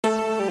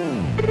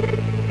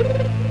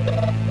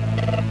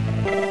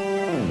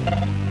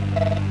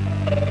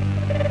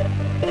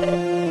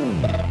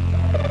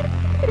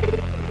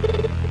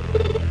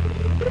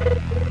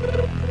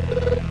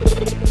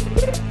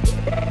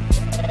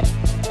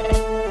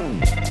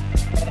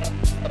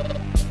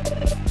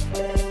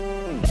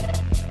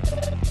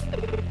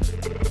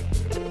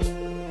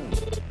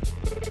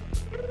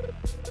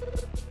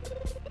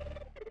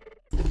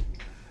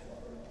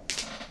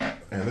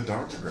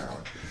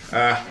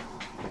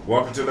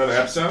welcome to another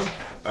episode.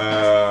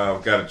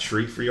 I've got a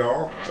treat for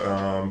y'all.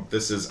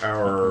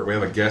 We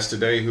have a guest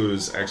today who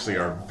is actually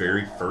our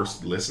very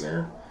first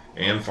listener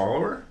and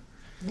follower.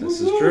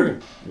 This is true.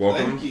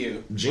 Welcome, Thank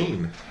you.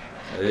 Gene.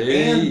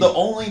 Hey. And the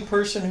only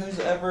person who's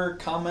ever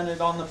commented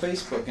on the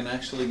Facebook and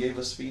actually gave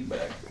us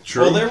feedback.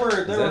 True. Well, there were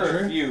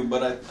true? a few,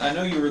 but I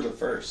know you were the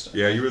first.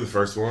 Yeah, you were the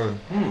first one.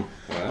 Wow. On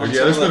Yeah, some there's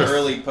of the been a-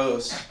 early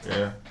posts.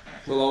 Yeah.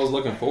 Well, I was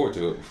looking forward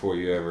to it before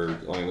you ever.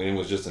 When it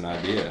was just an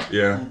idea.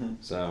 Yeah.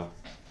 So.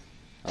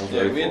 I was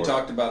Yeah, ready we had for it.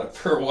 talked about it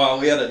for a while.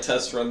 We had a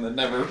test run that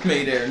never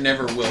made air,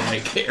 never will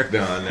make air.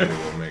 No, I never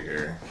will make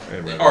air.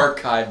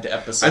 Archived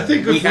episode. I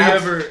think if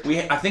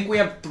I think we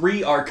have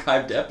 3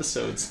 archived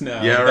episodes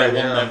now Yeah, that right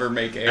will now. never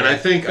make air. And I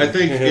think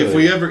if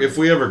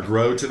we ever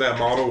grow to that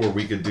model where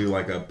we could do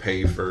like a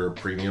pay for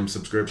premium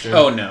subscription.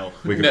 Oh no,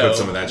 We could no. put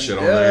some of that shit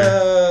on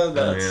there.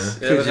 That's,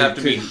 Yeah. It would Could have you-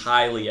 to be could you-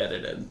 highly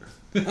edited.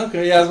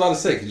 Okay, yeah, I was about to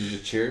say, could you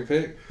just cherry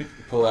pick,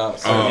 pull out? Oh,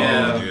 Some,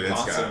 Yeah, dude,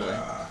 possibly.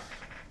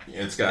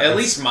 It's got At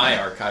least my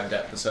archived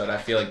episode, I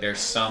feel like there's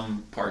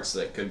some parts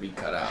that could be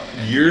cut out.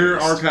 and your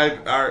used.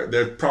 archive.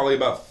 There's probably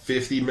about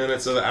 50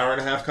 minutes of the hour and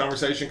a half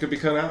conversation could be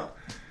cut out.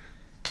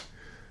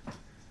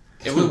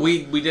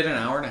 We did an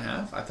hour and a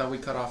half. I thought we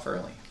cut off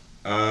early.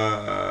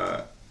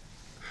 Uh,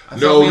 I No,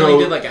 thought we no.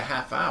 only did like a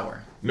half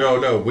hour.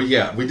 no. We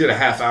did a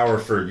half hour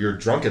for your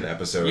drunken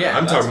episode. Yeah,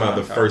 I'm that's talking what about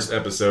I'm the talking first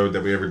episode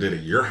that we ever did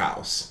at your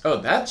house. Oh,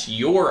 that's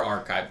your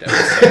archived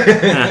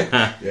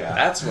episode. Yeah.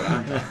 That's what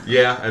I'm talking.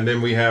 Yeah, and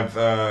then we have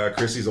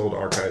Chrissy's old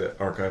archived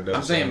episode.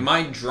 I'm saying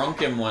my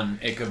drunken one,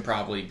 it could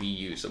probably be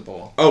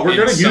usable. Oh, we're in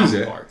gonna some use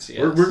it. Parts, yes.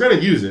 We're gonna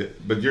use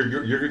it, but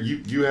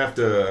you have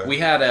to. We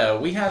had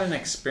an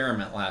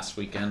experiment last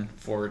weekend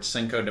for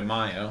Cinco de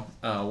Mayo.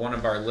 One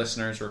of our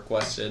listeners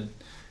requested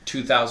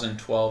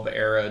 2012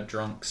 era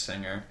drunk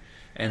singer,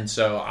 and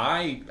so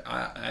I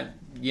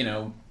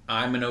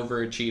I'm an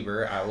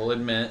overachiever, I will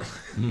admit,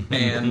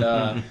 and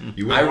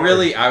You went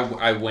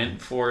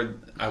hard.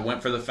 I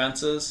went for the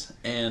fences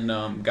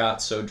and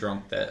got so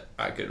drunk that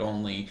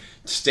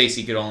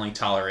Stacy could only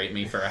tolerate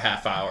me for a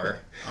half hour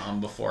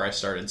before I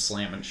started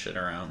slamming shit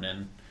around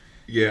and.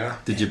 Yeah.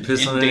 Did you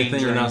piss on anything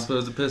you're Endangering. not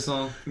supposed to piss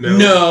on?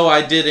 No,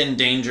 I did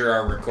endanger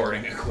our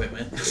recording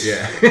equipment.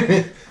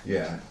 Yeah.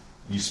 Yeah.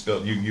 You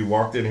spilled. You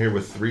walked in here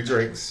with 3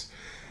 drinks.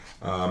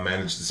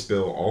 Managed to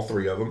spill all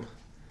 3 of them.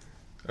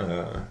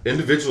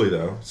 Individually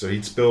though, so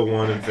he'd spill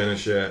one and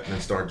finish it, and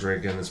then start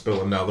drinking, and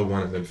spill another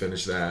one and then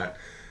finish that.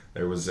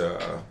 There was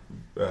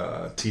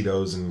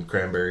Tito's and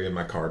cranberry in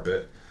my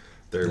carpet.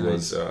 There Nice.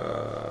 was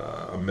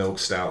a milk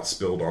stout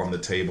spilled on the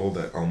table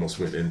that almost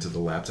went into the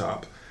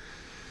laptop.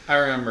 I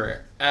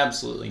remember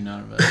absolutely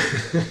none of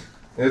it.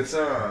 It's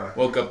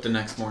Woke up the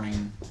next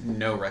morning,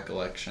 no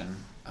recollection.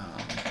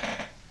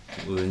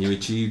 Well, then you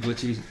achieved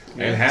what you.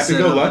 and happy set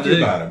go out to lucky do.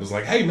 about it. It was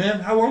like, hey man,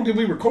 how long did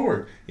we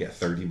record? Yeah,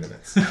 30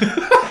 minutes.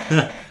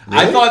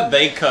 I thought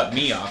they cut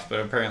me off, but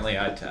apparently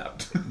I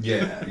tapped.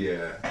 Yeah.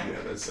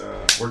 That's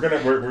we're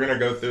gonna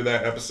go through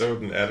that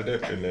episode and edit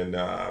it, and then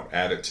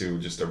add it to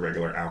just a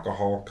regular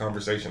alcohol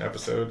conversation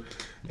episode,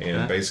 and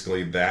Okay.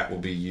 basically that will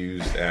be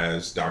used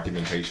as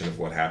documentation of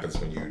what happens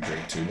when you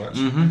drink too much.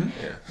 Mm-hmm.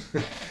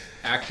 Yeah,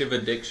 Active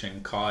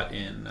addiction caught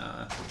in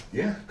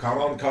yeah. Caught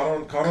on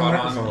on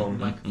microphone.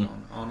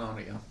 microphone on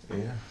audio.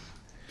 Yeah.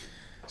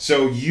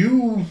 So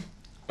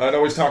I'd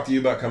always talked to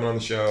you about coming on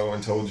the show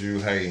and told you,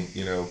 hey,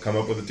 come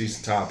up with a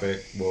decent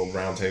topic. We'll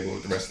roundtable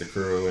with the rest of the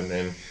crew, and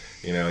then,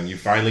 and you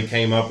finally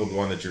came up with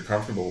one that you're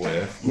comfortable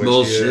with. Which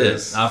Bullshit.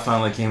 is- I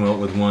finally came up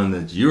with one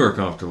that you are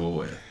comfortable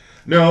with.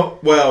 No,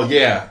 well,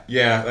 yeah,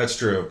 that's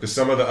true. Because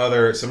some of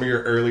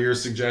your earlier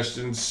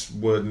suggestions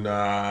would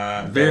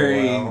not go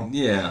Very, well.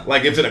 yeah.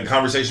 Like if in a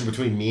conversation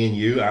between me and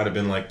you, I'd have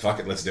been like, "Fuck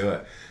it, let's do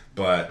it."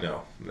 But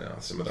no,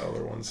 some of the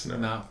other ones, no.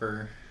 Not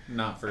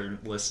for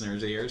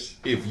listeners' ears.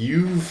 If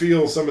you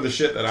feel some of the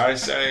shit that I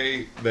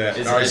say, that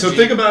Is all right. So edgy.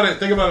 think about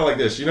it like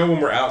this. When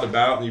we're out and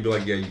about, and you'd be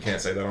like, "Yeah, you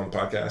can't say that on the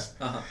podcast."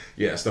 Uh-huh.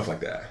 Yeah, stuff like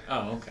that.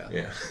 Oh, okay.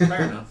 Yeah.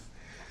 Fair enough.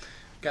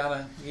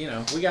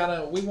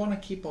 We want to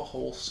keep a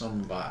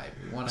wholesome vibe.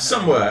 We want to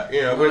Somewhat,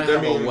 we want to have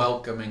I mean, a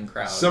welcoming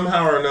crowd.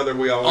 somehow or another,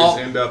 we always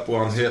end up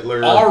on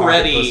Hitler.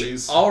 Already, pocket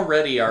pussies. our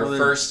Well, then-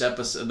 first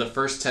episode, the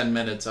first 10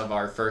 minutes of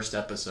our first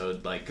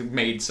episode,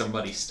 made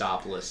somebody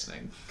stop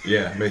listening.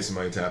 Yeah, made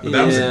somebody tap. But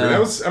Yeah. that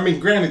was. I mean,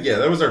 granted, yeah,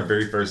 that was our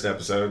very first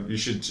episode. You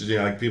should,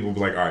 people will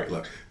be like, all right,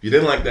 look, if you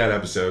didn't like that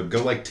episode,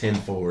 go 10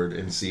 forward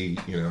and see,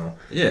 Yeah.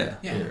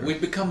 Yeah, we've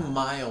become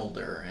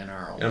milder in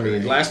our old I mean,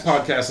 age. last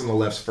podcast on the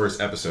left's first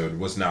episode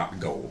was not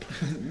gold.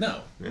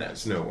 No. Yeah,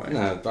 it's no way.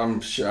 No, I'm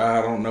sure. I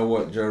don't know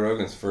what Joe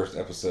Rogan's first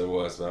episode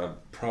was,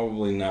 but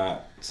probably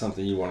not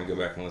something you want to go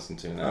back and listen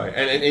to now. Oh,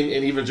 and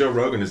even Joe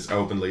Rogan has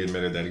openly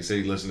admitted that. He said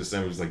he listened to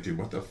some. He was like, dude,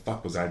 what the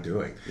fuck was I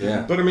doing?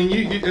 Yeah. But I mean,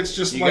 it's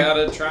just You like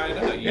gotta try it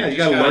out. Yeah, you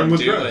just gotta learn with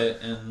do growth.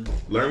 it and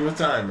learn with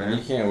time, And you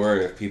man. can't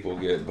worry if people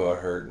get butt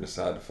hurt and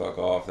decide to fuck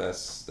off.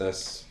 That's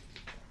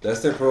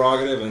their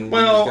prerogative. And you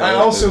Well, just gotta I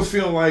let also them-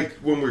 feel like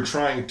when we're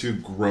trying to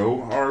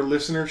grow our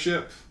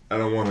listenership,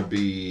 to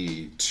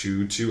be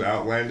too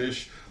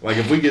outlandish. Like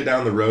if we get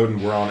down the road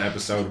and we're on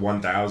episode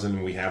 1000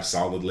 and we have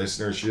solid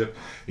listenership,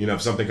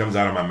 if something comes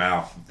out of my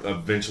mouth,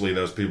 eventually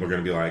those people are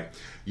going to be like,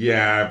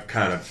 yeah, I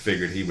kind of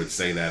figured he would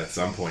say that at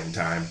some point in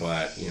time,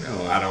 but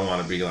I don't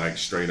want to be like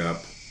straight up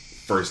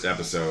first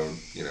episode,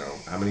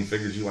 how many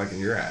figures you like in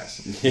your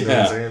ass? You know what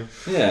I'm saying?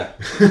 Yeah.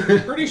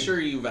 Pretty sure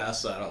you've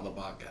asked that on the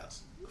podcast.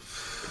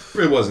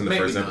 It wasn't the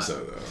Maybe first not.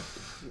 episode though.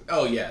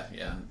 Oh yeah,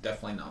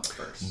 definitely not the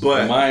first.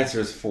 But my answer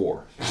is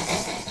 4.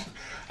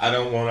 I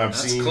don't want.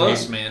 That's seen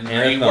close, man.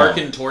 Are you Thumb.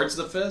 working towards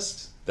the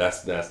fist?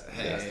 That's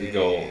the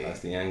goal. That's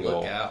the end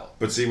goal. Look out!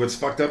 But see, what's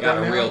fucked up Got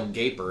right a now? real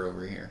gaper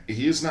over here.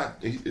 He is not.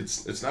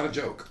 It's not a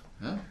joke.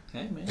 Oh,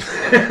 hey man.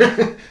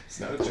 It's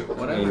not a joke.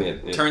 Whatever. I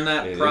mean, Turn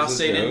that it is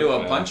prostate a joke, into a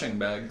man. punching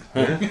bag.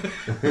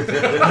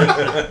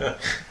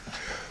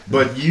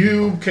 But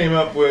you came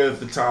up with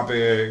the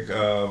topic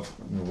of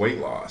weight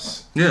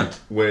loss, Yeah.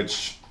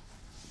 which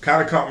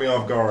kind of caught me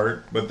off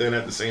guard. But then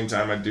at the same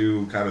time, I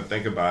do kind of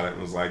think about it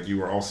and was like, you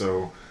were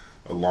also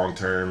a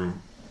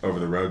long-term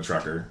over-the-road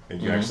trucker,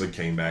 and you actually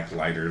came back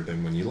lighter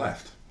than when you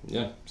left.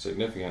 Yeah,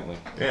 significantly.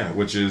 Yeah,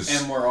 which is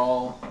And we're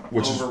all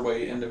Which is-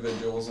 overweight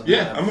individuals. And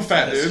yeah, have I'm a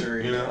fat dude,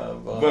 history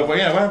Of, Of, but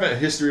yeah, I have a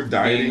history of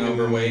dieting, being and-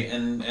 overweight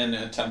and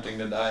attempting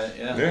to diet.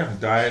 Yeah,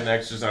 diet and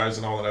exercise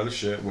and all that other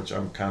shit, which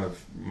I'm kind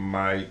of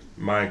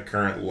my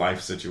current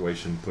life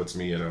situation puts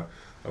me at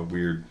a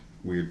weird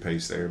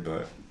pace there,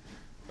 but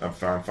I'm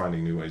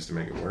finding new ways to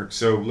make it work.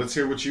 So let's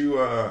hear what you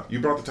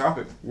brought the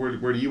topic. Where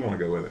do you want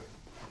to go with it?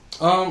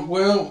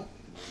 Well,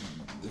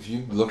 if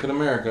you look at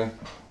America,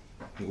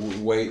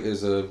 weight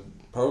is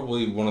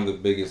probably one of the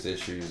biggest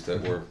issues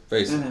that we're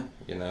facing.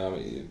 I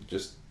mean,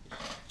 just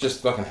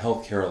fucking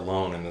healthcare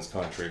alone in this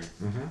country,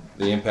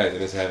 the impact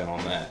that it's having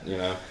on that.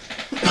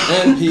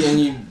 And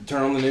you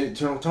turn on the news,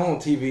 turn on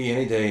TV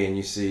any day, and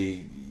you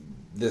see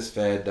this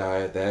fad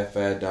diet, that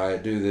fad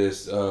diet, do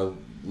this low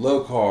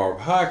carb,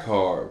 high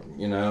carb,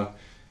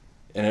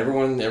 and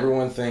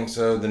everyone thinks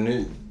the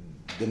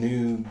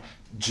new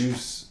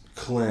juice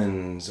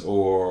cleanse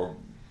or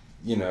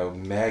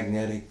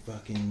magnetic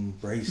fucking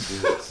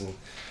bracelets and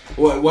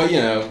what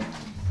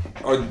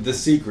are the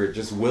secret.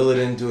 Just will it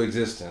into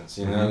existence,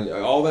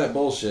 all that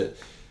bullshit.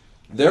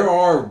 There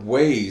are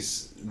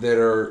ways that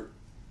are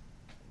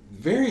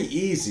very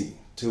easy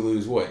to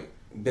lose weight.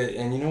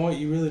 And you know what?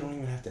 You really don't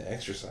even have to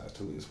exercise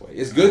to lose weight.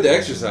 It's good to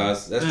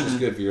exercise. That's just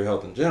good for your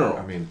health in general.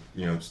 I mean,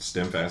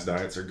 stem fast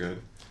diets are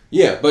good.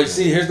 Yeah, but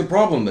see, here's the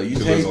problem though. You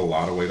lose a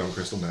lot of weight on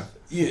crystal meth.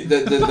 Yeah,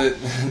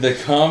 the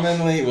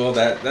commonly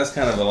that's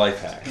kind of the life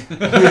hack.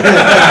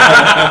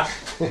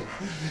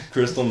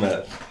 Crystal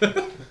meth.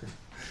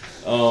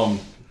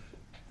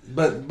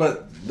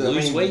 But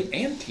Lose weight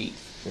and teeth.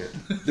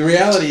 The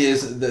reality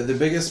is the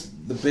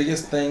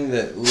biggest thing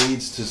that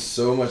leads to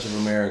so much of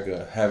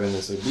America having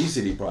this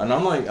obesity problem.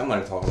 And I'm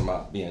not talking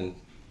about being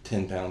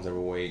 10 pounds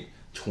overweight,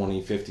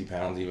 20, 50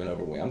 pounds even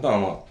overweight. I'm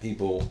talking about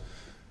people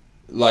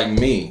like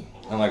me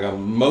and like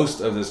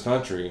most of this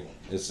country.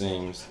 It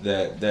seems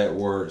that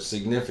were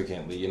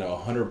significantly,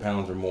 100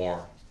 pounds or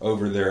more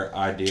over their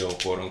ideal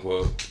quote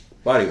unquote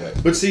body weight.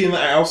 But see, and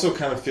I also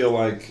kind of feel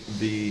like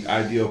the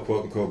ideal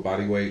quote unquote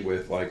body weight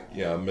with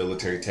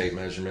military tape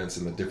measurements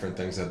and the different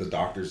things that the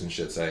doctors and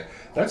shit say,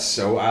 that's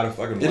so out of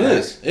fucking whack.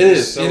 It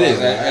is.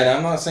 And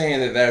I'm not saying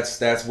that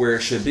that's where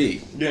it should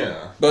be.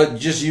 Yeah. But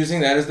just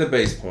using that as the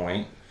base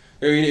point,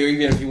 or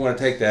even if you want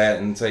to take that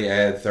and say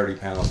add 30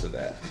 pounds to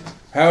that,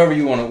 wherever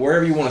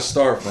you want to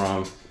start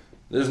from.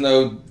 There's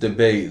no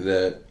debate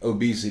that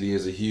obesity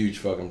is a huge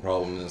fucking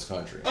problem in this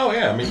country. Oh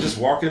yeah, I mean just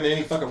walk into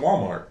any fucking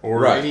Walmart or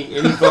Right.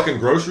 any fucking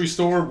grocery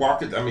store.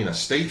 A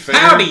state fair.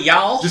 Howdy,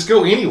 y'all. Just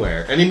go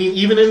anywhere, and I mean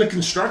even in the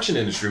construction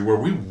industry where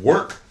we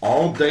work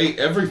all day,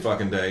 every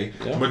fucking day,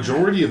 Yeah.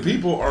 majority of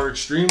people are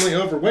extremely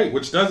overweight,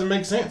 which doesn't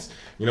make sense.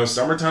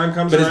 Summertime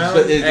comes But around.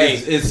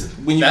 it's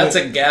when you That's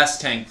a gas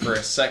tank for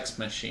a sex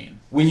machine.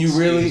 when you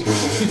really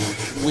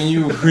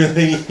What'd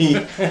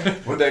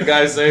that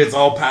guy say? It's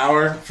all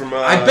power from.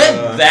 I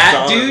bet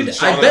that Shaun- dude.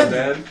 Shaun of the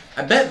Dead?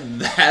 I bet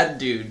that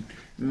dude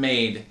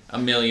made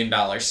 $1 million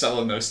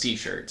selling those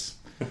T-shirts.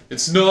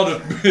 It's not a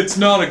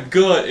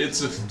gut.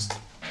 It's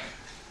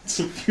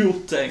a fuel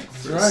tank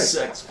for Right.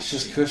 sex. It's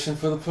just cushion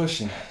for the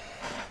pushing.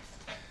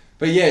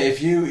 But yeah,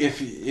 if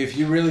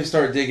you really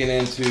start digging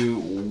into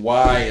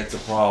why it's a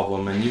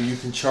problem, and you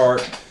can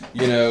chart,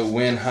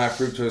 when high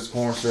fructose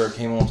corn syrup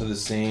came onto the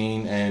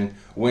scene, and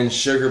when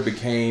sugar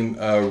became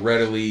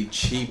readily,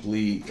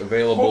 cheaply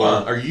available. Hold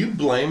on. Are you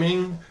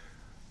blaming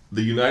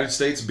the United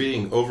States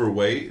being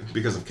overweight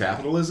because of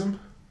capitalism?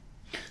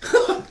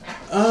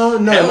 Oh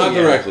no, Hell not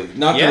yeah. directly.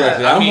 Not Yeah,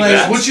 directly. I I'm mean, blaming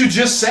that's- What you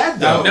just said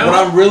though. No. what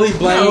I'm really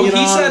blaming it he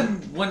on.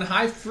 said when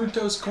high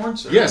fructose corn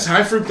syrup. Yes,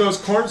 high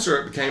fructose corn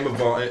syrup came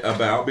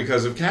about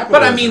because of capitalism.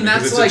 But I mean,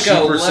 that's because like it's a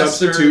cheaper lesser-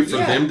 substitute for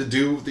yeah. them to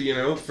do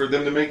for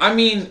them to make. I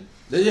mean,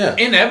 Yeah.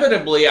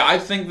 inevitably, I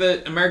think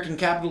that American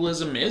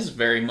capitalism is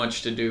very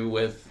much to do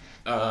with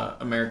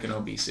American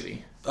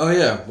obesity. Oh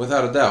yeah,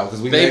 without a doubt.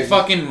 Because they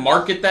fucking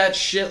market that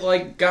shit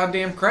like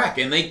goddamn crack,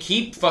 and they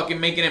keep fucking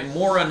making it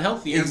more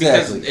unhealthy.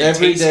 Exactly. Because it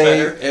tastes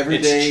better. Every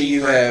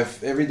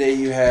day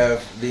you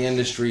have the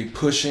industry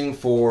pushing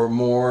for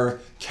more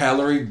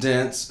calorie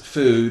dense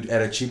food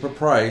at a cheaper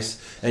price,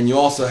 and you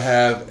also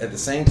have at the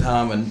same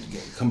time a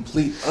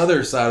complete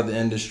other side of the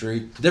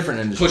industry, different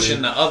industry,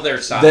 pushing the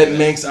other side that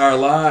makes our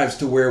lives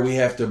to where we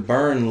have to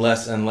burn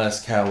less and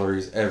less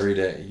calories every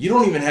day. You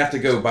don't even have to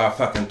go buy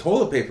fucking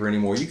toilet paper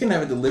anymore. You can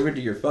have it delivered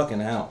to your fucking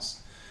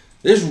house.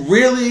 There's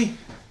really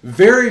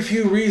very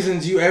few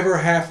reasons you have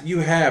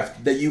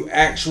that you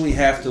actually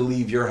have to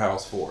leave your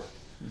house for.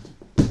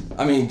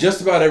 I mean,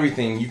 just about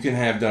everything you can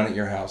have done at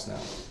your house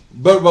now.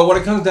 But what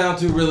it comes down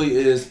to really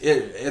is,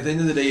 at the end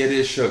of the day, it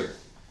is sugar.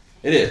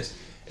 It is.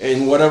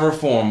 In whatever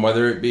form,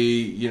 whether it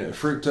be,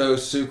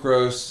 fructose,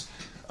 sucrose,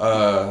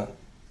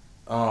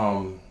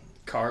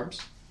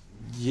 carbs.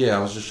 Yeah, I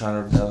was just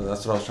trying to,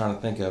 that's what I was trying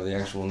to think of, the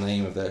actual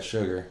name of that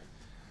sugar.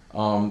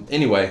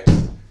 Anyway.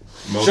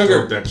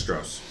 Sugar.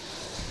 Dextrose.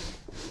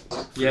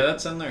 Yeah,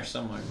 that's in there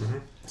somewhere. Mm-hmm.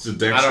 It's a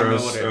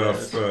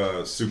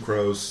dextrose,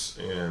 sucrose,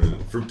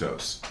 and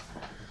fructose.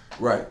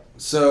 Right.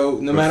 So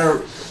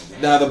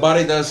now the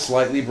body does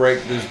slightly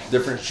break these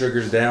different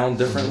sugars down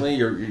differently.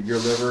 Mm-hmm. Your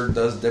liver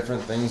does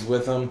different things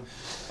with them,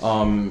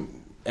 and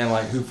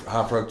like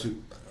high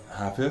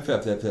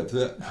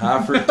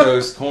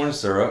fructose corn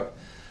syrup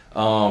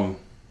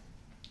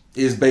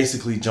is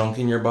basically junk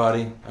in your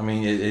body. I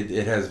mean,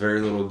 it has very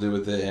little to do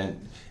with it,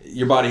 and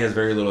your body has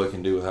very little it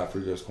can do with high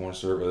fructose corn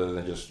syrup other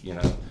than just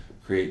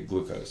create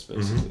glucose,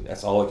 basically. Mm-hmm.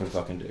 That's all it can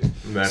fucking do.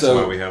 And that's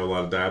why we have a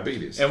lot of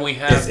diabetes. And we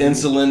have... It's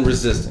insulin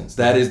resistance.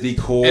 That is the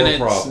core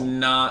problem. And it's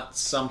not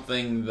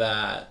something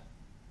that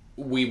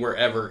we were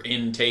ever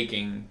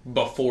intaking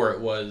before it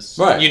was...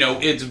 Right.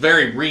 It's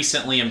very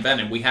recently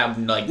invented. We have,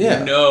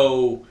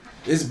 no...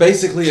 It's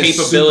basically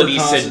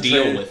capabilities to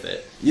deal with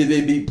it. Yeah,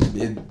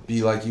 it'd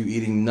be like you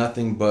eating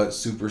nothing but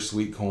super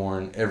sweet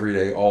corn every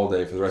day, all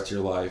day for the rest of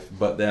your life,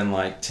 but then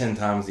 10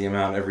 times the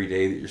amount every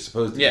day that you're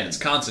supposed to eat. Yeah, it's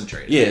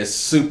concentrated. Yeah, it's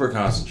super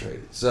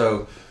concentrated.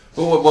 So,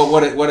 but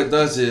what it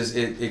does is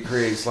it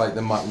creates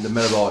the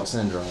metabolic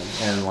syndrome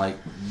and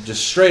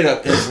just straight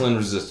up insulin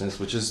resistance,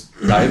 which is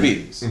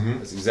diabetes. Mm-hmm.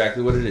 That's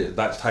exactly what it is.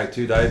 Type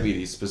 2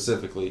 diabetes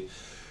specifically.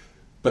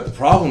 But the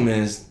problem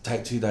is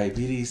type 2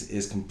 diabetes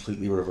is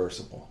completely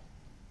reversible.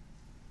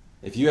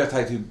 If you have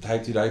type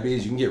 2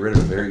 diabetes, you can get rid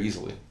of it very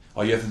easily.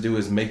 All you have to do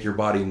is make your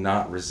body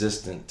not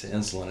resistant to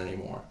insulin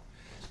anymore.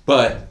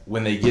 But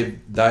when they give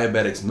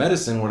diabetics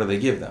medicine, what do they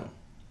give them?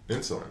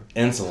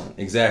 Insulin,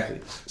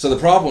 exactly. So the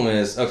problem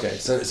is, okay,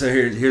 so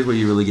here's where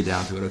you really get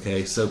down to it,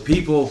 okay? So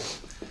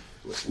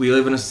we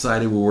live in a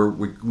society where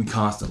we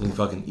constantly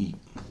fucking eat.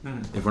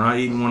 If we're not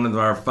eating one of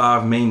our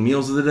 5 main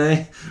meals of the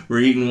day, we're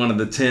eating one of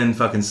the 10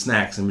 fucking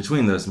snacks in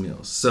between those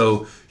meals.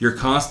 So you're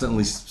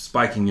constantly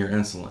spiking your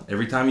insulin.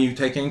 Every time you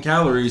take in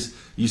calories,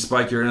 you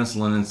spike your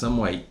insulin in some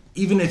way.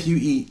 Even if you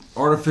eat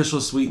artificial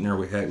sweetener,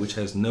 which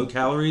has no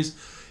calories,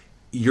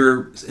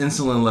 your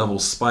insulin level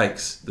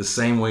spikes the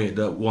same way it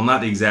does. Well, not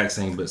the exact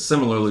same, but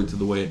similarly to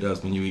the way it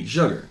does when you eat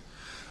sugar.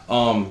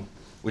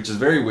 Which is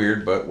very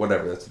weird, but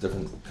whatever. That's a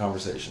different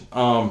conversation.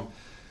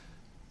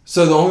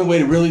 So the only way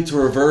to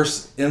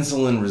reverse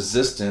insulin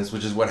resistance,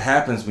 which is what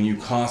happens when you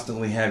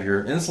constantly have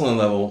your insulin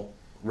level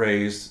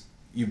raised,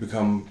 you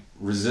become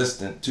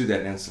resistant to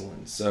that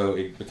insulin. So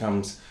it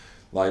becomes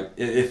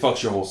it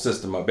fucks your whole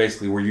system up,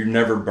 basically, where you're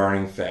never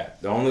burning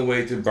fat. The only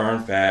way to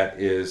burn fat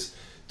is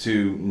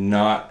to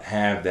not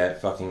have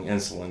that fucking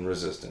insulin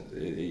resistance.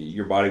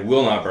 Your body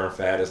will not burn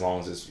fat as long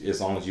as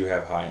you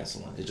have high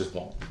insulin. It just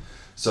won't.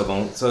 So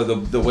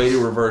the way to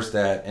reverse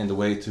that and the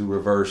way to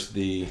reverse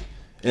the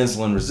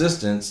insulin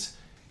resistance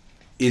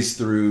is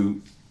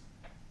through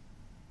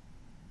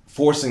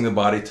forcing the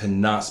body to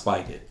not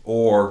spike it,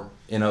 or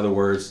in other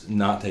words,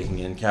 not taking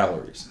in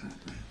calories.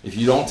 If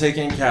you don't take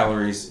in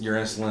calories, your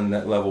insulin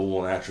level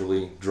will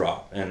naturally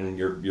drop, and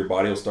your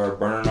body will start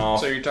burning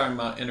off. So you're talking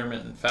about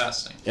intermittent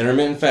fasting.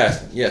 Intermittent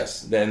fasting,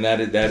 yes. Then that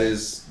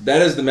is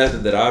the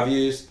method that I've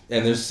used,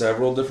 and there's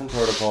several different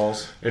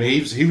protocols. And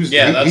he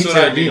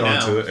turned me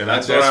onto it, and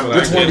that's what I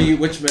Which one do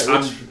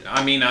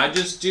you? I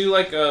just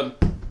do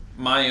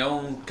my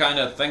own kind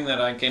of thing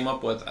that I came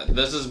up with.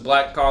 This is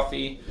black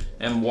coffee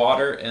and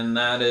water, and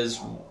that is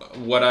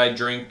what I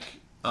drink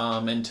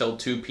until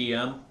 2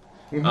 p.m.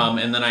 Mm-hmm.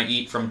 And then I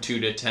eat from 2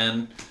 to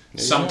 10.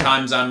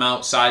 Sometimes I'm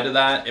outside of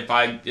that.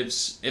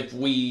 If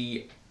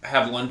we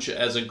have lunch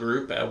as a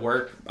group at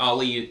work,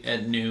 I'll eat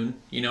at noon.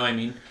 You know what I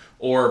mean?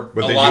 But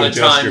a lot of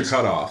times your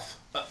cutoff.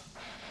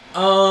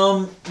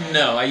 No,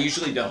 I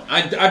usually don't.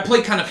 I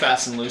play kind of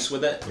fast and loose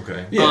with it.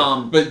 Okay.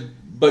 Yeah.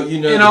 But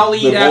and I'll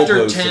eat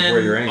after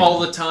 10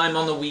 all the time.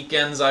 On the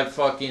weekends, I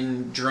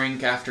fucking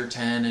drink after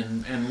 10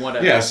 and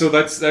whatever. Yeah, so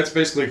that's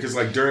basically because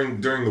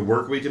during the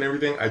work week and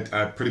everything,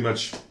 I pretty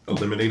much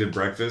eliminated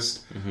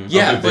breakfast. Mm-hmm.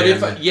 Yeah, but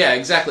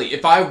exactly.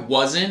 If I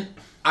wasn't,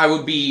 I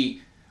would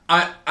be.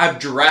 I've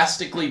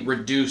drastically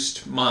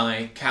reduced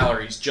my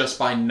calories just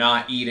by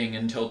not eating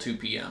until 2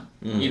 p.m.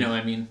 Mm. You know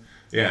what I mean?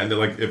 Yeah, and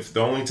like if the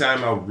only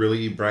time I'll really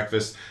eat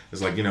breakfast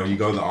is like, you know, you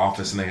go to the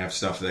office and they have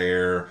stuff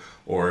there,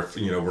 or if,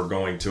 you know, we're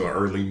going to an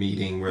early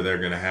meeting where they're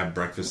going to have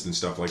breakfast and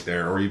stuff like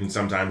there, or even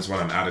sometimes when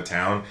I'm out of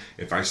town,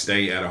 if I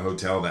stay at a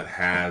hotel that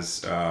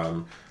has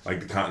like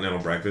the continental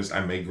breakfast,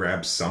 I may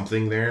grab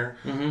something there,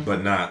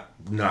 but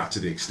not to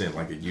the extent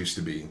like it used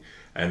to be.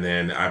 And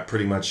then I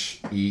pretty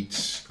much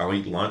I'll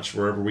eat lunch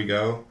wherever we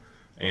go.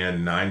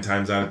 And 9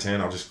 times out of 10,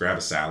 I'll just grab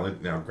a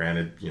salad. Now,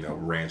 granted, you know,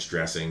 ranch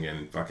dressing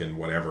and fucking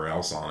whatever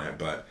else on it.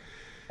 But,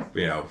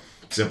 you know,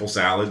 simple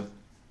salad.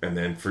 And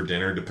then for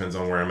dinner, depends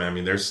on where I'm at. I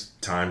mean, there's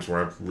times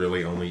where I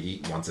really only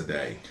eat once a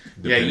day.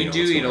 Yeah, you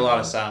do eat a lot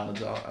of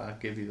salads. I'll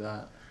give you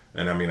that.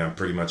 And I mean, I'm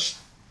pretty much,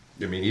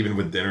 I mean, even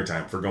with dinner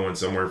time, if we're going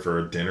somewhere for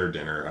a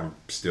dinner, I'm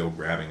still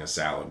grabbing a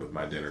salad with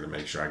my dinner to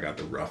make sure I got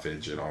the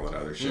roughage and all that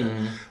other shit.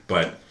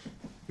 But,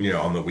 you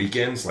know, on the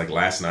weekends, like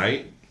last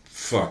night,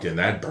 fucking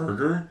that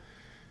burger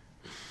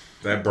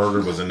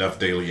was enough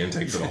daily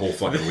intake for the whole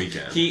fucking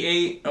weekend. He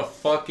ate a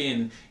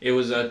fucking, it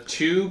was a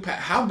 2,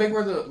 how big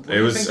were what do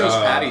you think those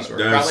patties were?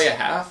 Probably a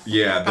half?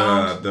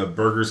 Yeah, the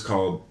burger's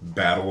called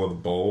Battle of the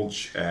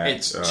Bulge.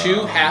 It's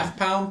 2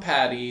 half-pound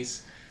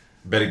patties,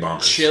 Betty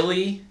Bombers,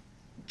 chili,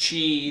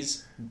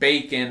 cheese,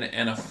 bacon,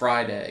 and a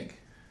fried egg.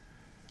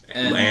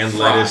 And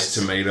lettuce,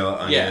 tomato,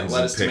 onions,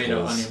 lettuce, and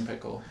pickles. tomato, onion,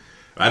 pickle.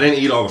 I didn't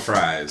eat all the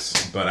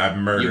fries, but I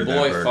murdered that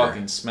burger. Your boy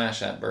fucking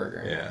smashed that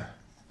burger. Yeah.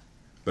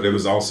 But it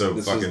was also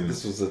this fucking...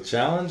 this was a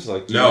challenge?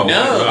 Like No,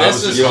 I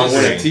was this just was... You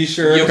want a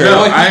t-shirt? Your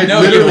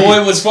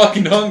boy was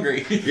fucking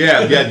hungry.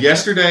 Yeah,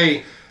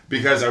 yesterday,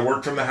 because I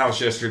worked from the house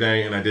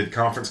yesterday, and I did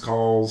conference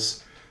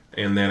calls,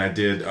 and then I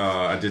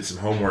did some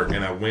homework,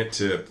 and I went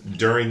to...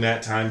 During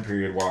that time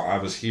period, while I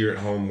was here at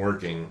home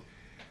working,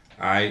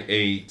 I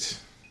ate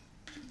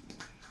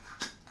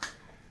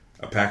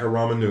a pack of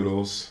ramen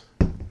noodles.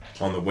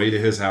 On the way to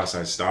his house,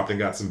 I stopped and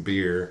got some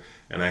beer,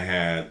 and I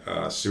had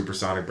a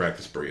supersonic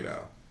breakfast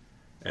burrito.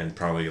 And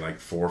probably like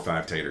 4 or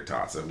 5 tater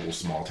tots, the little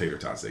small tater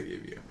tots they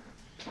give you.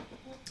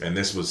 And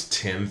this was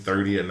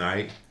 10:30 at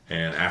night.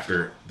 And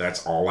after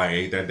that's all I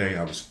ate that day,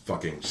 I was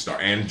fucking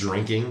and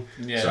drinking.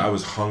 Yeah. So I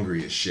was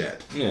hungry as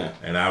shit. Yeah.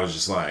 And I was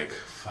just like,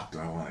 fuck, do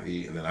I want to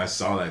eat? And then I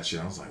saw that shit.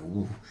 I was like,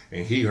 ooh.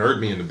 And he heard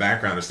me in the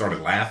background and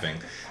started laughing.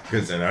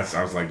 And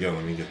I was like, yo,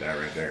 let me get that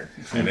right there.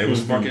 And it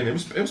was fucking, it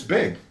was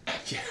big.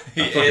 Yeah,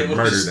 I fucking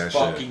murdered that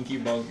fucking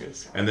shit.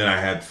 Humongous. And then I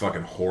had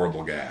fucking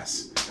horrible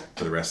gas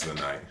for the rest of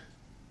the night.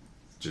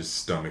 Just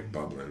stomach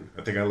bubbling.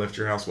 I think I left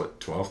your house,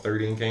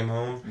 12:30 and came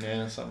home?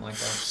 Yeah, something like that.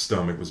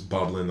 Stomach was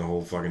bubbling the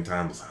whole fucking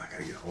time. I was like, I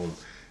gotta get home.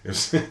 It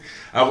was,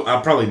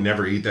 I'll probably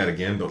never eat that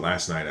again, but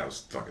last night I was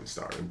fucking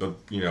starving. But,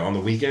 you know, on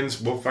the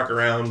weekends, we'll fuck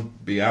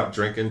around, be out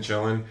drinking,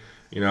 chilling.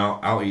 You know,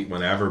 I'll eat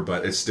whenever,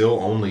 but it's still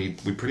we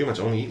pretty much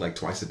only eat like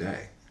twice a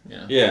day.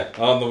 Yeah. Yeah,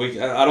 on the week,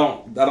 I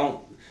don't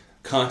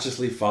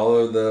consciously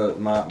follow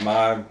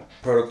my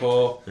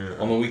protocol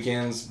on the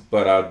weekends,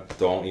 but I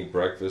don't eat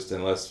breakfast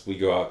unless we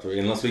go out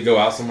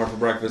somewhere for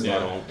breakfast. Yeah. I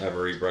don't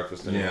ever eat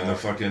breakfast anymore. Yeah, the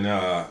fucking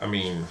I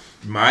mean,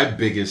 my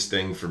biggest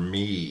thing for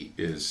me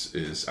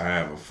is I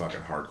have a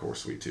fucking hardcore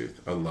sweet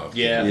tooth. I love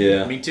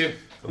yeah, me too.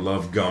 I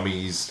love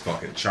gummies,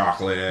 fucking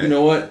chocolate. You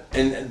know what?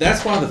 And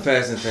that's why the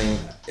fasting thing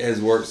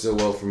has worked so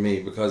well for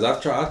me, because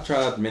I've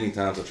tried many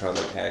times. I've tried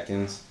like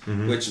Atkins,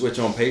 which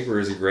on paper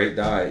is a great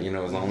diet. You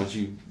know, as long as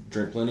you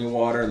drink plenty of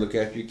water, look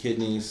after your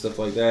kidneys, stuff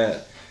like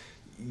that.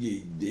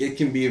 It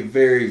can be a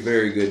very,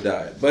 very good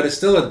diet, but it's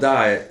still a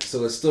diet,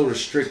 so it's still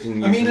restricting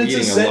you. I mean, it's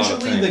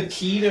essentially the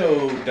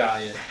keto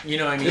diet. You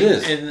know what I mean? It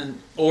is.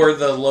 Or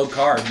the low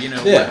carb. You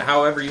know,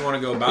 however you want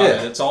to go about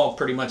it. It's all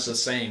pretty much the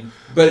same.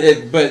 But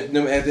at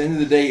the end of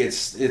the day,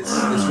 it's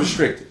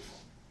restrictive.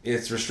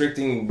 It's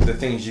restricting the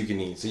things you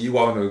can eat. So you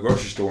walk into a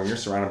grocery store and you're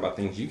surrounded by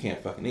things you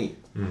can't fucking eat.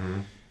 Mm-hmm.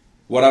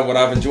 What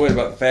I've enjoyed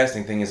about the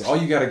fasting thing is all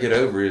you got to get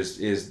over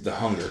is the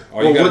hunger.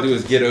 All you got to do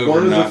is get over.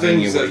 One of the not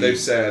things that they've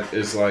said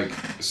is like,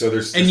 so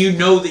there's, and you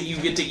know that you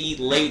get to eat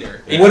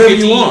later. And whatever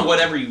you want, eat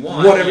whatever you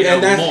want.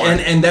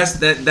 And that's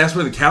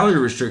where the calorie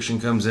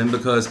restriction comes in,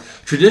 because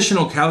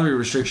traditional calorie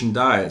restriction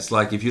diets,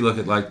 like if you look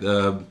at like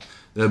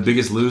the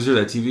Biggest Loser,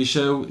 that TV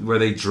show, where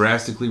they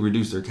drastically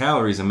reduce their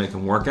calories and make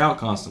them work out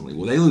constantly.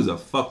 Well, they lose a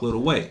fuckload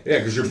of weight. Yeah,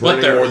 because you're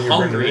burning more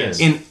than you're bringing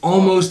in. In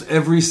almost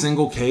every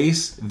single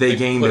case, they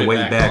gain the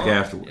weight back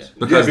afterwards. Yeah.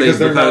 Because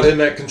they're not in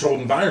that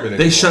controlled environment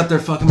anymore. They shut their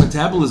fucking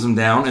metabolism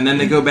down, and then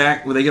they go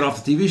back, when they get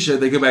off the TV show,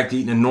 they go back to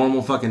eating a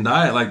normal fucking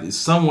diet, like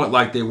somewhat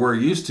like they were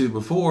used to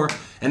before,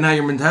 and now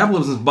your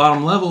metabolism's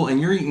bottom level, and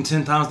you're eating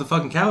 10 times the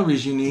fucking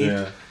calories you need.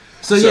 Yeah.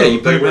 So you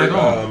put it back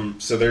on.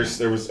 So I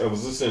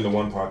was listening to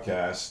one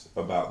podcast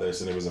about this,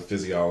 and there was a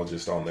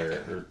physiologist on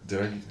there. Or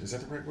is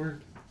that the right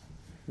word?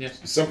 Yes.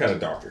 Some kind of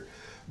doctor.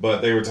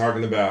 But they were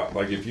talking about,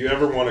 like, if you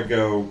ever want to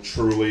go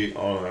truly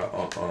on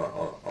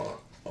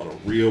a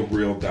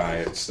real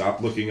diet, stop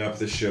looking up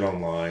this shit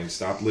online,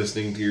 stop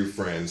listening to your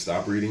friends,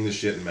 stop reading the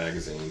shit in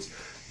magazines,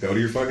 go to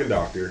your fucking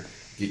doctor,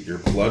 get your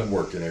blood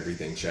work and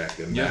everything checked,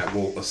 and that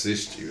will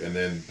assist you. And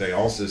then they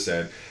also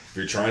said, if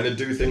you're trying to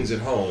do things at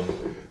home,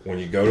 when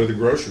you go to the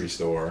grocery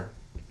store,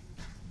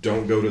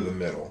 don't go to the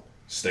middle.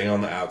 stay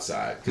on the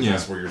outside because Yeah.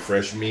 that's where your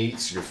fresh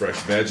meats, your fresh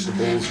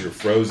vegetables, your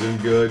frozen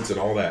goods, and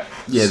all that.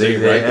 Yeah, stay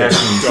they right there.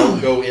 actually- Don't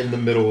go in the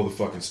middle of the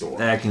fucking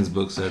store. Atkins'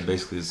 book said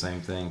basically the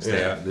same thing.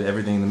 Stay out,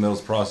 everything in the middle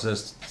is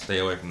processed. Stay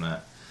away from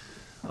that.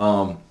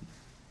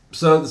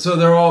 So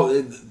they're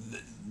all.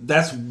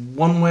 That's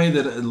one way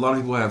that a lot of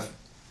people have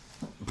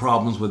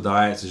problems with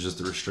diets is just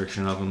the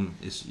restriction of them.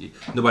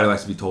 Nobody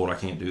likes to be told I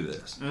can't do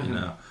this, you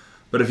know.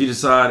 But if you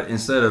decide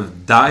instead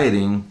of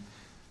dieting,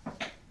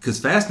 because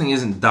fasting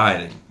isn't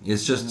dieting,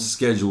 it's just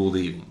scheduled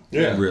eating.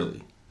 Yeah.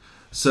 Really.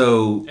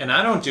 So And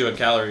I don't do a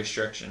calorie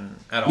restriction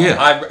at all.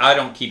 Yeah. I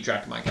don't keep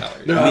track of my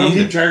calories. No, I don't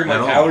either, keep track of my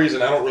at all. calories,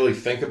 and I don't really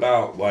think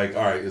about like,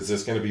 all right, is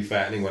this going to be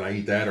fattening when I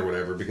eat that or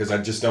whatever? Because I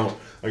just don't.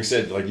 Like I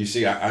said, like you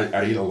see,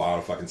 I eat a lot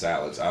of fucking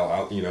salads.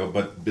 I'll you know,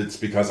 but it's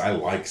because I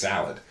like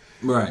salad,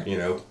 right. you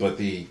know. But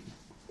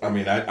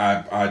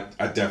I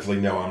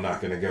definitely know I'm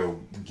not going to go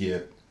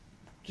get,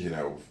 you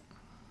know,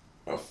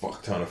 a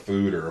fuck ton of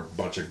food or a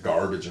bunch of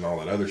garbage and all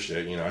that other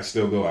shit. You know, I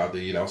still go out to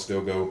eat. I'll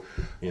still go,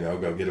 you know,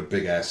 go get a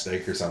big ass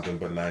steak or something.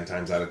 But 9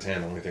 times out of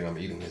 10, the only thing I'm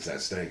eating is that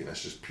steak, and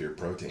that's just pure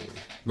protein.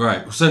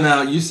 Right. So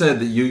now you said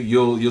that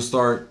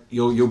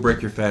you'll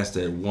break your fast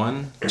at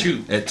 1,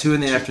 2. at 2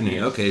 in the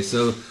afternoon. Okay.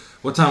 So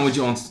what time would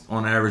you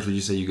on average would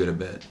you say you go to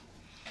bed?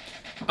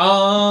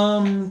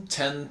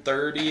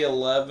 10:30,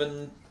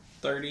 11:30.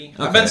 I've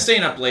Okay. been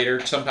staying up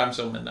later, sometimes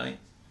till midnight.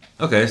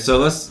 Okay. So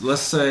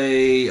let's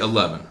say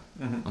 11.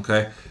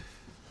 Okay.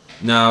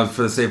 Now,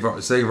 for the sake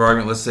of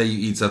argument, let's say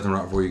you eat something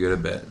right before you go to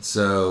bed.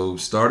 So,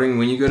 starting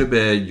when you go to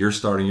bed, you're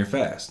starting your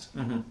fast.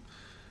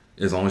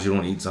 As long as you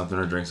don't eat something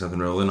or drink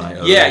something early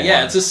night.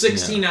 Yeah. It's a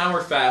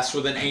 16-hour fast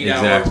with an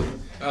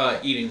 8-hour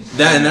eating.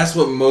 That's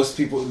what most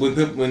people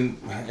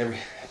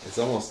it's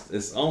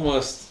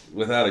almost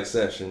without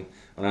exception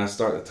when I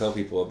start to tell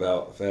people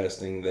about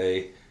fasting,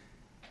 they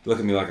look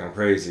at me like I'm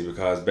crazy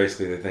because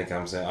basically they think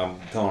I'm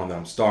telling them that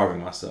I'm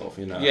starving myself,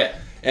 you know. Yeah.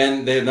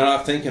 And they're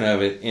not thinking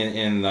of it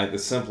in like the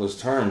simplest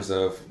terms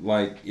of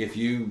like if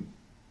you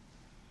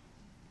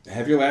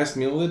have your last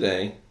meal of the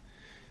day,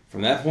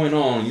 from that point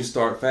on you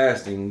start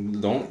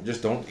fasting. Don't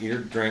eat or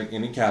drink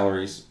any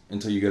calories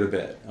until you go to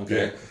bed.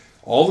 Okay. Yeah.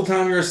 All the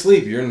time you're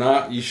asleep,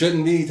 you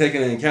shouldn't be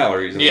taking any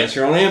calories unless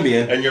you're on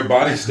Ambien. And your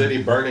body's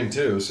steady burning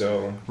too,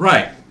 so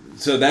Right.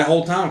 So that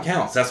whole time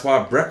counts. That's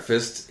why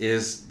breakfast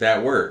is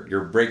that word.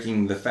 You're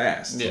breaking the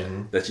fast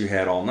that you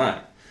had all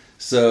night.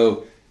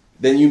 So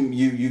then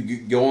you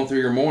go on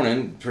through your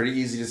morning. Pretty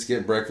easy to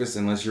skip breakfast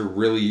unless you're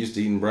really used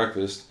to eating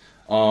breakfast.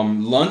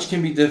 Lunch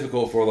can be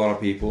difficult for a lot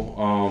of people.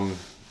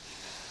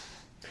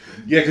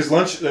 yeah, because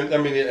lunch. I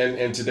mean,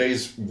 in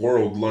today's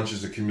world, lunch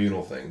is a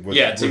communal thing.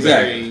 It's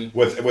exactly.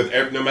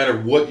 No matter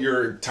what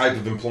your type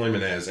of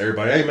employment is,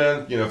 everybody. Hey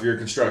man, you know, if you're in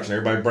construction,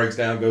 everybody breaks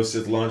down, goes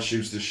to lunch,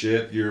 shoots the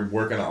shit. You're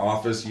working an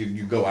office,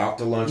 you go out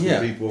to lunch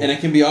with people, and it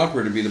can be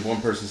awkward to be the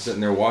one person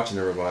sitting there watching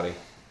everybody.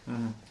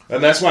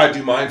 and that's why I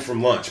do mine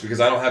from lunch because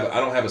I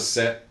don't have a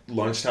set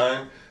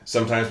lunchtime.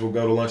 Sometimes we'll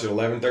go to lunch at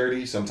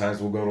 11:30. Sometimes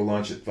we'll go to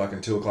lunch at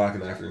fucking 2:00 in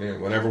the afternoon.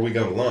 Whenever we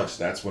go to lunch,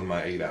 that's when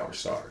my 8 hour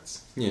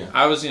starts. Yeah.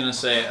 I was going to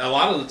say, a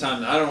lot of the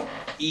time, I don't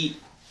eat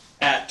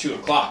at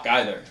 2:00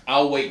 either.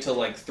 I'll wait till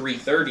like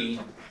 3:30,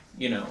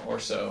 you know, or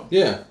so.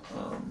 Yeah.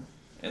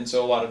 And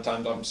so a lot of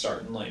times I'm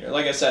starting later.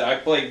 Like I said, I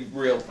play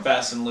real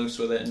fast and loose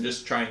with it and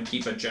just try and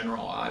keep a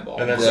general eyeball.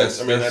 And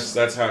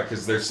that's how,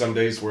 because there's some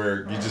days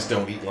where you just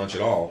don't eat lunch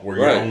at all, where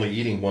you're only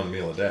eating one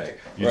meal a day.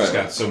 You just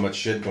got so much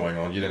shit going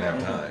on, you didn't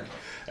have time.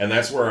 And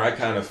that's where I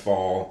kind of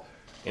fall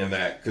in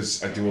that,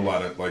 because I do a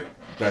lot of, like,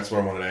 that's where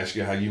I wanted to ask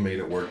you how you made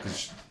it work,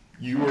 because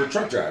you were a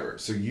truck driver.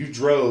 So you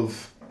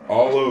drove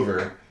all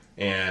over,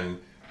 and,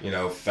 you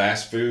know,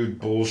 fast food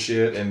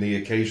bullshit and the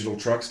occasional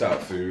truck stop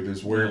food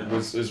is where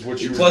is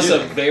what you were Plus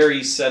getting. a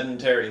very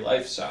sedentary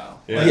lifestyle.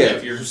 Yeah. Like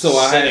if you're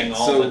sitting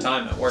all so- the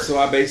time at work. So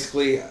I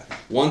basically,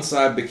 once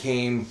I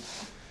became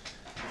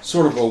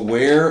sort of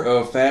aware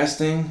of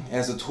fasting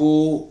as a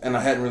tool, and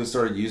I hadn't really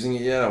started using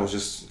it yet, I was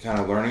just kind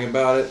of learning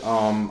about it,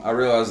 I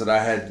realized that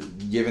I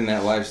had given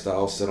that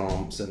lifestyle, sitting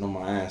on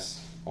my ass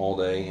all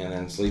day and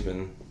then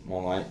sleeping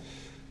all night.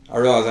 I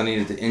realized I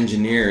needed to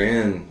engineer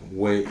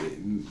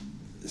in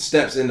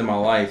steps into my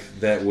life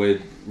that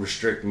would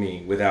restrict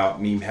me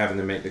without me having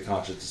to make the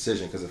conscious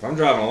decision. Because if I'm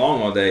driving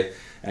along all day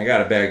and I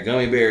got a bag of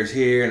gummy bears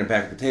here and a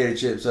pack of potato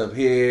chips up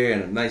here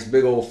and a nice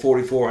big old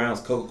 44-ounce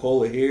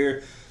Coca-Cola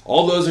here,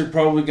 all those are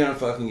probably going to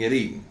fucking get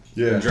eaten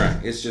and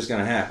drank. It's just going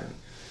to happen.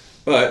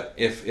 But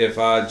if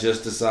I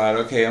just decide,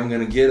 okay, I'm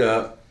going to get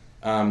up,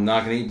 I'm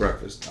not going to eat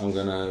breakfast, I'm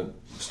going to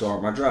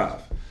start my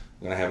drive,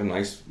 I'm going to have a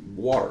nice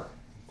water,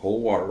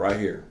 cold water right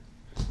here.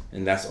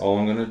 And that's all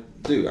I'm going to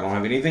do. I don't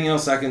have anything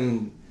else I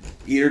can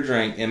eat or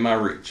drink in my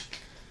reach.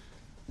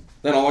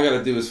 Then all I got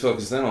to do is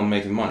focus then on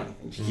making money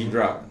and keep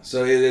driving.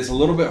 So it's a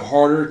little bit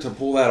harder to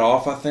pull that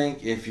off, I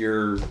think, if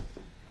you're,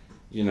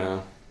 you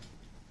know,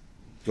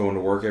 going to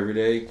work every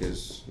day,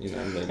 because, you know.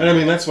 And I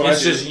mean, that's what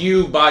it's I do. just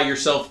you by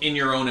yourself in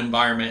your own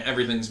environment.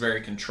 Everything's very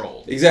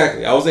controlled.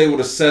 Exactly. I was able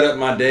to set up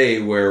my day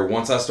where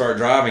once I start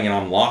driving and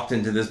I'm locked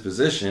into this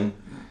position,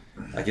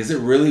 like, is it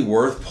really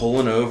worth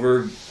pulling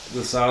over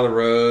the side of the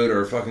road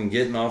or fucking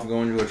getting off and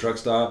going to a truck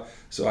stop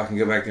so I can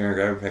go back there and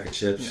grab a pack of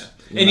chips. Yeah.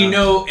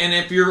 And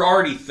if you're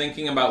already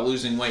thinking about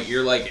losing weight,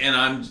 you're like,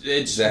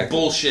 it's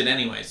bullshit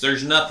anyways.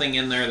 There's nothing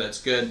in there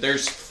that's good.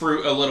 There's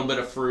fruit, a little bit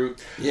of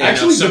fruit. Yeah.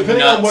 Actually,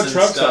 depending on what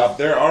truck stop,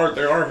 there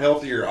are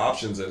healthier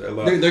options.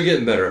 They're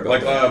getting better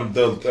about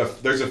that.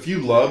 There's a few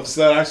Loves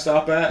that I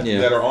stop at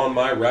that are on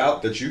my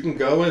route that you can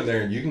go in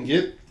there and you can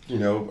get,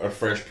 a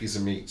fresh piece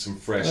of meat, some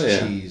fresh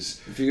cheese.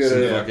 If you go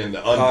to fucking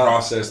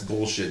unprocessed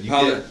bullshit.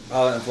 Pilot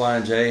and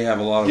Flying J have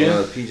a lot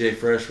of PJ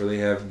Fresh where they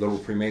have little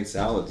pre-made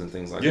salads and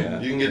things like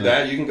that. You can get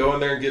that. You can go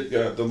in there and get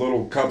the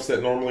little cups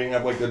that normally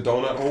have like the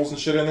donut holes and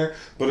shit in there,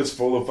 but it's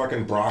full of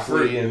fucking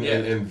broccoli and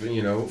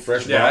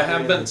fresh broccoli. Yeah, I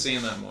have been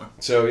seeing that more.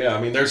 So yeah,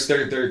 I mean,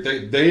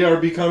 they are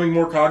becoming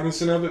more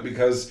cognizant of it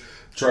because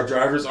truck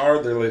drivers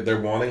they're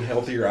wanting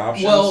healthier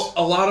options. Well,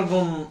 a lot of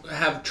them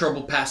have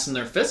trouble passing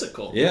their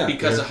physical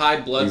because of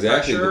high blood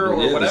pressure or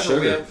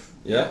whatever. We have.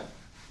 Yeah,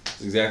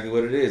 that's exactly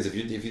what it is. If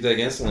you take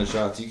insulin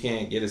shots, you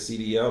can't get a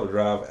CDL to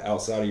drive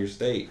outside of your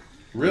state.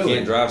 Really? You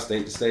can't drive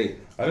state to state.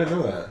 I didn't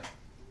know that.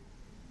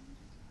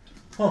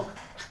 Huh.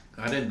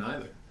 I didn't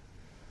either.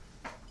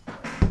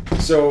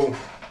 So,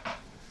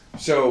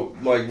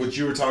 like what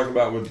you were talking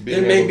about with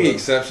being there may be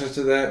exceptions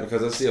to that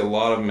because I see a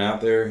lot of them out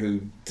there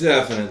who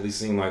definitely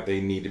seem like they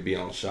need to be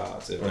on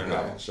shots if they're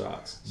not on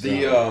shots.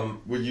 So.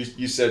 What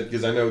you said,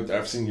 because I know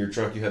I've seen your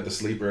truck, you had the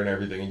sleeper and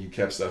everything, and you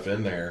kept stuff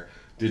in there.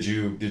 Did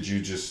you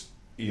just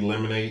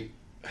eliminate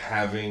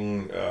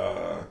having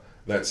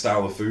that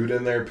style of food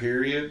in there?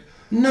 Period.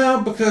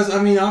 No, because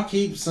I'll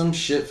keep some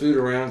shit food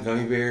around,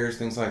 gummy bears,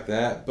 things like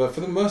that. But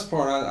for the most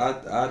part, I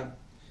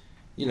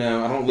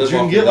don't live. But you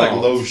can get like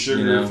low dogs,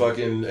 sugar,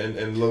 fucking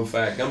and low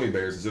fat gummy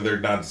bears, so they're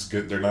not as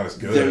good. They're not as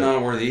good. They're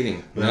not worth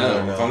eating.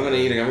 No, if I'm going to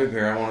eat a gummy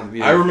bear, I want it to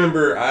be. I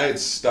remember I had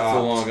stopped.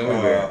 Full on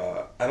gummy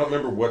bear. I don't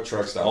remember what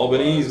truck stop.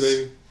 Albanese,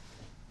 baby.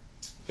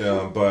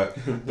 Yeah, but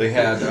they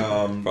had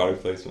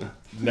product placement.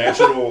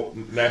 Natural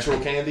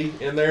candy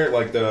in there,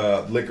 like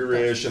the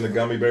licorice and the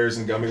gummy bears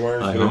and gummy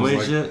worms. Like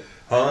homemade shit.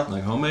 Huh?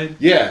 Like homemade?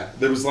 Yeah,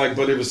 there was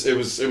but it was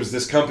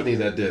this company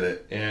that did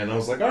it, and I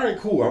was like, all right,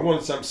 cool. I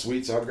wanted something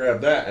sweet, so I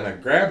grabbed that, and I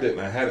grabbed it,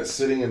 and I had it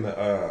sitting in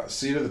the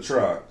seat of the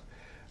truck,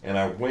 and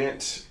I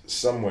went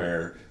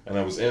somewhere, and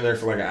I was in there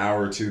for like an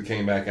hour or two,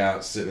 came back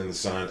out, sitting in the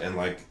sun, and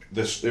like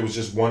it was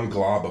just one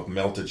glob of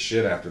melted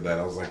shit after that.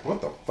 I was like, what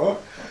the fuck?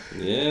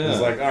 Yeah. I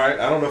was like, all right,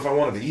 I don't know if I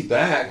wanted to eat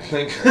that.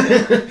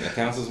 That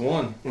counts as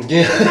one.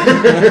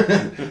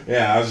 Yeah.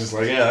 Yeah, I was just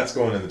like, yeah, that's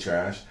going in the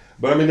trash.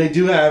 But I mean, they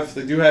do have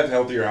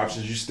healthier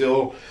options.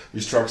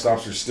 These truck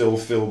stops are still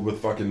filled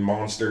with fucking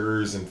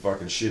monsters and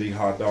fucking shitty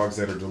hot dogs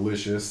that are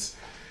delicious.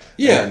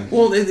 Yeah,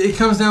 well, it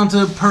comes down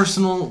to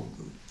personal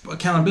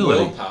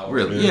accountability. Willpower.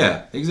 Really,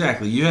 yeah,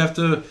 exactly. You have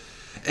to,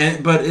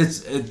 but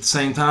it's at the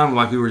same time,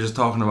 like we were just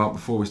talking about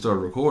before we started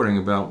recording,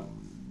 about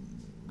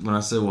when I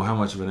said, well, how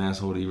much of an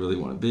asshole do you really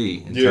want to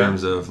be in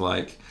terms of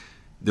like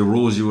the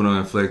rules you want to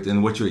inflict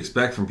and what you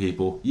expect from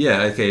people?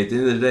 Yeah, okay. At the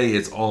end of the day,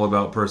 it's all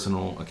about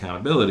personal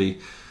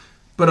accountability.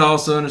 But I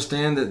also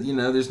understand that,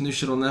 there's new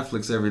shit on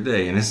Netflix every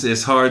day. And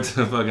it's hard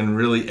to fucking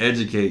really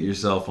educate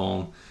yourself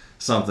on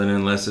something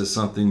unless it's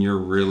something you're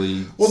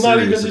really not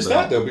even just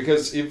about. That, though.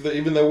 Because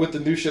even though with the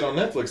new shit on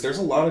Netflix, there's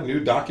a lot of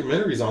new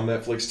documentaries on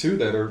Netflix, too,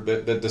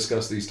 that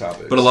discuss these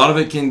topics. But a lot of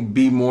it can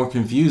be more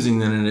confusing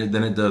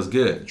than it does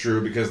good.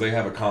 True, because they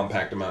have a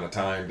compact amount of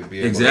time to be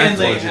able to plug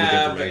in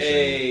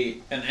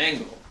information. And an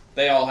angle.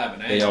 They all have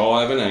an angle. They all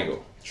have an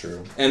angle.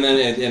 True. And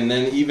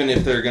then even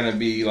if they're going to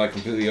be like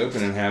completely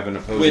open and have an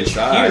opposing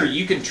side, here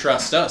you can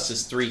trust us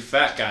as three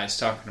fat guys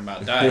talking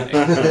about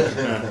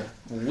dieting.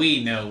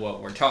 We know what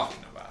we're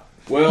talking about.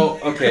 Well,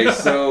 okay,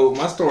 so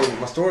my story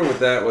with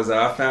that was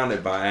I found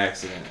it by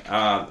accident.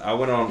 I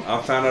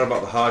found out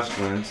about the Hodge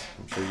twins.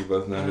 I'm sure you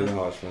both know who the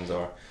Hodge twins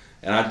are.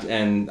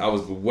 And I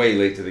was way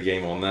late to the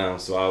game on them,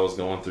 so I was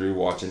going through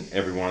watching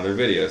every one of their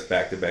videos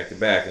back to back to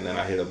back, and then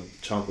I hit a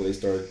chunk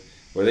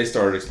where they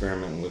started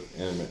experimenting with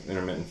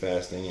intermittent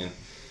fasting, and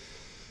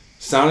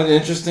sounded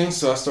interesting,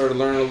 so I started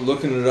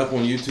looking it up on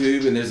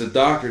YouTube, and there's a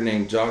doctor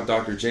named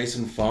Dr.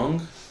 Jason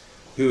Fung,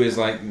 who is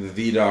like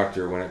the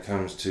doctor when it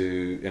comes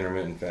to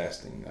intermittent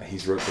fasting. He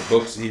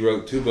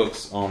wrote 2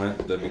 books on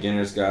it, The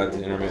Beginner's Guide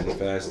to Intermittent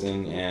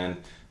Fasting and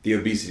The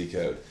Obesity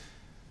Code.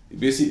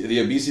 The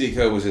Obesity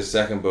Code was his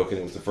second book, and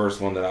it was the first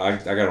one that I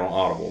got on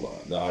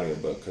Audible, the audio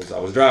book, because I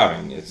was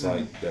driving. It's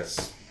like,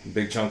 that's a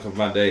big chunk of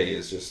my day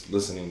is just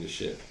listening to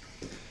shit.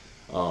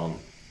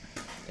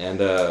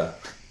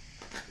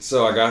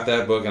 So I got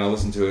that book and I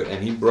listened to it,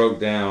 and he broke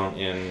down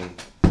in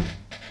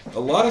a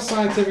lot of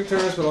scientific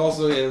terms, but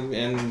also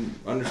in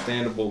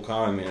understandable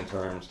common man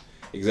terms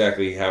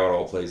exactly how it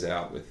all plays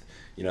out with,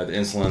 the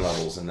insulin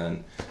levels, and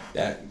then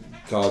that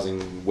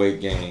causing weight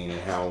gain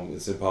and how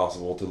it's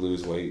impossible to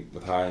lose weight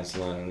with high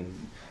insulin,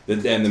 and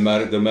And the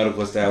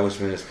medical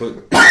establishment is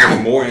putting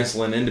more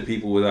insulin into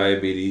people with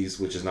diabetes,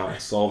 which is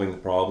not solving the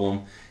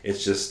problem.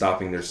 It's just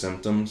stopping their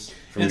symptoms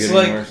from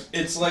getting worse.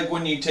 It's like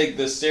when you take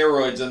the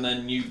steroids and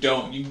then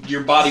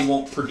your body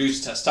won't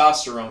produce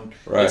testosterone.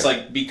 Right. It's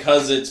like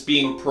because it's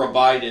being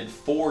provided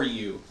for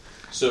you,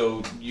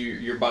 so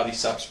your body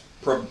stops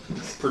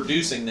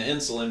producing the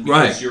insulin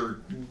because you're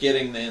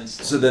getting the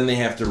insulin. So then they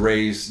have to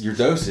raise your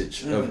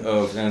dosage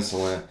of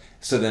insulin.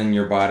 So then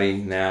your body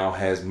now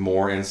has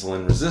more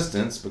insulin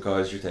resistance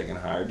because you're taking a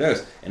higher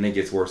dose, and it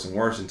gets worse and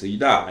worse until you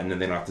die, and then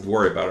they don't have to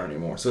worry about it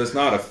anymore. So it's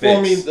not a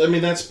fix. Well, I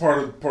mean that's part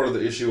of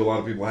the issue a lot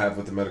of people have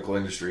with the medical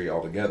industry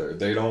altogether.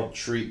 They don't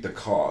treat the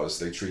cause;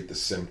 they treat the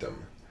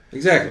symptom.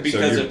 Exactly,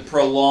 because it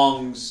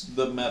prolongs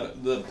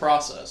the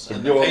process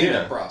and the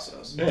payment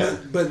process. Yeah.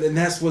 But and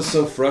that's what's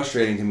so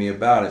frustrating to me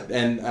about it.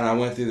 And I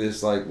went through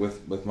this like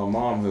with my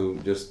mom, who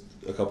just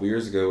a couple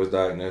years ago was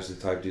diagnosed as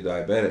type 2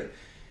 diabetic.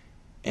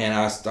 And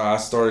I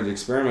started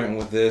experimenting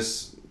with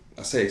this.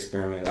 I say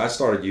experiment. I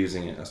started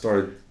using it. I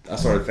started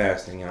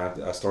fasting,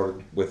 and I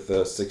started with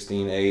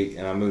 16-8,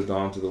 and I moved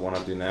on to the one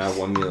I do now,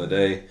 1 meal a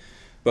day.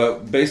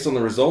 But based on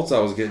the results I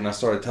was getting, I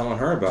started telling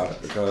her about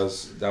it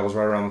because that was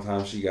right around the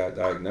time she got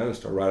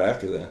diagnosed, or right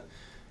after that.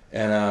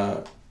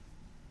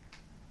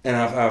 And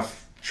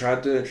I've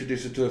tried to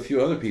introduce it to a few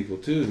other people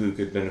too who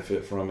could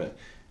benefit from it,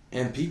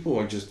 and people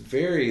are just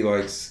very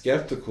like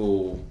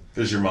skeptical.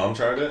 Has your mom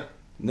tried it?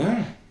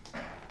 No,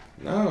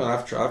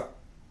 I've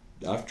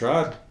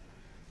tried.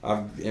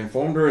 I've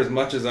informed her as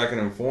much as I can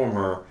inform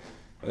her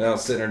without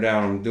sitting her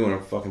down and doing a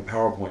fucking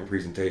PowerPoint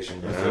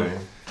presentation. You know?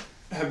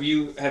 Have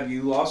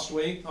you lost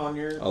weight on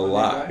your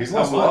lot? He's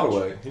lost a lot of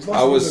weight.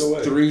 I was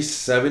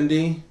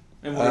 370.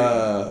 I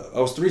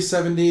was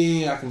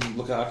 370. I can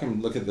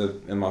look at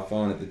in my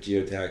phone at the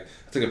geotag.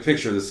 I took a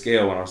picture of the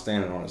scale when I was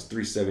standing on it. It was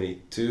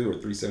 372 or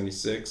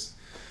 376.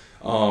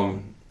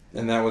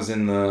 And that was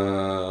in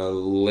the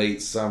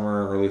late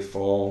summer, early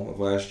fall of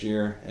last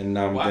year. And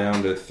now I'm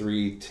down to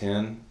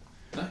 310.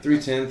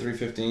 310,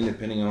 315,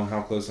 depending on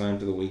how close I am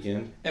to the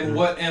weekend. And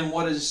what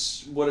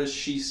does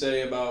she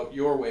say about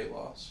your weight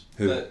loss?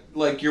 Who? That,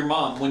 like your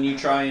mom, when you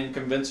try and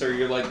convince her,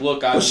 you're like,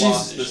 look, I've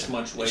lost this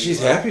much weight. She's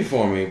happy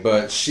for me,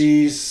 but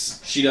she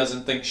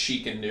doesn't think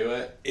she can do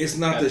it. It's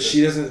not that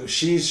she doesn't.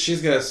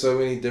 She's got so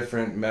many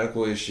different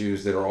medical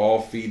issues that are all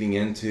feeding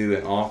into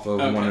and off of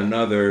one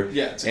another.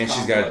 Yeah, it's and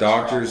she's got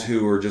doctors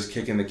who are just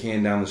kicking the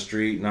can down the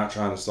street, not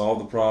trying to solve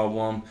the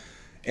problem.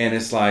 And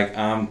it's like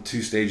I'm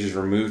 2 stages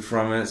removed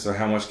from it, so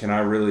how much can I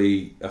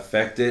really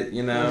affect it?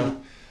 You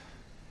know,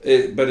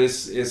 but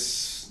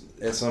it's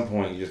at some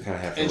point you just kind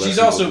of have to. And she's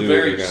also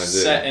very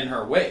set in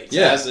her ways.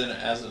 Yeah. As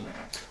an.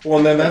 Well,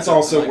 and then that's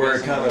also where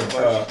it kind of,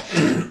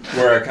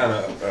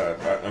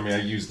 I mean,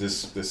 I use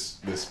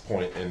this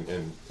point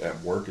in at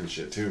work and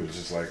shit too. It's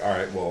just like, all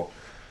right, well,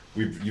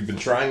 you've been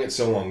trying it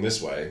so long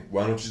this way.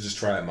 Why don't you just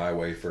try it my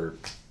way for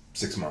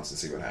 6 months and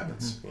see what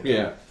happens? You know?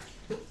 Yeah.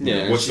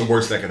 Yeah, what's the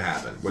worst that could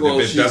happen? Well,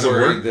 if it doesn't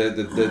work,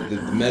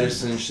 the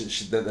medicine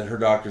that her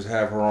doctors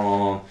have her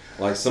on,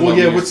 like some. Well,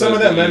 yeah, with some of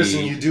that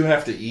medicine, you do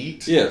have to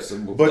eat. Yes,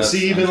 but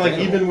see,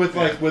 even with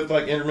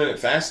intermittent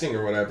fasting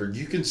or whatever,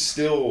 you can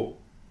still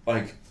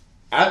like.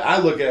 I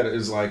look at it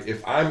as like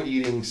if I'm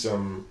eating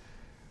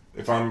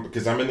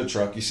because I'm in the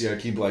truck. You see, I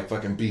keep like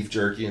fucking beef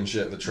jerky and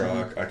shit in the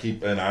truck.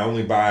 Mm-hmm.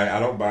 I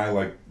don't buy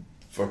like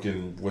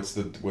fucking what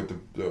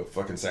the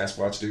fucking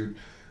Sasquatch dude.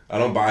 I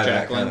don't buy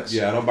Jack that kind of.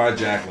 Yeah, I don't buy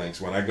Jack Links.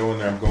 When I go in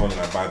there, I'm going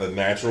and I buy the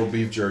natural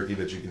beef jerky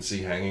that you can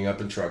see hanging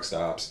up in truck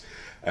stops.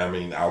 I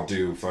mean, I'll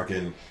do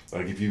fucking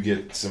like if you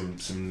get some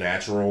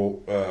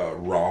natural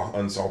raw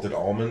unsalted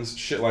almonds,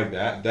 shit like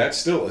that. That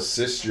still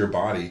assists your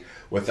body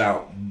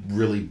without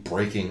really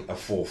breaking a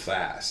full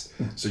fast.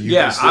 So you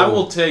can still... I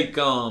will take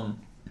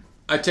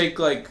I take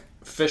like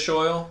fish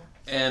oil,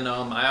 and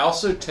I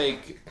also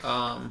take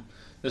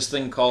this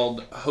thing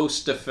called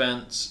Host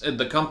Defense.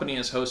 The company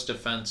is Host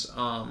Defense.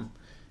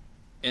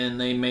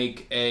 And they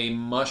make a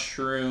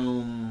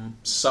mushroom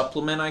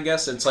supplement, I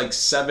guess. It's like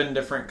 7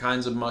 different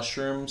kinds of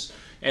mushrooms.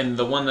 And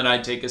the one that I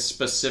take is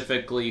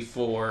specifically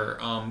for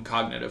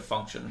cognitive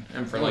function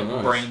and for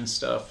brain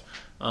stuff.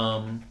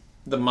 The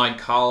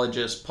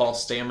mycologist, Paul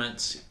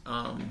Stamets,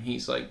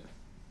 he's like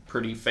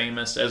pretty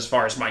famous as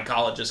far as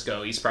mycologists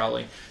go.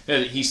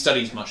 He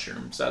studies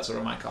mushrooms. That's what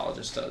a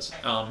mycologist does.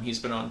 He's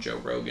been on Joe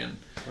Rogan.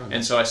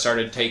 And so I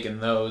started taking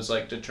those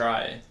like to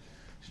try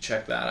to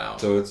check that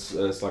out. So it's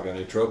like a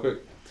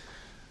nootropic?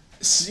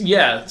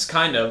 Yeah, it's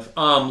kind of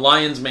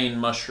lion's mane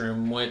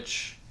mushroom,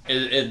 which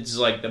is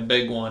like the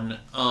big one.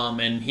 And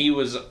when he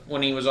was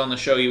on the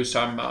show, he was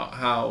talking about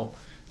how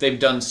they've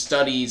done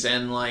studies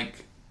and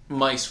like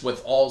mice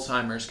with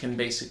Alzheimer's can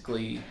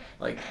basically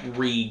like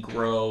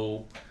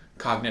regrow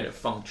cognitive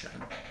function,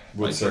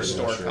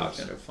 restore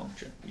cognitive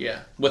function.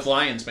 Yeah, with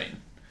lion's mane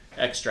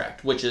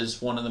extract, which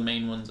is one of the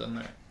main ones in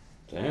there.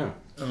 Damn.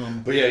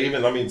 But yeah,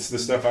 even the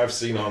stuff I've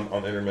seen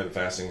on intermittent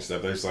fasting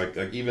stuff, there's like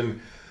even.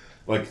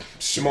 Like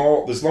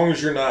small, as long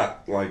as you're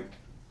not like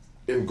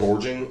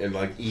engorging and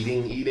like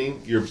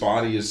eating, your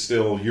body is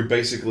still, you're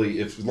basically,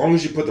 if as long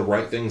as you put the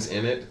right things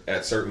in it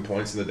at certain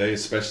points in the day,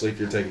 especially if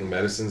you're taking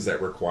medicines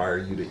that require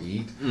you to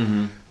eat,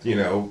 you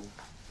know,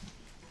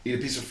 eat a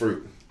piece of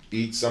fruit,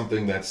 eat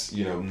something that's,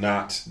 you know,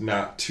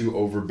 not too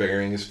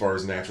overbearing as far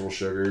as natural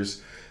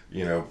sugars.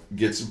 You know,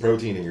 get some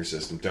protein in your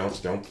system.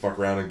 Don't fuck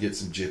around and get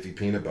some Jiffy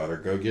peanut butter.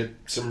 Go get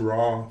some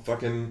raw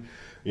fucking,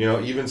 you know,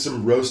 even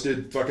some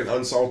roasted fucking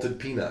unsalted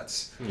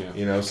peanuts. Yeah.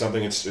 You know,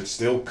 something it's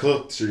still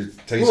cooked. So it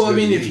tastes well, I good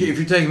mean, to if eat.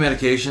 you're taking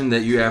medication that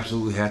you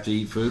absolutely have to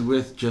eat food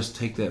with, just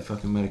take that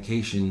fucking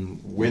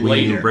medication when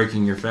Later. you're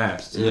breaking your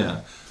fast.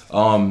 Yeah.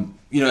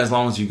 You know, as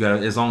long as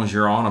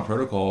you're on a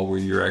protocol where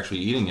you're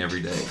actually eating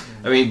every day.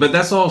 I mean, but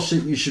that's all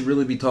shit you should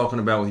really be talking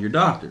about with your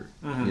doctor.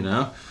 You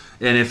know.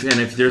 And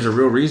if there's a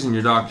real reason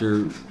your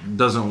doctor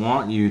doesn't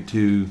want you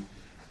to,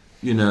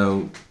 you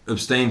know,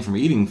 abstain from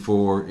eating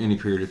for any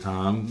period of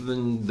time,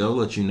 then they'll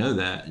let you know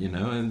that, you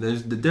know. And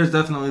there's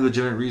definitely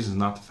legitimate reasons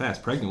not to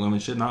fast. Pregnant women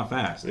should not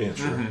fast. Yeah,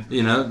 sure.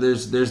 You know,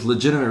 there's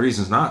legitimate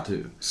reasons not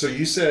to. So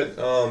you said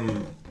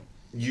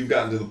you've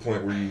gotten to the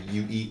point where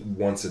you eat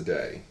once a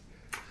day.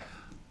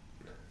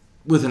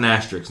 With an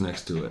asterisk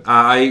next to it.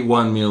 I eat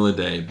one meal a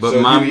day, but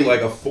so you eat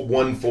like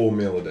one full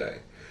meal a day.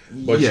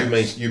 But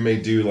yes. you may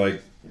do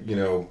like, you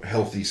know,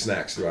 healthy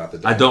snacks throughout the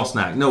day. I don't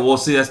snack. No, well,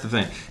 see, that's the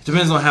thing. It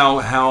depends on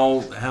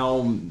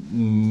how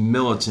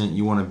militant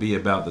you want to be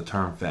about the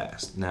term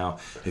fast. Now,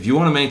 if you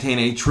want to maintain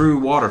a true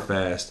water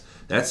fast,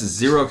 that's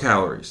 0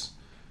 calories.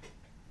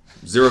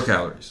 0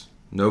 calories.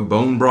 No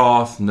bone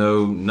broth,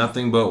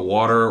 nothing but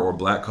water or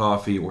black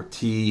coffee or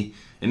tea.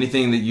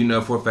 Anything that you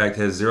know for a fact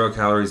has 0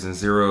 calories and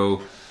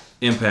 0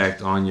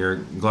 impact on your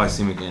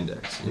glycemic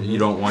index. You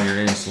don't want your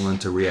insulin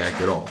to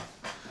react at all.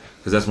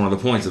 Because that's one of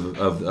the points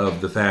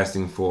of the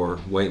fasting for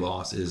weight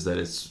loss is that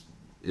it's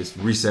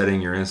resetting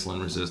your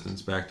insulin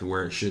resistance back to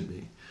where it should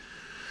be.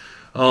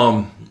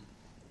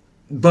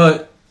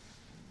 But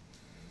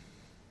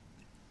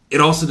it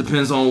also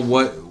depends on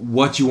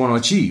what you want to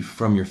achieve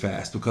from your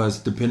fast, because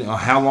depending on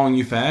how long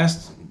you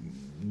fast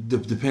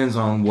depends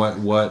on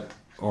what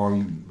or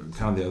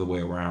kind of the other way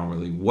around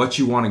really. What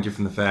you want to get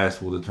from the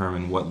fast will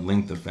determine what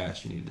length of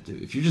fast you need to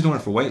do. If you're just doing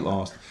it for weight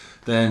loss,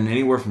 then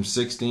anywhere from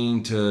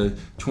 16 to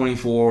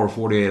 24 or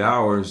 48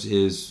 hours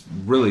is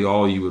really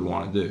all you would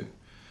want to do.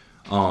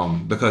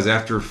 Because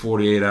after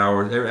 48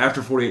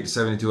 to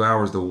 72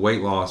 hours, the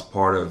weight loss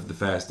part of the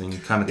fasting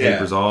kind of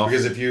tapers off.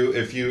 Because if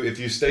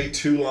you stay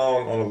too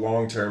long on a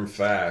long-term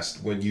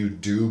fast, when you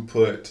do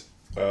put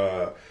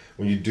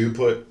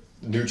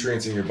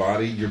nutrients in your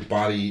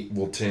body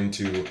will tend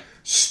to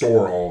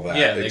store all that.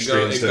 Yeah, it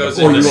goes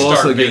or into you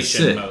also get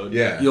starvation sick. mode.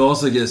 Yeah, you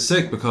also get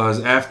sick because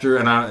after,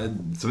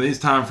 some of these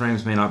time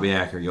frames may not be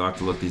accurate. You'll have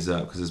to look these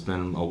up because it's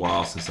been a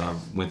while since I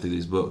went through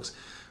these books.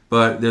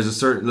 But there's a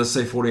certain, let's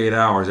say 48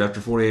 hours.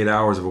 After 48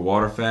 hours of a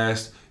water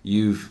fast,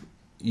 you've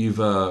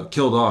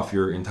killed off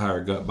your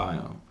entire gut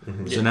biome.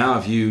 Mm-hmm. So now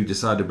if you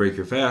decide to break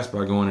your fast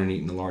by going and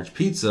eating a large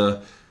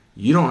pizza,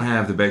 you don't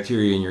have the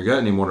bacteria in your gut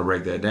anymore to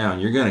break that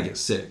down. You're going to get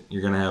sick.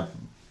 You're going to have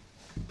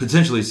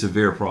potentially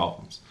severe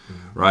problems.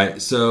 Right,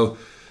 so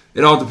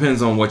it all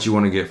depends on what you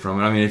want to get from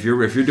it. I mean, if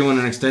you're doing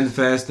an extended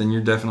fast, then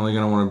you're definitely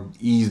going to want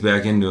to ease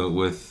back into it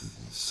with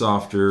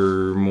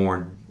softer,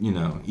 more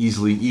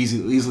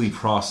easily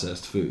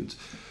processed foods.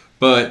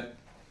 But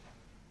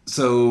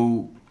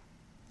so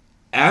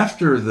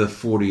after the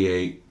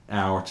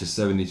 48-hour to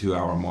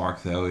 72-hour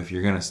mark, though, if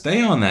you're going to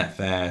stay on that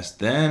fast,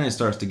 then it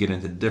starts to get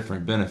into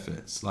different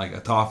benefits, like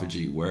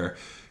autophagy, where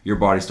your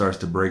body starts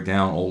to break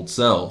down old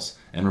cells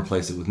and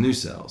replace it with new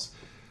cells.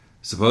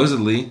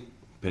 Supposedly,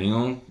 depending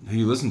on who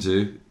you listen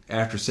to,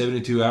 after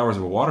 72 hours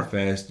of a water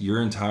fast, your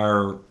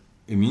entire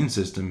immune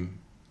system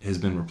has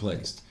been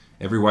replaced.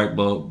 Every white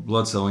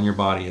blood cell in your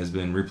body has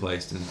been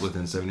replaced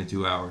within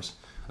 72 hours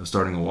of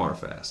starting a water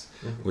fast,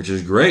 which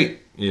is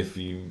great if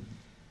you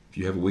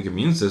have a weak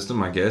immune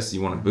system. I guess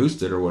you want to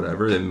boost it or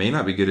whatever. It may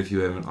not be good if you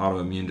have an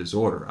autoimmune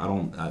disorder.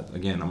 I'm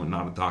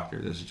not a doctor.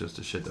 This is just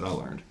the shit that I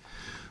learned.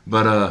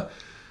 But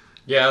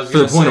yeah, I was for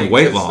the point say, of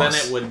weight loss,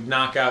 then it would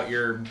knock out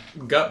your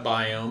gut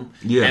biome.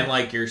 Yeah. And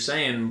like you're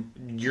saying,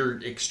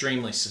 you're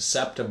extremely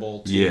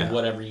susceptible to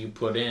whatever you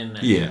put in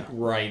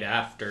right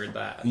after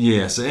that.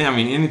 Yeah, so I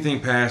mean,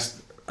 anything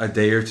past a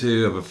day or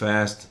two of a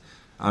fast,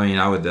 I mean,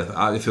 I would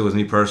if it was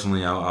me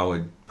personally, I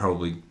would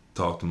probably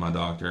talk to my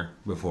doctor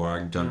before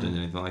I jumped into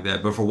anything like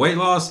that. But for weight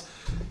loss,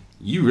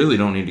 you really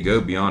don't need to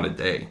go beyond a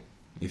day.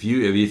 If you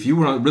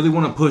really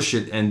want to push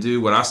it and do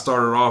what I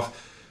started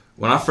off.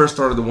 When I first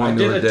started the one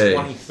meal a day,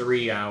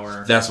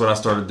 23-hour. That's what I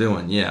started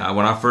doing. Yeah,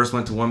 when I first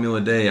went to 1 meal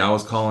a day, I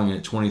was calling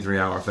it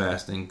 23-hour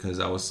fasting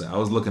because I was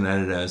looking at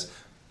it as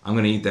I'm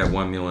going to eat that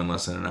 1 meal in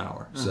less than an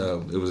hour. Mm-hmm.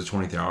 So it was a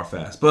 23-hour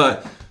fast.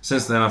 But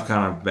since then, I've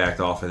kind of backed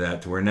off of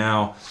that to where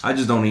now I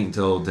just don't eat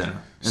until dinner,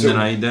 and then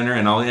I eat dinner,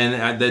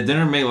 and the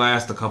dinner may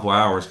last a couple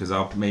hours because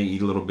I may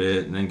eat a little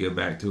bit and then get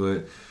back to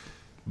it.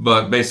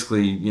 But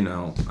basically,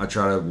 I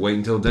try to wait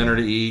until dinner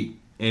to eat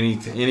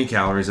any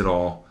calories at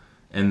all.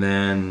 And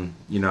then,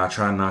 I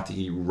try not to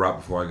eat right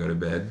before I go to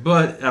bed.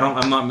 But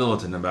I'm not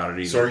militant about it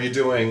either. So are you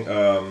doing,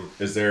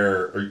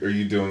 are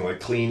you doing like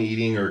clean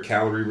eating or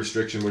calorie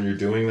restriction when you're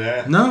doing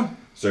that? No.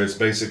 So it's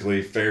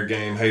basically fair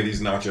game. Hey, these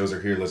nachos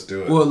are here. Let's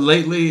do it. Well,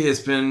 lately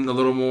it's been a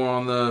little more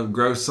on the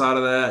gross side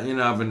of that.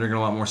 I've been drinking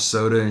a lot more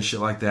soda and shit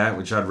like that,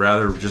 which I'd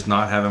rather just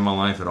not have in my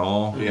life at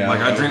all. Yeah,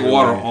 like I drink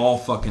water all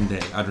fucking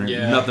day. I drink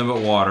nothing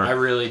but water. I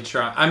really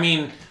try. I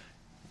mean,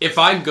 if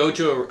I go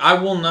to I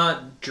will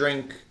not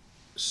drink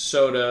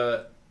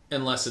soda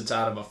unless it's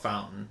out of a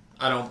fountain.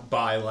 I don't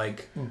buy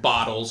like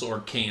bottles or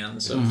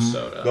cans of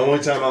soda. The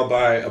only time I'll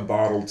buy a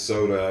bottled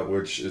soda, I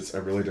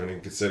really don't even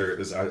consider it,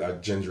 is I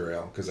ginger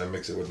ale because I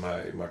mix it with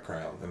my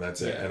Crown, and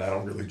that's it. Yeah. And I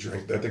don't really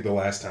drink. I think the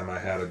last time I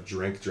had a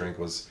drink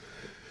was,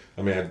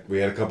 we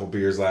had a couple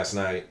beers last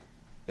night,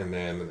 and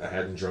then I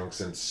hadn't drunk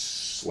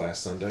since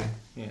last Sunday.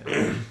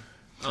 Yeah.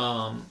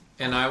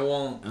 And I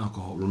won't.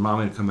 Alcohol.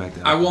 Remind me to come back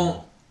to I alcohol.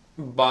 won't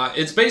buy.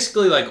 It's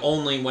basically like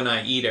only when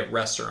I eat at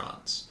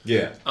restaurants.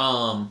 Yeah.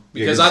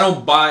 Because I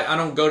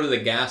don't go to the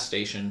gas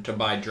station to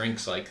buy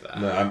drinks like that.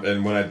 No,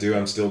 and when I do,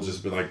 I'm still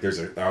just like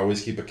I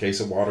always keep a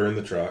case of water in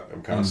the truck.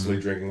 I'm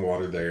constantly drinking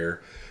water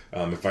there.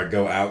 If I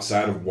go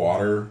outside of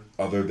water,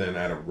 other than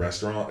at a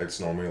restaurant, it's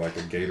normally like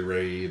a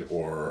Gatorade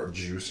or a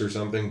juice or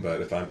something.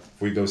 But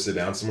if we go sit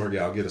down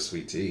somewhere, I'll get a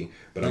sweet tea.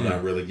 But I'm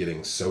not really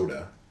getting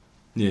soda.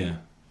 Yeah.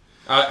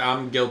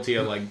 I'm guilty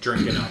of like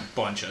drinking a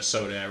bunch of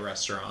soda at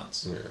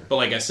restaurants. Yeah. But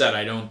like I said,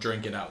 I don't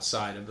drink it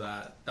outside of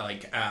that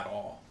like at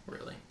all,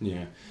 really.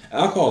 Yeah.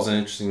 Alcohol's an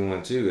interesting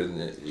one too,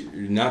 isn't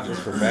it? Not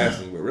just for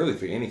fasting, but really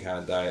for any kind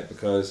of diet,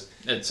 because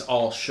It's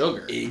all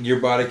sugar. your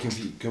body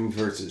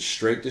converts it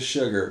straight to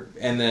sugar,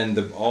 and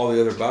then all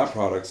the other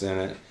byproducts in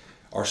it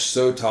are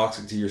so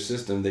toxic to your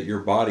system that your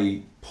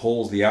body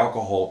pulls the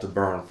alcohol to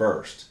burn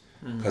first,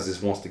 because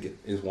it wants to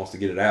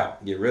get it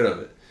out, get rid of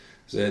it.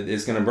 So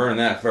it's going to burn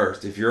that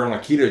first. If you're on a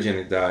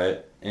ketogenic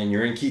diet and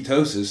you're in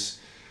ketosis,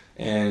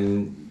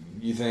 and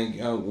you think,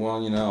 oh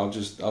well, I'll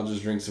just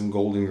drink some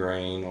Golden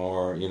Grain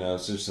or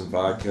some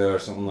vodka or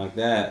something like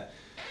that.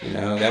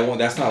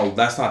 That's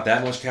not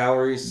that much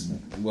calories.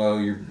 Well,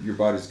 your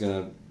body's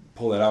going to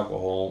pull that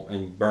alcohol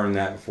and burn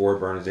that before it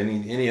burns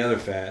any other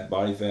fat,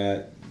 body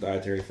fat,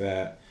 dietary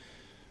fat,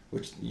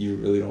 which you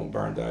really don't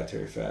burn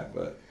dietary fat,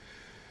 but.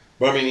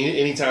 But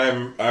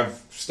anytime I've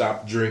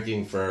stopped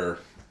drinking for,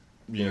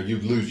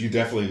 you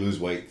definitely lose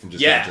weight from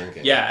just not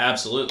drinking. Yeah,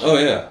 absolutely. Oh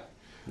yeah.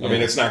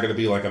 It's not going to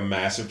be like a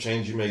massive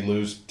change. You may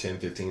lose 10,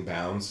 15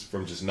 pounds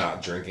from just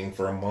not drinking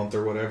for a month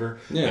or whatever.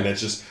 Yeah. And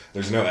it's just,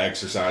 there's no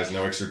exercise,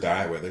 no extra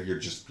diet with it. You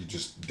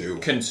just do.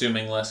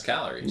 Consuming less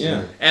calories.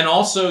 Yeah. And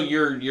also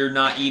you're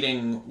not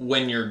eating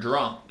when you're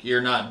drunk.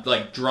 You're not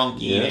like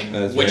drunk eating,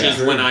 that's which very is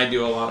true. when I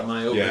do a lot of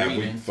my Yeah,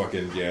 overeating.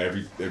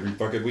 every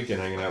fucking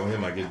weekend hanging out with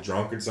him, I get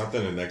drunk or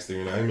something, and next thing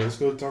you know, hey man, let's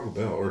go to Taco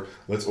Bell, or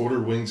let's order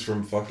wings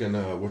from fucking,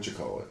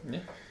 Yeah.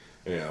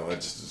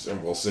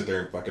 And we'll sit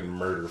there and fucking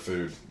murder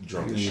food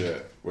drunk as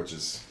shit, which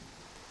is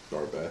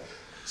darn bad.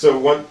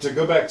 So to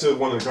go back to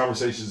one of the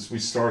conversations we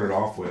started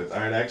off with,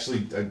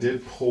 I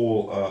did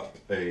pull up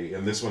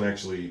and this one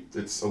actually,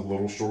 it's a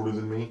little shorter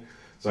than me.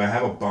 So I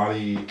have a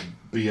body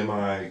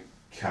BMI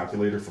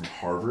calculator from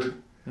Harvard.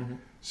 Mm-hmm.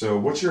 So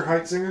what's your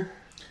height, Singer?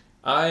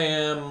 I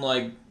am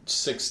like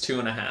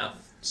 6'2.5",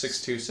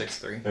 6'2",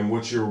 6'3". And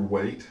what's your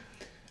weight?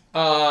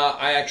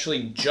 I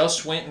actually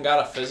just went and got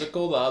a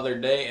physical the other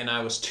day, and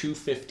I was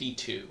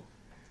 252.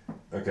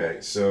 Okay,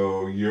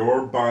 so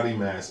your body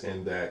mass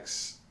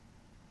index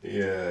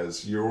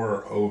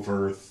you're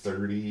over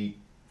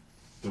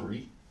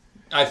 33?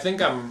 I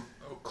think I'm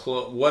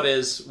close. What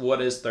is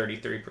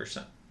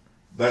 33%?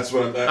 That's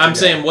what I'm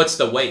saying. What's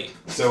the weight?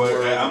 So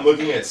I'm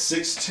looking at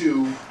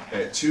 6'2"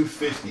 at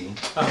 250,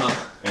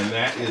 and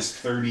that is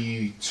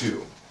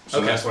 32. So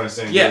Okay. that's what I'm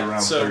saying. Yeah, You're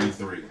around so-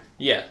 33.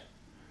 Yeah.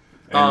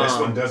 And this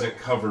one doesn't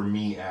cover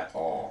me at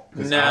all.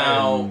 'Cause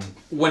Now,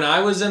 when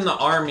I was in the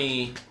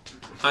Army,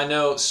 I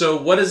know.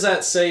 So what does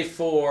that say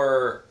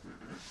for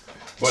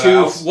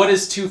what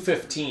is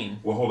 215?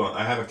 Well, hold on.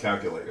 I have a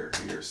calculator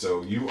here.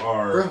 So you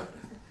are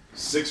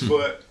 6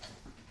 foot.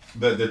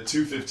 The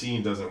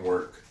 215 doesn't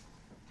work.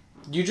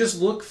 You just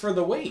look for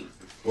the weight.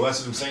 Well, that's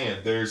what I'm saying.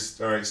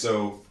 All right.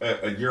 So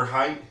at your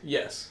height,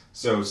 Yes.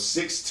 so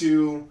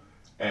 6'2"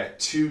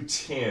 at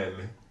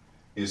 210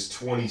 is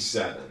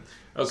 27.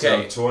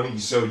 Okay. So 20.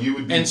 So you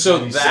would be. And so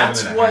 27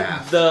 that's and a what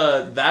half.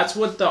 that's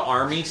what the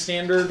Army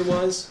standard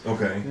was.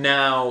 Okay.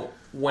 Now,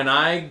 when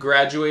I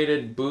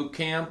graduated boot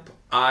camp,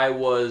 I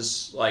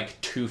was like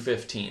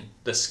 215,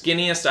 the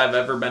skinniest I've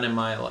ever been in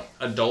my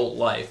adult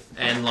life,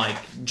 and like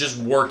just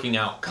working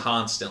out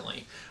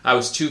constantly. I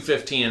was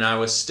 215, and I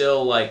was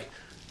still like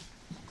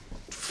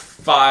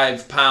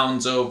 5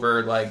 pounds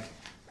over, like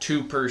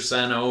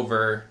 2%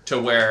 over, to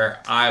where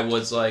I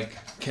was like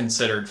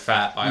considered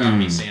fat by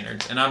Army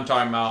standards. And I'm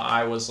talking about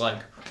I was like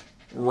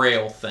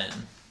rail thin.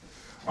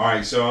 All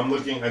right. So I'm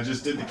looking. I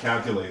just did the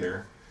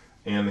calculator,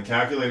 and the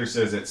calculator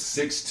says at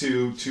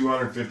 6'2",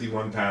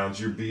 251 pounds,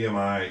 your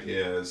BMI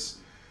is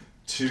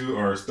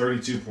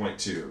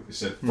 32.2. It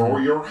said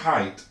for your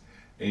height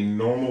a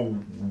normal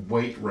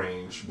weight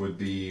range would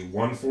be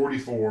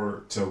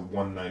 144 to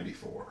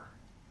 194.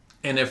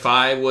 And if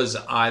I was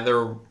even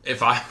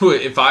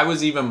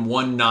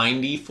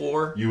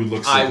 194, You would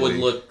look sickly. I would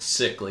look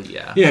sickly.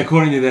 Yeah. Yeah,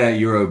 according to that,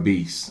 you're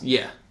obese.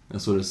 Yeah.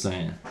 That's what it's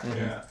saying.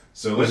 Yeah.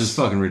 So Which is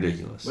fucking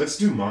ridiculous. let's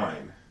do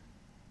mine.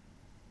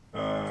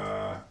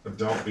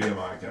 Adult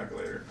BMI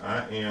calculator.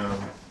 I am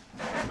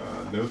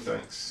no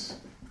thanks.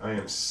 I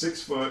am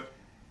 6 foot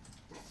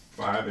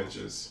 5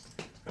 inches,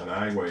 and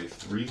I weigh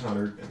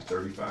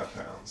 335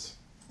 pounds.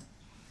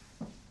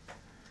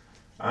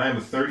 I am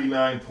a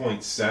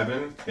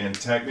 39.7, and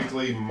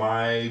technically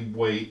my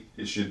weight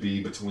it should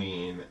be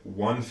between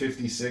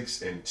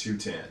 156 and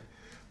 210.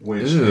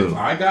 Which, Ew. if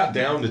I got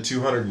down to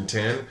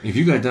 210, If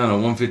you got down to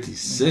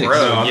 156, Bro,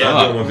 No, I'm yeah,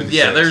 not doing 156.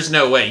 yeah, there's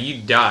no way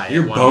you die. at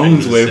your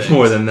bones weigh 156.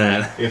 more than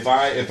that. if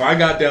I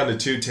got down to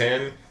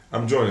 210,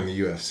 I'm joining the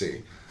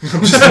UFC.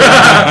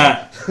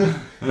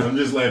 I'm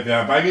just like,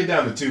 if I get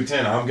down to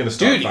 210, I'm gonna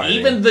start Dude, fighting.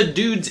 even the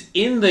dudes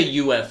in the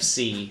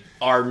UFC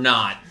are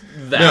not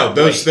that. No,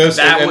 those weight.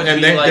 That would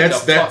be like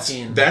that's a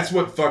fucking. that's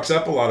what fucks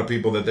up a lot of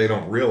people that they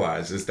don't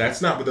realize is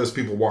that's not what those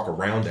people walk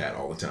around at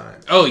all the time.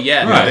 Oh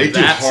yeah, Right, no, they do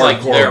that's like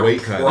hardcore their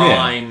weight cutting.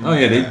 prime. Oh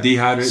yeah, they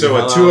dehydrate. So the a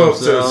hell out 20 of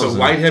so themselves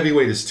light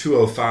heavyweight is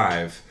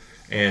 205,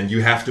 and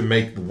you have to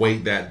make the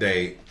weight that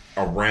day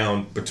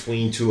around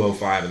between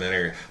 205 and that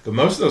area. But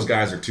most of those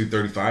guys are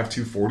 235,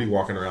 240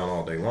 walking around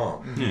all day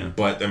long. Yeah.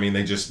 But I mean,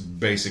 they just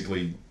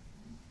basically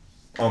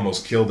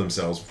almost kill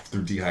themselves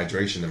through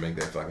dehydration to make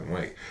that fucking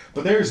weight.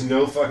 But there's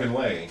no fucking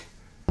way.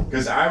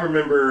 Because I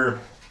remember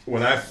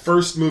when I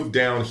first moved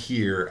down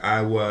here,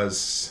 I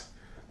was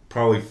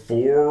probably 3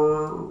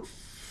 or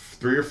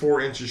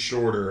 4 inches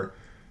shorter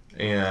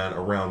and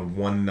around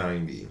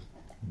 190.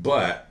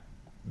 But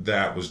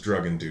that was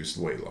drug-induced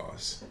weight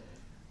loss.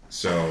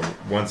 So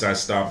once I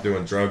stopped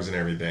doing drugs and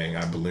everything,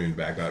 I ballooned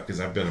back up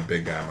because I've been a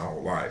big guy my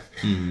whole life.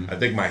 Mm-hmm. I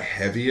think my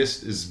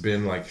heaviest has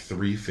been like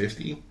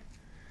 350.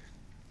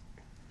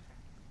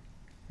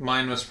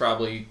 Mine was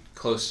probably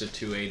close to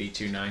 280,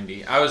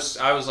 290. I was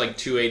like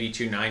 280,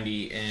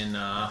 290 in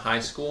high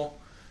school,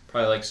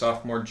 probably like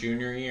sophomore,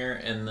 junior year,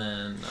 and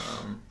then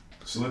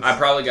So let's, I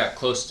probably got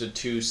close to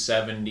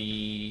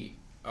 270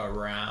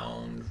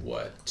 around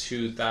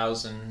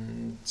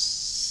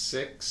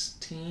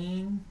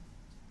 2016,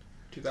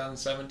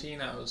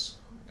 2017. I was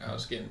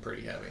getting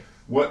pretty heavy.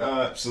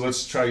 what? So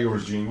let's try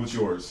yours, Gene. What's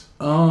yours?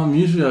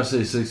 Usually I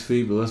say 6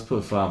 feet, but let's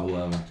put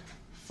 5'11".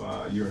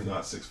 You're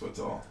not 6 foot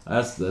tall.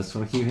 That's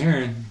what I keep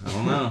hearing. I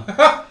don't know.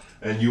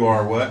 And you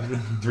are what?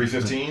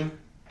 315?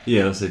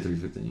 Yeah, let's say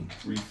 315.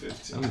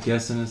 315. I'm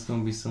guessing it's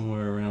gonna be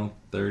somewhere around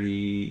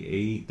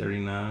 38,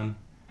 39.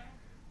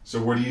 So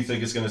where do you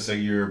think it's going to say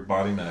your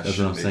body mass That's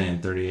should what I'm be?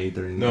 saying. 38,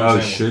 39. No, Oh, I'm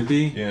it saying- should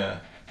be. Yeah.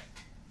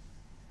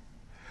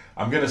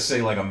 I'm going to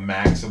say like a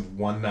max of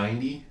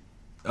 190.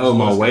 Oh,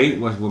 my What's weight?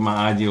 What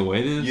my ideal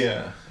weight is?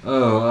 Yeah.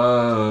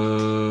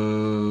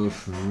 Oh,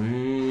 for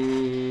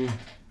me,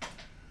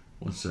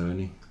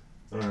 170.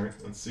 All right.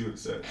 Let's see what it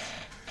says.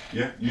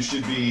 Yeah, you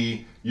should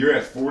be. You're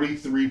at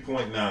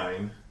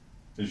 43.9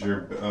 is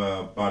your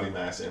body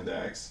mass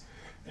index,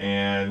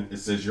 and it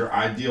says your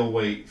ideal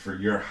weight for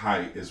your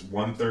height is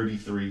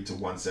 133 to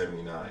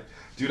 179.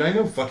 Dude, I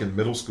know fucking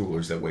middle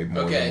schoolers that weigh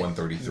more Okay. than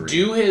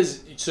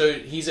 133. So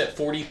he's at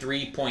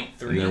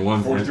 43.3. And they're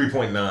 1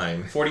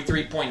 43.9.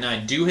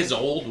 43.9. Do his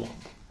old one.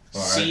 All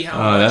right. See how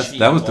much he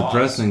that was lost.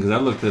 depressing because I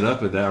looked it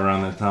up at that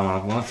around that time.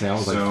 I want to say I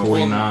was So- like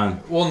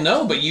 49. Well,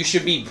 no, but you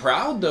should be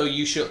proud though.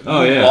 You should.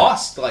 Oh, you yeah.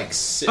 lost like.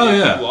 Oh,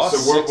 yeah. You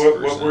lost So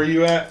what were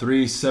you at?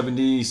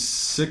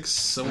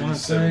 376. I want to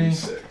say.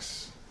 376.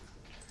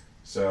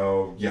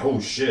 So yeah, oh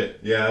shit,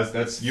 yeah,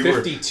 that's you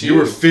 52.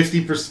 were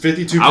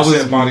 52% I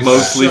was body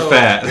mostly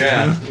fat.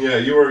 fat. Yeah,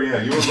 you were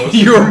mostly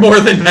You were more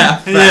than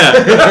half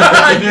fat.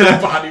 Yeah.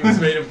 Your body was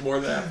made of more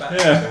than half fat.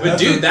 Yeah. But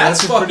dude,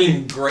 that's a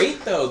fucking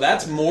great though.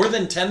 That's more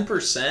than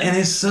 10%. And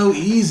it's so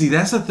easy.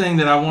 That's the thing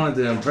that I wanted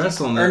to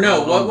impress on. Or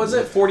no, what was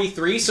it?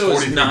 43. So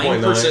it's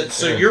 43.9, 9%.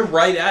 So yeah. you're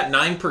right at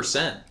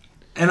 9%.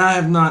 And I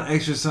have not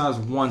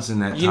exercised once in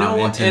that time You know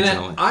what? And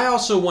intentionally. I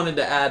also wanted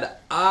to add,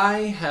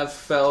 I have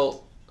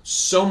felt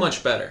so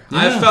much better. Yeah.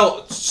 I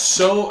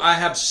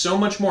have so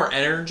much more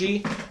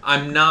energy.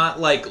 I'm not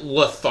like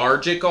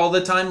lethargic all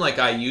the time like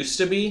I used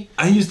to be.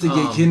 I used to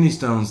get kidney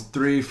stones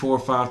 3, 4,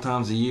 5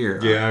 times a year.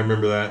 Yeah, I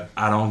remember that.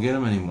 I don't get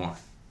them anymore.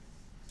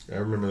 I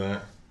remember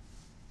that.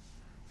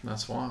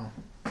 That's wild.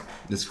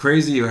 It's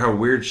crazy how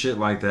weird shit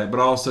like that.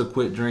 But I also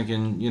quit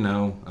drinking,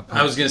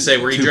 I was gonna say,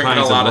 were you 2 drinking a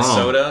pints lot of rum.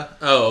 soda?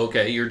 Oh,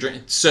 okay. You're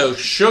drinking. So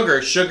sugar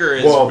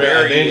is Well,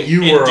 very then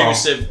you were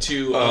inducive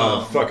to.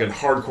 Fucking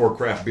hardcore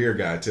craft beer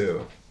guy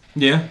too.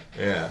 Yeah.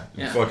 Yeah,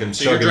 yeah. fucking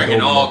So you're chugging drinking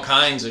golden all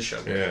kinds of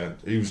sugar. Yeah,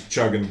 he was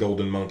chugging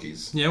Golden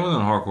Monkeys. Yeah, I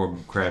wasn't a hardcore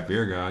craft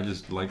beer guy. I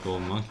just like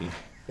Golden Monkey.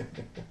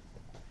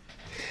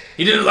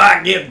 He didn't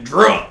like getting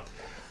drunk.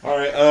 All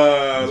right,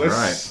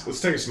 let's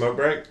take a smoke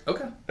break,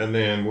 Okay. and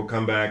then we'll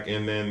come back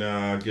and then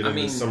get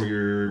into some of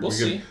your. We'll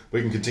see.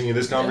 We can continue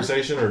this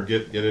conversation or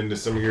get into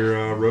some of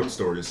your road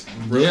stories.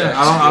 Yeah,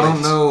 I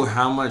don't know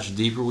how much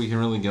deeper we can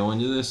really go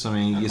into this. I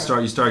mean, you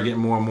start getting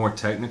more and more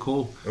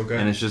technical,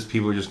 and it's just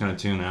people are just going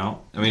to tune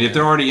out. I mean, if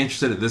they're already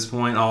interested at this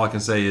point, all I can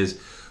say is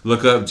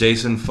look up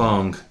Jason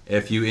Fung, Fung,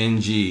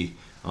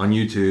 on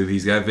YouTube.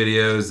 He's got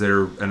videos that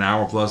are an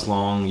hour plus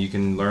long. You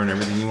can learn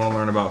everything you want to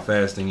learn about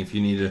fasting. If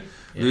you need to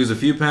lose a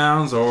few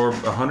pounds or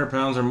 100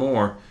 pounds or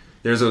more,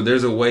 there's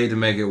a way to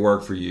make it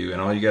work for you, and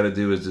all you got to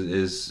do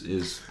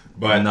is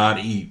not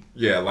eat.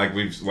 Yeah, like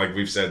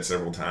we've said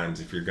several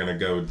times, if you're gonna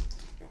go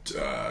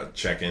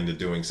check into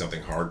doing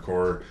something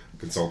hardcore,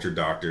 consult your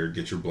doctor,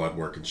 get your blood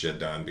work and shit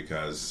done,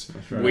 because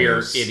we're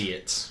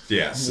idiots.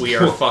 Yes, we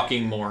are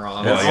fucking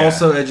morons. And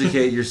also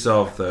educate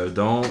yourself,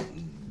 though.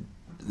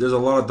 There's a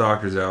lot of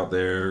doctors out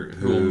there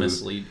who will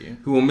mislead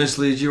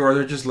you. Or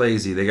they're just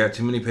lazy. They got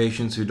too many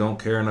patients who don't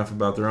care enough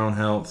about their own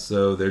health,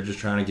 so they're just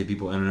trying to get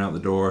people in and out the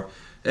door.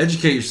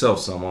 Educate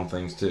yourself some on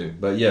things, too.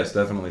 But yes,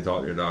 definitely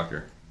talk to your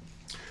doctor.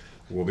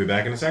 We'll be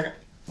back in a second.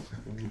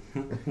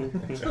 Fucking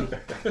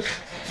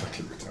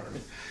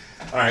retarded.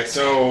 All right,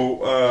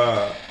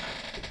 so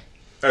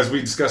as we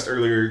discussed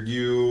earlier,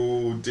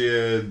 you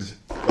did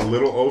a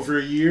little over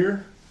a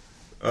year.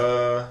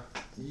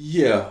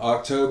 Yeah,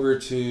 October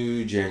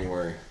to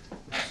January.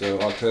 So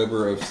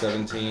October of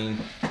 17,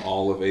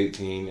 all of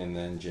 18, and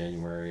then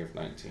January of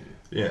 19.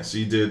 Yeah, so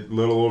you did a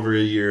little over a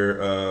year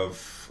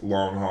of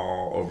long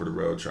haul over the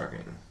road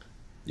trucking.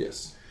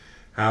 Yes.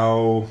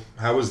 How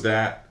was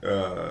that?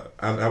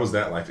 How was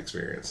that life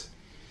experience?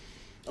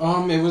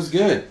 It was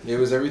good. It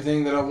was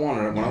everything that I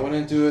wanted. When I went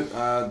into it,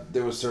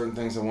 there was certain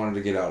things I wanted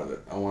to get out of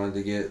it. I wanted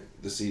to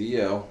get the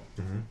CDL.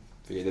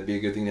 Figured that'd be a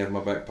good thing to have in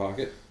my back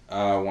pocket.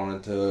 I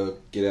wanted to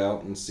get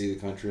out and see the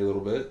country a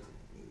little bit,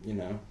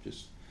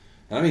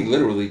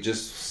 literally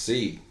just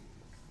see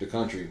the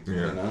country.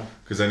 Yeah.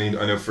 Because I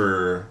know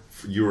for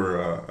you were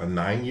a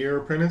 9-year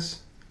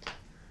apprentice.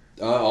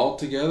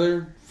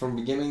 Altogether, from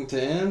beginning to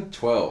end,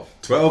 12.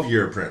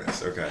 12-year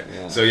apprentice. Okay.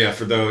 Yeah. So yeah,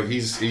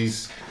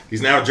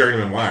 he's now a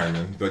journeyman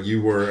wireman, but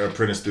you were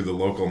apprentice through the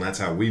local, and that's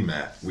how we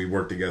met. We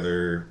worked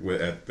together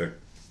at the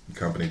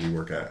company we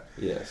work at.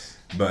 Yes.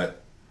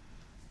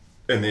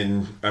 And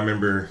then I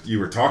remember you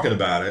were talking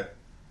about it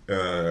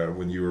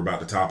when you were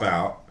about to top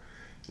out,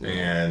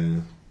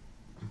 and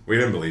we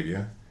didn't believe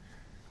you.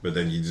 But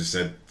then you just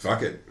said,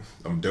 fuck it,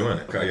 I'm doing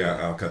it. Yeah,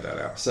 I'll cut that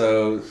out.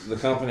 So the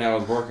company I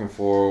was working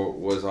for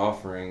was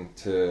offering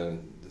to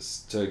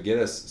get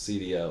us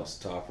CDLs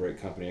to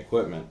operate company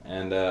equipment.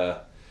 And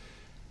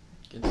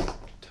get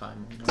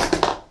time on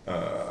that.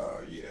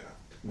 Yeah.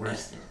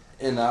 Where's the...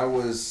 And I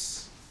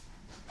was...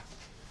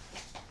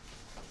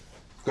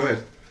 Go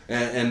ahead.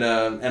 And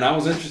I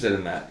was interested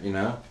in that,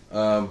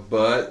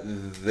 but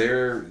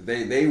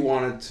they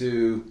wanted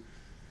to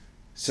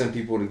send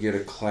people to get a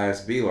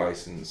Class B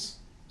license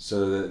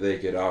so that they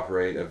could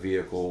operate a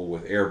vehicle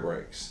with air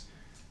brakes,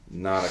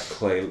 not a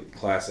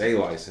Class A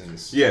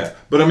license. Yeah,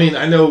 but I mean,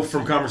 I know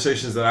from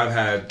conversations that I've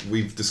had,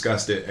 we've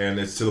discussed it, and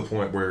it's to the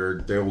point where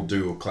they will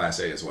do a Class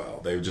A as well.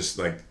 They would just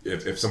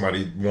if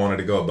somebody wanted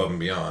to go above and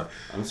beyond.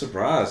 I'm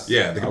surprised.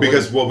 Yeah,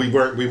 because we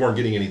weren't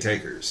getting any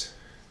takers.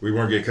 We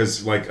weren't getting,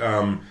 because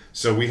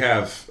so we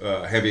have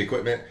heavy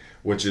equipment,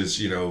 which is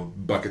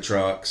bucket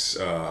trucks,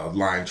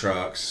 line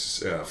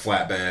trucks,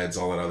 flatbeds,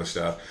 all that other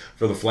stuff.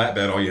 For the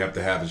flatbed, all you have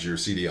to have is your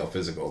CDL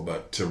physical.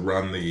 But to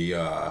run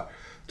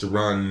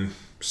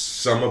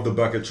some of the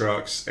bucket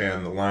trucks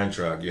and the line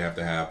truck, you have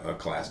to have a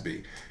Class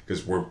B,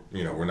 because we're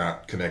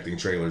not connecting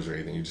trailers or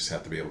anything. You just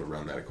have to be able to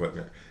run that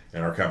equipment.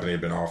 And our company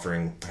had been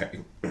offering,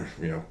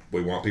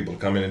 we want people to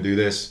come in and do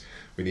this.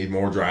 We need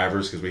more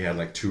drivers, because we had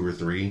like 2 or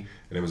 3,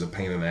 and it was a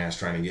pain in the ass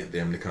trying to get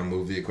them to come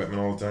move the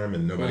equipment all the time,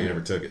 and nobody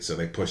ever took it. So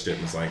they pushed it,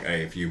 and it's like,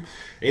 hey,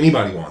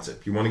 anybody wants it,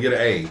 if you want to get an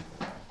A,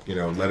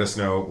 let us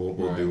know.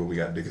 We'll do what we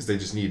got to do, because they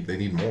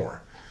need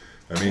more.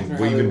 I mean,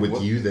 even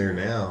with you there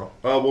now.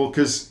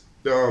 Because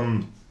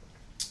the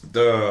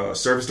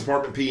service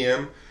department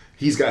PM,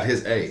 he's got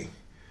his A,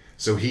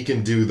 so he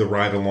can do the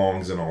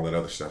ride-alongs and all that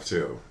other stuff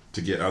too to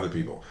get other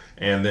people.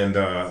 And then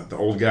the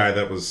old guy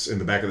that was in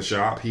the back of the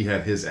shop, he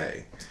had his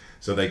A.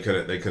 So they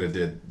could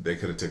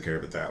have took care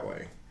of it that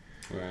way.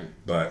 Right.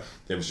 But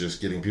it was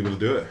just getting people to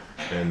do it,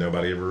 and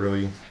nobody ever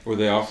really. Were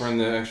they offering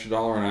the extra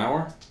 $1 an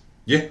hour?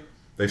 Yeah,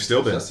 they've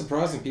still been. That's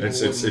surprising. People.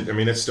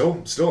 It's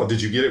still.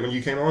 Did you get it when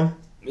you came on?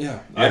 Yeah.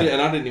 I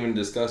didn't even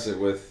discuss it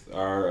with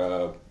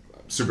our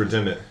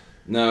superintendent.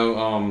 No,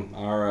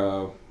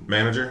 our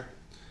manager.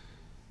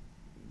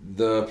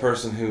 The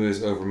person who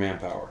is over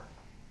manpower.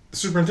 The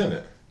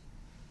superintendent.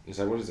 Is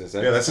that what it is?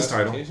 Yeah, that's his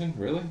title.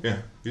 Really? Yeah,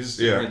 he's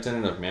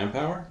superintendent of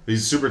manpower.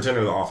 He's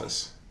superintendent of the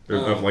office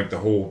of like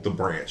the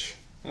branch.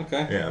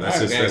 Okay. Yeah, that's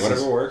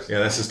whatever works. Yeah,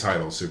 that's his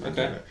title,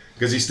 superintendent.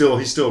 Because he's still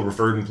a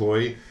referred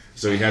employee,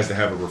 so he has to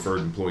have a referred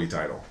employee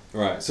title.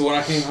 Right. So when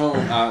I came home,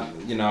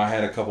 I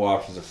had a couple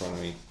options in front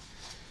of me,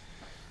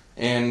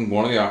 And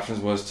one of the options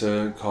was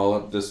to call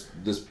up this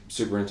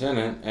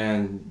superintendent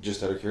and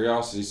just out of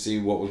curiosity see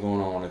what was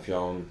going on. If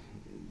y'all,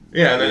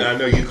 Yeah, and I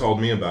know you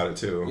called me about it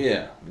too.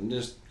 yeah, I'm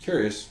just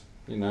curious,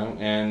 you know.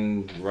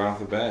 And right off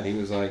the bat, he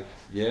was like,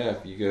 "Yeah,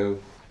 if you go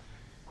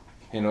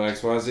handle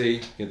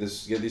XYZ, get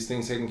these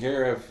things taken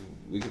care of,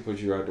 we could put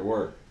you right to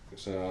work."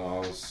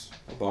 So I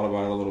thought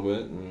about it a little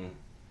bit, and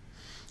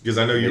Because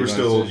I know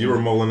you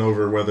were mulling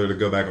over whether to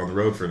go back on the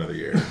road for another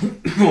year.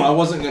 well, I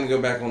wasn't going to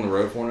go back on the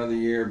road for another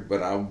year,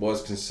 but I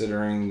was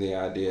considering the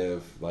idea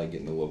of like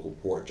getting a local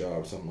port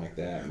job, something like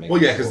that.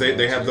 Well, yeah, because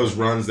they have those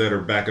runs that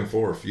are back and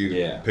forth.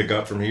 You pick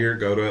up from here,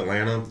 go to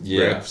Atlanta,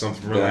 grab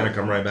something from Atlanta,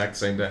 come right back the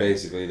same day.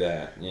 Basically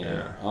that,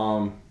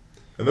 yeah.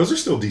 And those are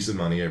still decent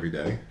money every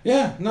day.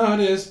 Yeah, no, it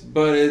is,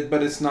 but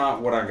it's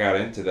not what I got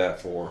into that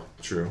for.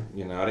 True.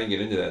 You know, I didn't get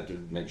into that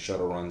to make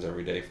shuttle runs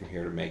every day from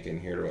here to Macon,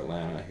 here to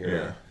Atlanta, here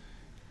to,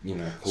 you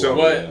know. So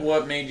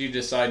what made you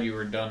decide you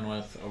were done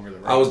with over the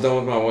road? I was done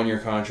with my 1-year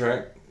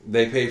contract.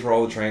 They pay for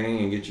all the training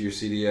and get you your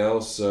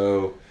CDL,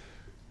 so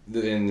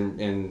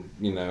in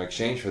you know,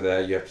 exchange for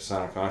that, you have to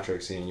sign a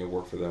contract saying you'll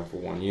work for them for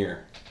 1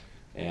 year.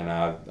 And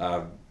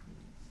I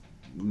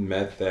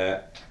met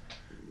that,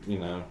 you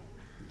know.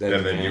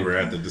 And then you were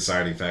at the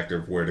deciding factor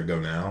of where to go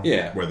now?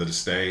 Yeah. Whether to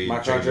stay? My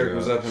contract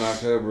was up in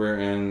October,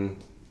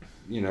 and,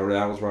 you know,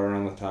 that was right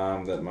around the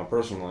time that my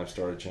personal life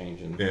started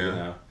changing, you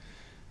know.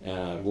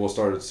 And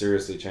started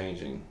seriously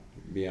changing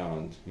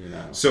beyond, you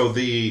know. So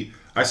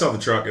I saw the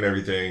truck and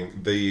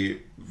everything.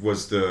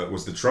 Was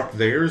the truck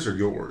theirs or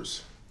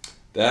yours?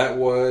 That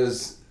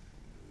was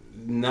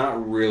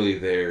not really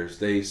theirs.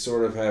 They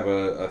sort of have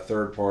a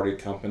third party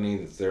company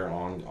that's there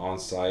on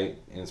site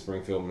in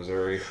Springfield,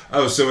 Missouri.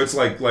 Oh, so it's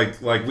like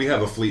we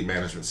have a fleet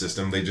management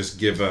system. They just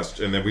give us,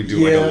 and then we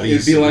do like a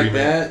lease it'd be agreement. like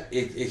that,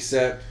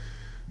 except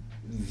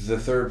the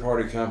third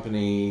party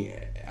company,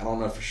 I don't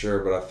know for sure,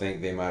 but I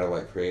think they might have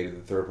like created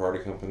the third party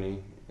company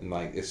and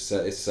like it's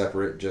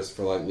separate just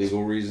for like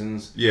legal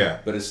reasons. Yeah,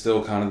 but it's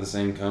still kind of the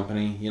same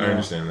company. You know? I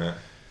understand that.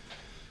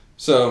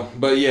 So,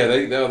 but yeah,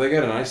 they got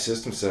a nice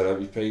system set up.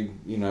 You pay,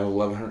 you know,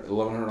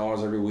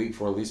 $1,100 every week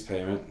for a lease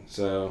payment.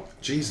 So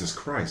Jesus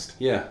Christ.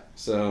 Yeah.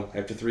 So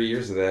after 3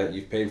 years of that,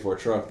 you've paid for a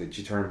truck that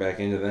you turn back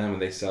into them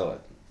and they sell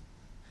it.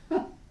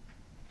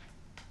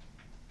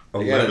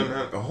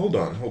 Hold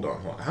on.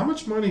 How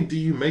much money do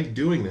you make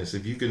doing this?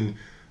 If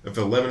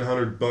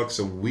 $1,100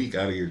 a week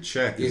out of your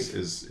check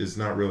is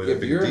not really a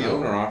big deal. If you're an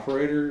owner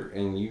operator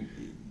and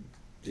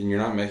you're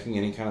not making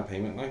any kind of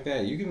payment like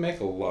that, you can make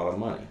a lot of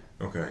money.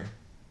 Okay.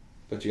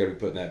 But you got to be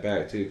putting that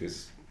back too,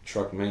 because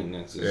truck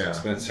maintenance is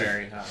expensive.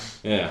 Very high.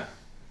 Yeah.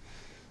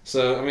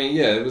 So I mean,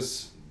 yeah, it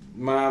was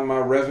my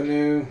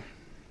revenue.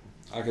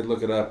 I could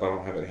look it up. I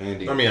don't have it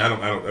handy. I mean,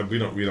 we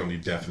don't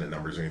need definite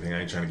numbers or anything. I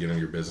ain't trying to get into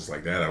your business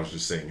like that. I was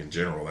just saying in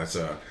general. That's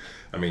that's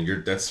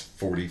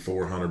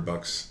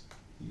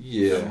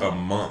 $4,400 a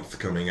month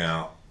coming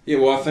out. Yeah.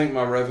 Well, I think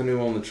my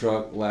revenue on the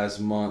truck last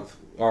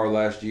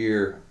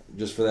year,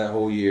 just for that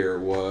whole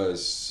year,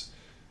 was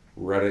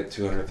right at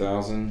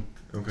 $200,000.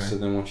 Okay. So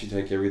then once you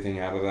take everything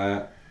out of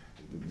that,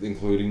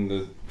 including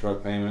the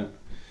truck payment,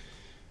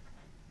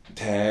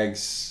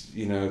 tags,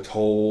 you know,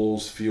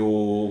 tolls,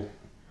 fuel,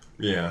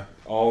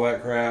 all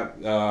that crap,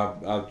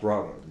 I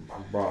brought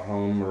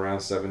home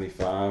around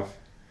 75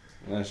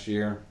 last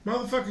year.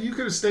 Motherfucker, you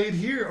could have stayed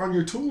here on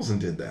your tools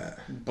and did that.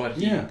 But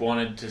he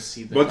wanted to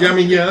see the. But I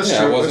mean, that's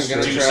true. I wasn't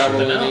going to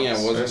travel any.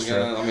 I wasn't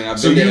going to. I mean, I've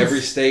been to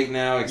every state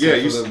now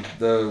except for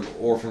the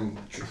orphan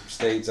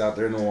states out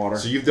there in the water.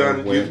 So you've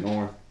done way up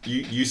north.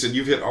 You said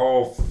you've hit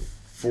all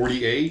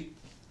 48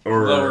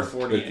 or lower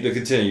 48.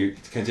 The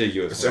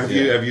contiguous. So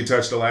have you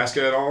touched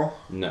Alaska at all?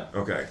 No.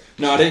 Okay.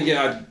 No, I didn't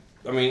get.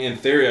 I mean, in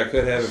theory, I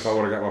could have if I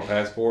would have got my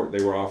passport.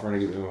 They were offering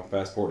to give me my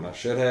passport, and I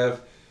should have.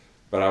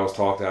 But I was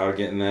talked out of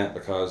getting that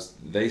because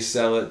they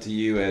sell it to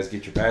you as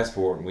get your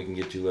passport, and we can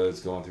get you loads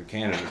going through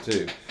Canada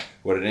too.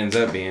 What it ends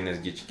up being is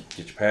get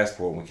your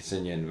passport, and we can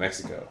send you into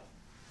Mexico.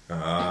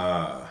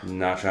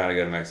 Not trying to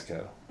go to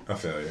Mexico. I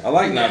feel you. I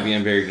like not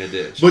being buried in a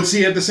ditch. But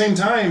see, at the same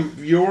time,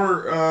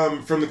 you're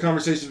from the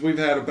conversations we've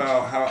had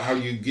about how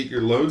you get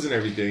your loads and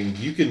everything.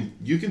 You can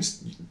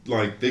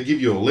like they give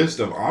you a list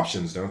of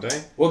options, don't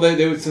they? Well,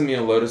 they would send me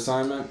a load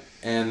assignment,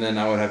 and then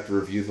I would have to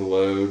review the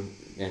load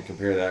and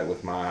compare that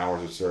with my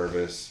hours of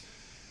service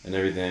and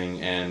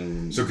everything.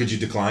 And so, could you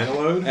decline a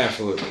load?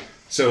 Absolutely.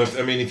 So,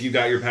 if you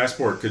got your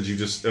passport, could you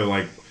just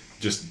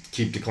just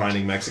keep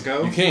declining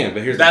Mexico? You can,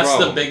 but here's the problem.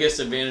 That's the biggest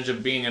advantage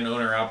of being an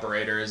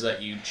owner-operator is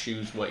that you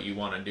choose what you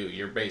want to do.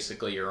 You're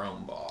basically your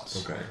own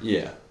boss. Okay.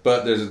 Yeah,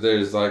 but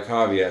there's like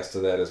caveats to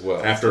that as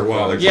well. After a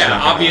while,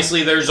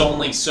 obviously there's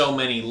only so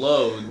many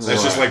loads.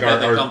 That's just like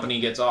the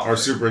company gets offered. Our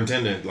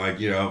superintendent, like,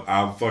 you know,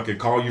 I'll fucking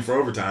call you for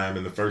overtime,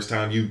 and the first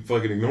time you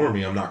fucking ignore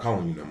me, I'm not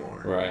calling you no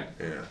more. Right.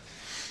 Yeah.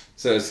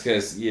 So it's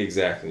because,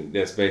 exactly.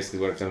 That's basically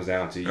what it comes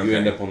down to. You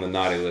end up on the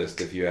naughty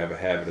list if you have a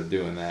habit of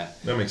doing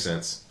that. That makes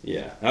sense.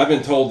 Yeah. I've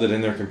been told that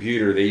in their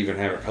computer they even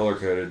have it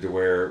color-coded to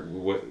where,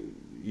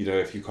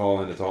 if you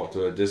call in to talk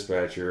to a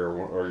dispatcher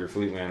or your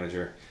fleet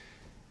manager,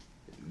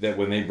 that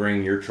when they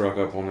bring your truck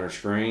up on their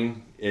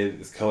screen,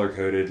 it's color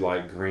coded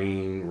like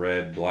green,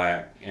 red,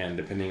 black, and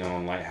depending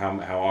on like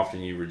how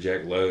often you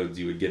reject loads,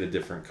 you would get a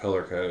different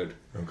color code.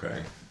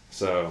 Okay.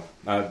 So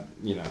I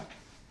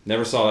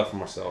never saw that for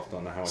myself.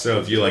 Don't know how. So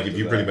if you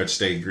pretty much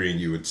stayed green,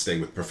 you would stay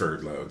with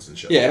preferred loads and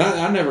shit.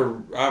 Yeah, and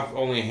I've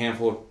only a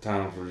handful of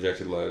times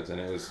rejected loads,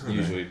 and it was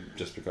usually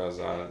just because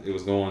it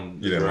was going.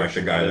 You didn't like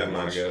the guy that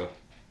much. Go.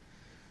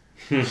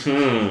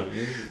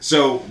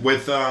 So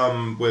with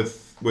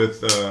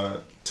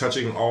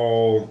touching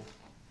all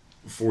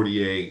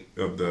 48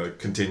 of the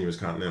continuous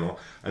Continental,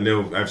 I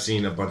know I've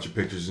seen a bunch of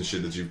pictures and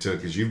shit that you've took,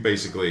 because you've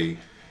basically,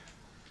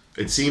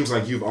 it seems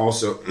like you've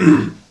also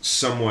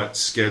somewhat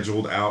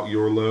scheduled out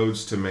your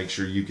loads to make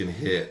sure you can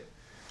hit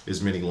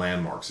as many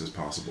landmarks as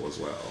possible as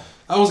well.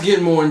 I was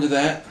getting more into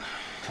that.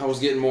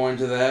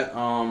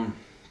 And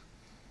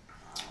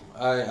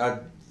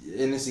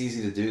it's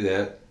easy to do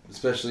that,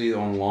 especially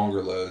on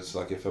longer loads.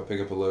 Like if I pick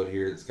up a load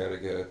here, it's got to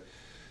go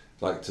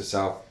like to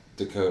South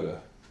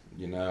Dakota,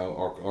 you know,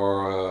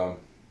 or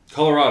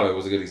Colorado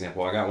was a good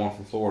example. I got one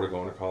from Florida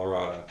going to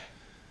Colorado,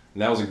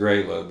 and that was a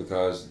great load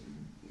because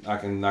I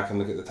can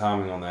look at the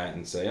timing on that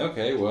and say,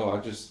 okay, well,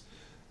 I'll just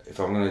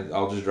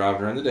drive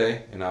during the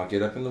day, and I'll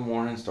get up in the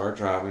morning, start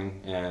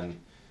driving, and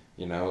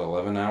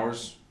 11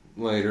 hours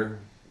later,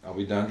 I'll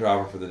be done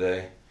driving for the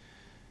day.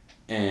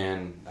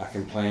 And I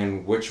can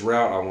plan which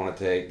route I want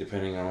to take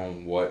depending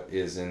on what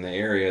is in the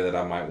area that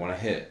I might want to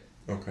hit.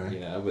 Okay.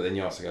 But then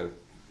you also got to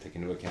take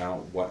into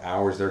account what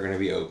hours they're going to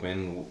be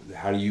open.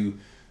 How do you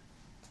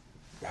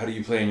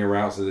plan your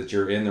route so that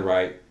you're in the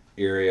right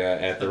area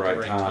at the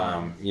right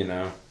time?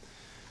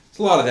 It's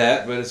a lot of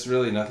that, but it's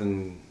really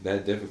nothing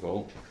that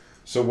difficult.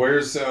 So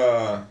where's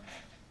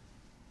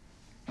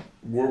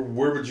where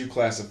would you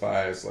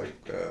classify as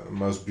like the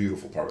most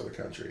beautiful part of the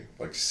country,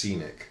 like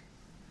scenic?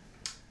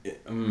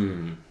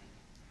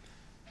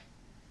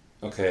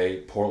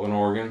 Okay, Portland,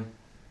 Oregon.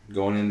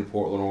 Going into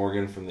Portland,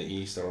 Oregon from the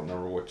east. I don't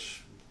remember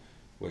which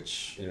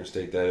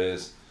interstate that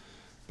is,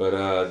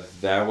 but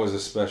that was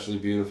especially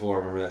beautiful. I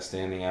remember that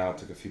standing out.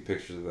 Took a few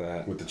pictures of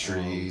that with the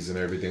trees and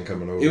everything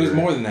coming over. It was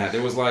more than that.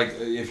 It was like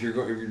as you're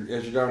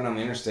driving down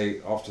the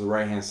interstate, off to the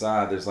right hand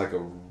side, there's like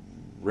a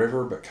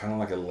river, but kind of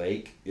like a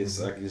lake. It's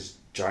like this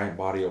giant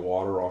body of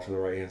water off to the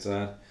right hand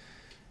side,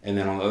 and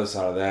then on the other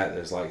side of that,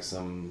 there's like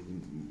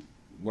some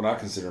what I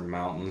consider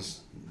mountains,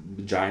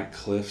 giant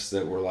cliffs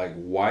that were like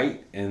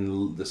white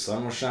and the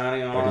sun was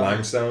shining on. Like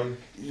limestone?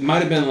 It might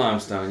have been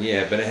limestone,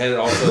 yeah, but it had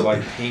also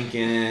like pink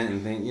in it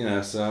and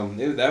things, so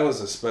that was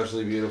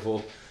especially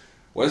beautiful.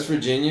 West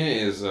Virginia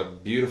is a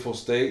beautiful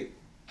state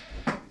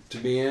to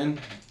be in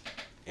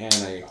and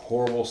a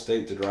horrible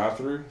state to drive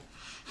through.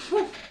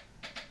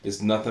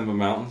 It's nothing but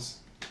mountains.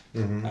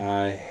 Mm-hmm.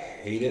 I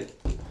hate it.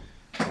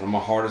 One of my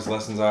hardest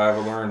lessons I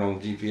ever learned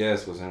on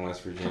GPS was in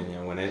West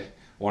Virginia when it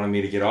wanted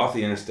me to get off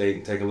the interstate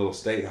and take a little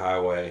state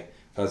highway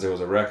because there was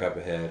a wreck up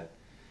ahead.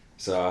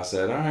 So I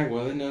said, all right,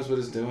 well, it knows what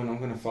it's doing. I'm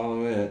going to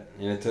follow it.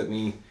 And it took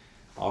me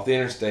off the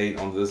interstate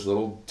onto this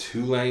little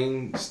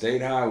 2-lane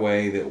state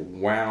highway that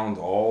wound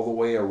all the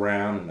way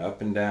around and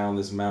up and down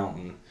this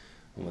mountain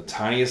on the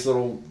tiniest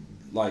little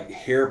like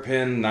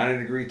hairpin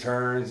 90-degree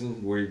turns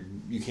where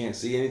you can't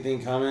see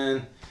anything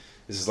coming.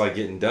 This is like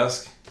getting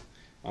dusk.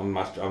 I'm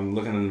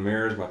looking in the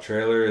mirrors. My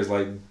trailer is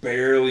like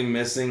barely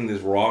missing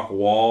this rock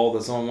wall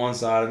that's on one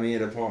side of me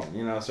at a point.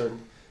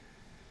 Certain.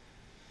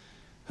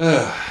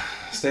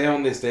 Stay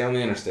on the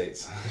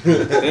interstates.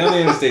 Stay on the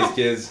interstates,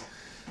 kids.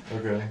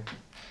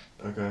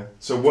 Okay.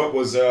 So what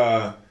was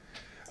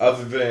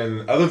other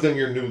than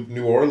your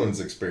New Orleans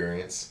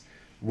experience?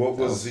 What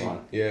was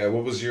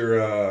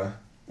your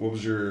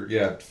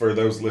for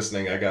those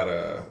listening? I got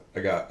a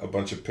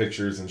bunch of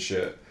pictures and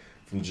shit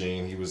from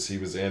Gene. He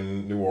was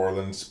in New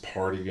Orleans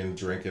partying,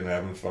 drinking,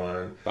 having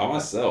fun. By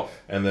myself.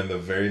 And then the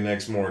very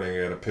next morning,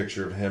 I got a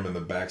picture of him in the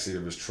backseat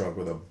of his truck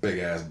with a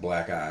big-ass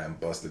black eye and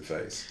busted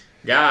face.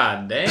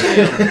 God damn.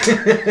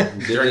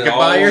 Drink it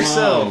by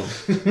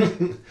yourself.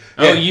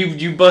 Oh,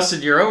 you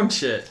busted your own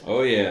shit.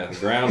 Oh, yeah. The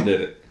ground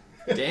did it.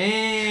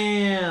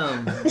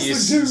 Damn. You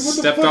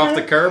stepped off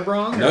the curb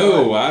wrong?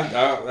 No,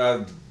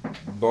 I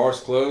bars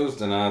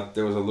closed, and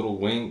there was a little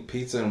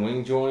pizza and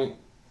wing joint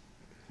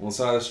on the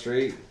side of the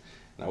street.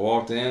 I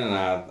walked in and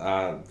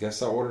I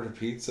guess I ordered a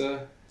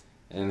pizza,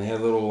 and they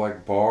had a little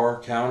like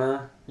bar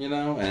counter,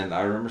 and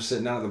I remember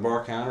sitting down at the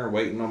bar counter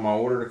waiting on my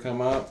order to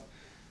come up,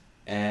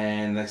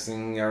 and next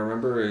thing I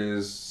remember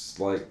is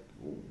like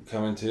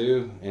coming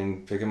to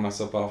and picking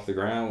myself off the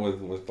ground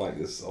with like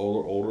this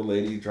older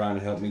lady trying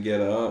to help me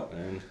get up,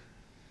 and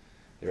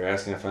they were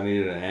asking if I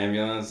needed an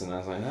ambulance, and I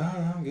was like, no,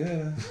 I'm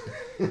good.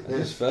 I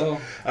just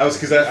fell. I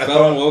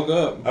fell and woke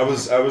up. I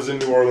was in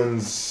New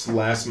Orleans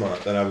last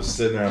month, and I was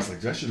sitting there. I was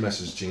like, I should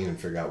message Gene and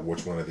figure out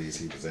which one of these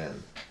he was in.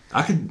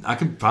 I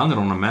could find it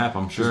on the map.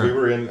 I'm sure. We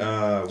were in.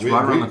 It's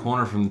right around the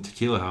corner from the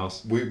Tequila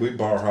House. We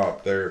bar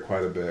hopped there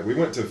quite a bit. We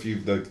went to a few.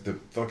 The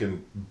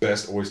fucking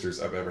best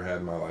oysters I've ever had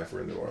in my life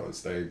were in New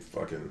Orleans. They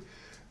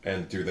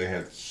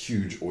had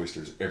huge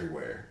oysters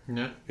everywhere.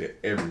 Yeah.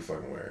 Every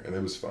fucking where, and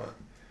it was fun.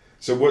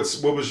 So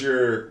what was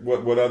your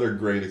what other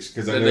great?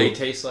 Because I know they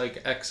taste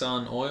like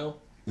Exxon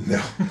oil.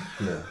 No.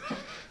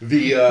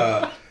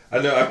 I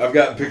know I've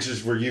gotten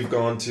pictures where you've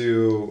gone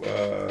to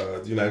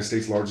the United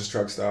States' largest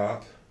truck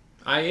stop.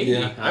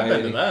 I-80. I've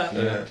been to that.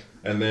 Yeah.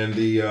 And then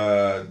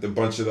the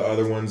bunch of the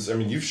other ones. I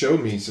mean, you've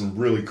showed me some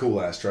really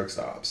cool ass truck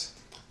stops.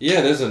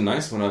 Yeah, there's a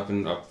nice one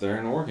up there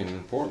in Oregon,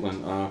 in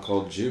Portland,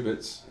 called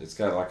Jubit's. It's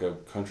got like a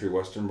country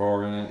western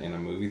bar in it and a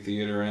movie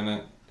theater in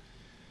it.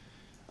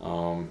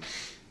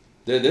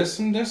 There's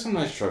some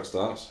nice truck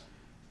stops,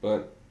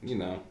 but you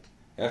know,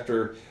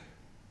 after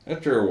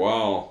a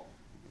while,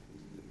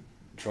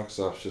 truck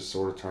stops just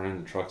sort of turn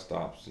into truck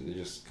stops. They're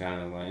just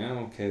kind of like,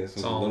 oh, okay, this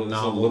one's a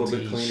little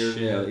bit cleaner.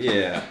 Shit.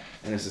 Yeah,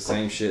 and it's the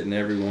same shit in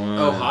every one.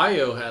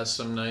 Ohio has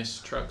some nice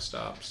truck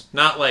stops.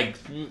 Not like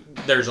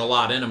there's a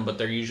lot in them, but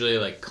they're usually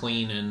like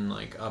clean and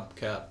like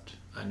upkept.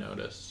 I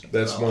noticed.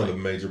 That's one of the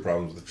major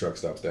problems with the truck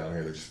stops down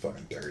here. They're just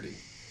fucking dirty.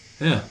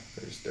 Yeah,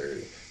 they're just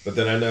dirty. But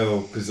then I know,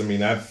 because I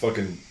mean, I've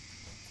fucking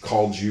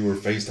called you or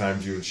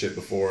FaceTimed you and shit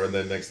before, and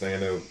then next thing I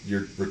know,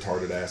 your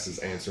retarded ass is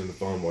answering the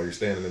phone while you're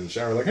standing in the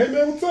shower, like, "Hey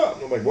man, what's up?"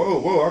 And I'm like,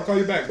 "Whoa, I'll call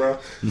you back, bro."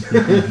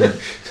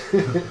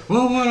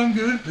 Well, what? I'm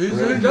good.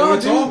 No,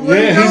 talk.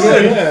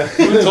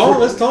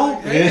 Let's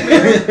talk.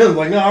 Yeah. I'm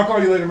like, "No, I'll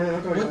call you later, man.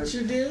 I'll call you later." What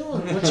you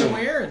doing? What you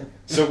wearing?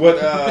 So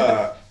what?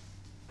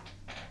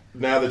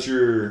 Now that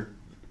you're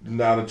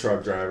not a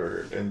truck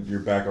driver and you're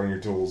back on your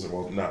tools,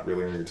 well, not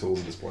really on your tools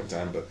at this point in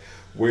time, but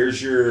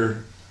where's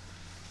your,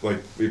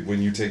 like,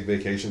 when you take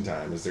vacation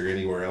time, is there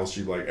anywhere else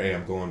you're like, hey,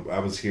 I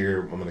was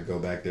here, I'm going to go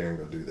back there and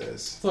go do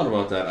this? Thought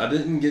about that. I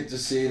didn't get to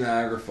see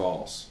Niagara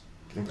Falls.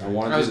 Okay.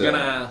 I was going to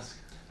ask.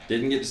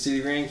 Didn't get to see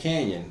the Grand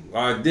Canyon.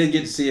 Well, I did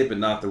get to see it, but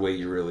not the way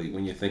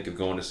when you think of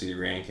going to see the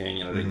Grand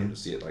Canyon, I didn't get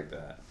to see it like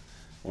that.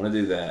 I want to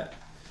do that.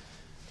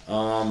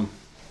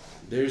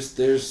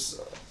 There's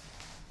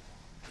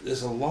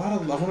a lot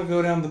of, I want to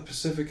go down the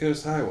Pacific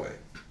Coast Highway.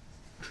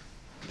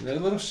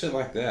 Little shit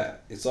like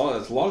that. It's a lot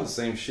of the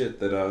same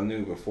shit that I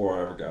knew before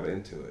I ever got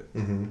into it.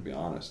 Mm-hmm. To be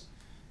honest,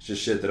 it's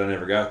just shit that I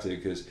never got to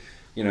because,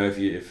 you know, if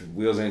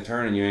wheels ain't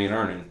turning, you ain't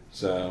earning.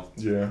 So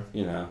yeah,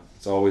 you know,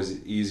 it's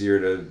always easier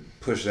to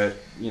push that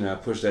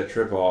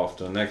trip off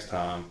to the next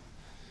time.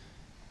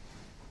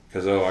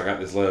 Because I got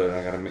this load and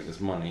I got to make this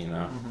money. You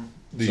know. Mm-hmm.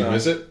 Do you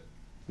miss it?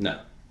 No,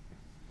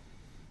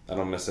 I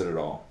don't miss it at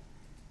all.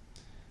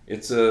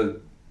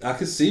 I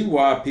could see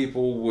why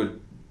people would.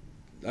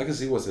 I can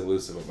see what's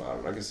elusive about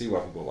it. I can see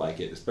why people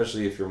like it,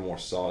 especially if you're a more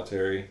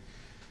solitary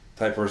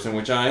type person,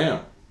 which I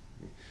am.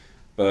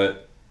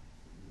 But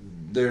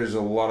there's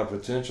a lot of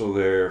potential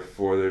there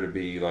for there to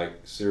be like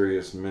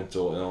serious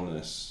mental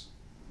illness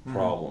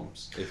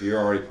problems. If you're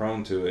already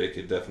prone to it, it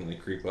could definitely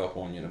creep up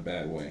on you in a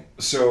bad way.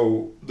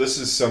 So this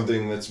is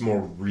something that's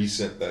more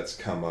recent that's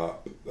come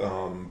up.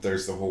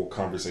 There's the whole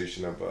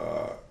conversation of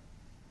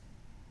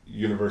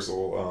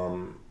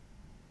universal...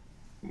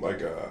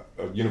 like a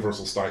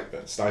universal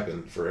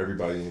stipend for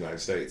everybody in the United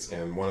States,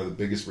 and one of the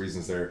biggest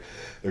reasons they're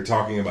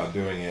talking about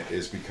doing it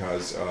is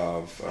because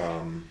of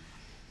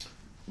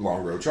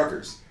long road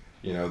truckers.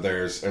 You know,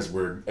 as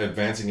we're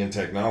advancing in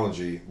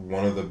technology,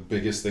 one of the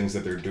biggest things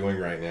that they're doing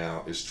right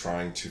now is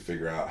trying to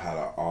figure out how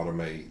to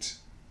automate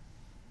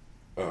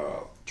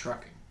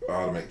trucking.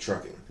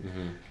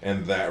 Mm-hmm.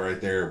 And that right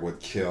there would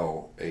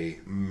kill a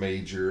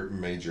major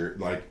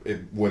like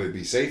would it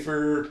be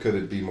safer, could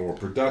it be more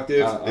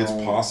productive? It's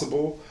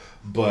possible,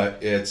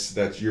 but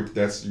you're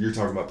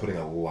talking about putting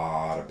a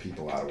lot of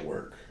people out of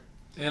work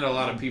and a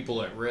lot of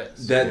people at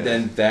risk.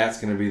 Then that's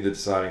going to be the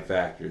deciding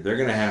factor. They're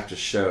going to have to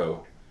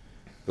show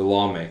the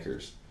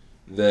lawmakers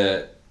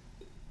that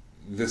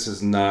this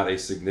is not a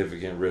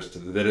significant risk to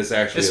that it's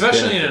actually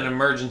especially in an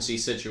emergency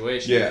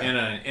situation. Yeah. In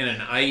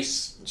an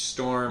ice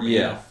storm.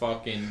 Yeah. In a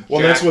fucking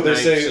that's what they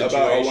say situation.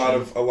 about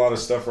a lot of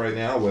stuff right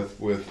now with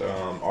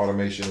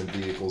automation in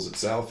vehicles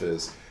itself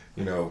is,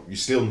 you know, you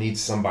still need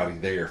somebody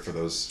there for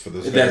those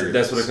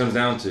That's what it comes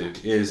down to.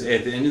 Is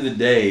at the end of the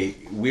day,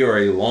 we are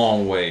a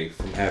long way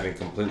from having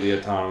completely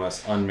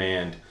autonomous,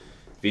 unmanned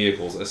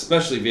vehicles,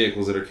 especially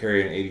vehicles that are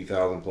carrying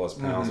 80,000 plus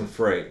pounds of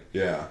freight.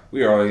 Yeah,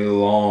 we are a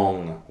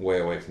long way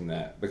away from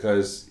that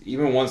because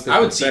even once they I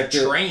would see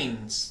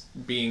trains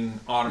being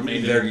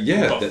automated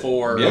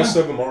before. Most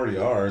of them already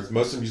are.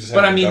 Most of them you just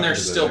have. But I mean,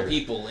 there's still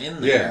people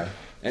in there. Yeah,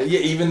 and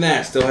even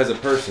that still has a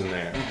person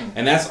there,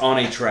 and that's on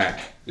a track.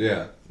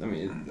 Yeah, I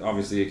mean,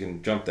 obviously it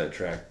can jump that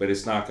track, but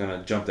it's not going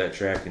to jump that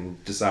track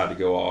and decide to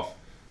go off,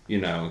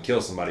 you know, and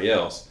kill somebody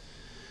else.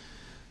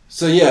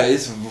 So yeah,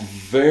 it's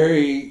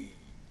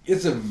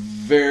a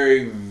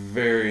very,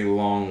 very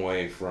long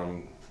way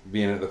from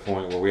being at the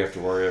point where we have to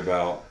worry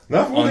about.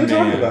 Not what they're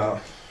talking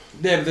about.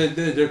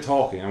 They're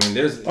talking. I mean,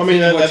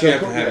 what you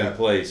have to have in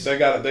place. They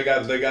got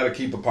to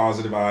keep a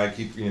positive eye, to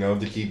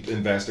keep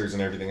investors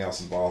and everything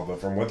else involved. But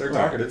from what they're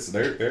talking,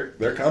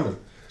 they're coming.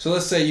 So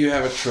let's say you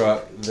have a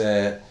truck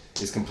that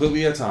is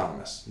completely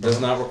autonomous, does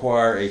not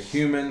require a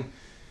human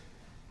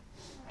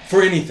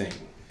for anything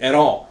at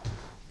all.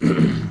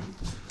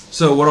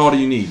 So what all do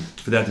you need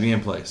for that to be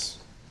in place?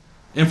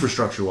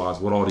 Infrastructure-wise,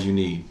 what all do you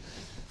need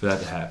for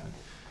that to happen?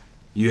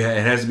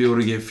 it has to be able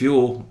to get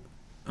fuel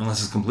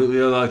unless it's completely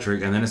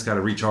electric, and then it's got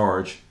to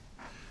recharge.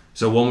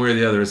 So one way or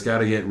the other, it's got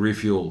to get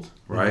refueled,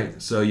 right? Mm-hmm.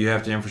 So you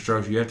have to have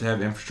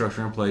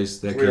infrastructure in place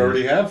that we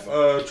already have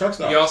truck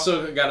stops. You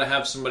also got to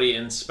have somebody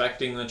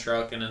inspecting the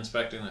truck and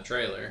inspecting the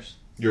trailers.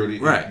 You already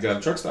got a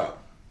truck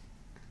stop.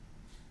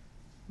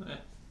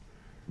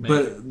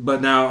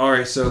 But now, all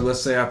right. So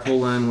let's say I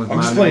pull in with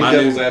I'm just playing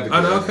devil's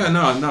advocate. Okay,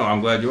 no,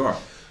 I'm glad you are.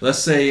 Let's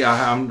say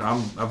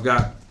I've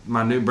got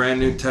my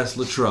brand new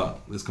Tesla truck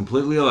that's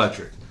completely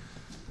electric.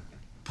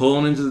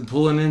 Pulling into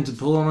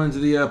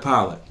the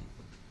Pilot.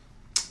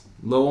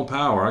 Low on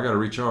power. I got to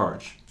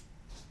recharge.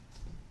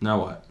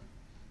 Now what?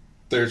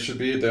 There should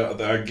be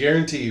I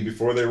guarantee you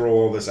before they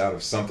roll all this out,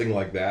 if something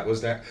like that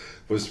was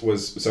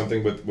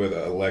something with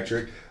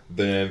electric,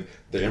 then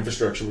the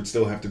infrastructure would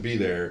still have to be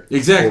there.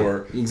 Exactly.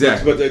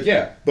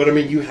 But I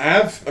mean,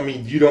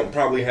 you don't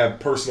probably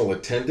have personal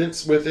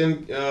attendants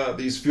within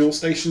these fuel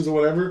stations or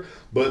whatever,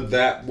 but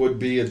that would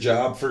be a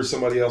job for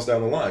somebody else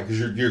down the line, because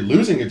you're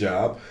losing a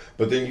job,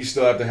 but then you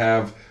still have to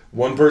have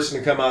one person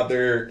to come out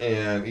there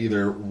and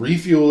either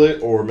refuel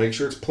it or make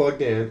sure it's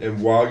plugged in,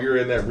 and while you're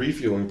in that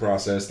refueling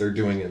process, they're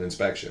doing an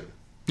inspection.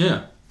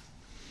 Yeah.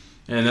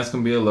 And that's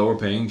going to be a lower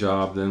paying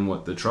job than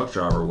what the truck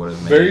driver would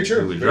have made. Very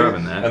true. Who was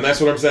driving that. And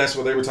that's what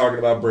they were talking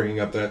about,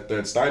 bringing up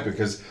that stipend,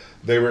 because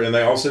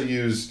they also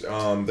used,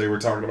 they were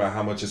talking about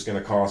how much it's going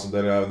to cost,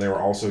 and they were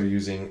also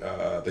using,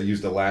 they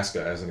used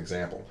Alaska as an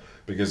example,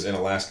 because in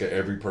Alaska,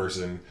 every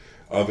person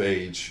of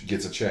age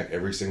gets a check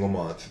every single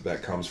month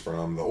that comes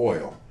from the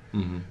oil.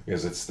 Mm-hmm.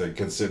 Because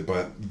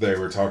but they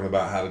were talking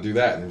about how to do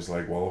that, and it was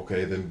like, well,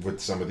 okay, then with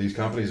some of these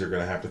companies are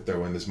going to have to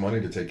throw in this money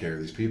to take care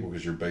of these people,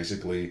 because you're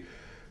basically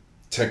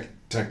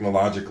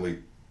technologically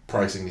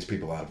pricing these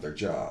people out of their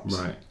jobs.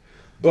 Right.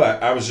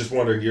 But I was just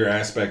wondering your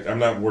aspect. I'm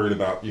not worried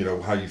about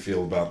how you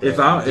feel about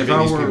giving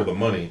these people the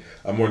money.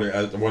 I'm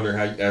wondering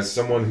how, as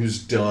someone who's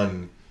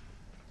done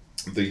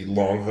the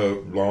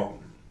long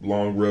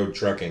road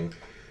trucking,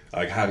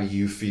 like, how do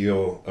you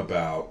feel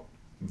about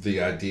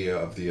the idea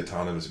of the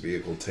autonomous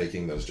vehicle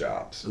taking those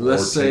jobs,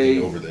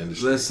 taking over the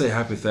industry? Let's say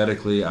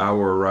hypothetically I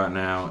were right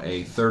now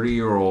a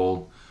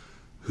 30-year-old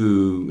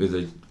who is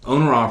a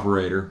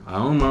owner-operator. I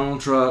own my own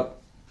truck.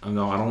 I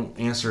don't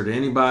answer to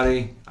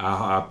anybody.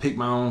 I pick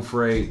my own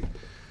freight.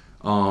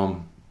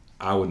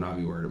 I would not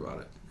be worried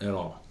about it at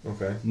all.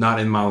 Okay. Not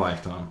in my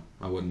lifetime.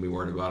 I wouldn't be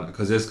worried about it,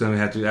 because it's going to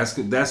have to.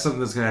 That's something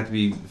that's going to have to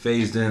be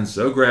phased in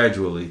so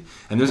gradually,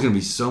 and there's going to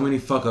be so many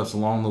fuck ups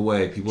along the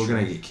way. People are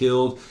going to get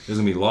killed. There's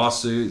going to be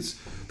lawsuits.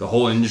 The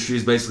whole industry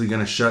is basically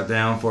going to shut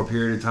down for a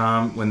period of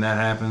time when that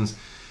happens,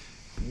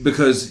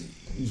 because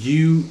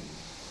the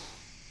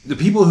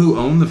people who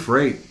own the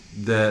freight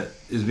that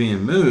is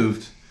being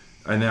moved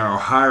and they are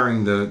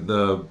hiring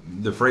the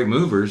freight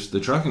movers,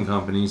 the trucking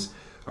companies,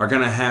 are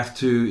going to have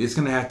to. It's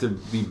going to have to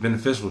be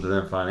beneficial to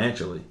them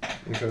financially.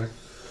 Okay.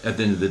 At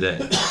the end of the day.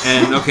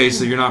 And okay,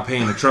 so you're not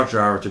paying the truck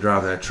driver to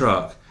drive that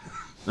truck.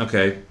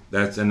 Okay,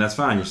 that's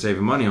fine. You're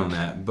saving money on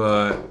that.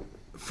 But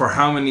for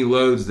how many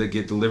loads that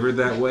get delivered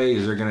that way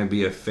is there going to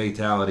be a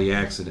fatality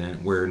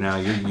accident where now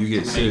you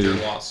get sued?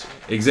 Major loss.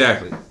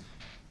 Exactly.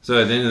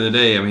 So at the end of the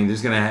day, I mean,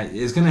 it's going to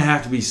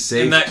have to be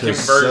safe. And that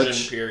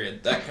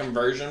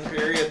conversion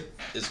period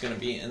is going to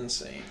be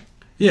insane.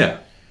 Yeah,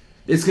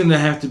 it's going to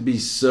have to be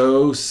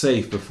so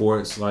safe before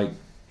it's like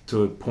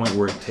to a point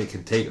where it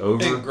can take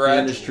over the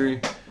industry.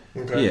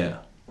 Okay. Yeah,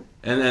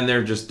 and they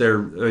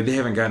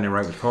haven't gotten it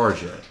right with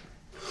cars yet.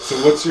 So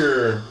what's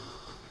your,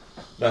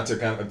 not to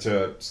kind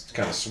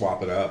of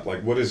swap it up,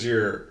 like, what is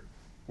your,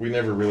 we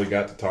never really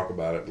got to talk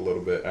about it a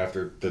little bit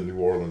after the New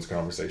Orleans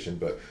conversation,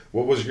 but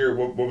what was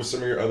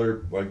some of your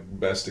other, like,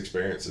 best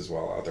experiences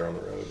while out there on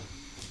the road?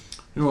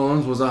 New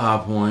Orleans was a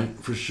high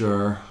point for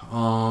sure.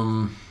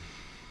 Trying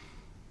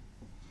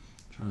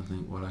to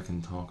think what I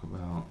can talk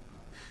about.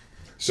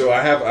 So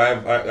I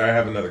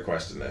have another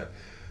question then.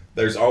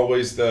 There's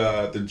always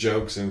the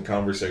jokes and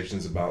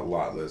conversations about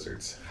lot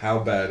lizards. How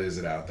bad is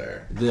it out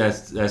there?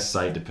 That's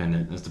site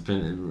dependent. That's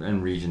dependent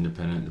and region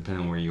dependent,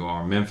 depending on where you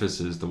are. Memphis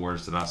is the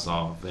worst that I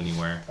saw of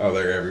anywhere. Oh,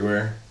 they're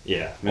everywhere?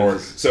 Yeah.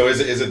 So is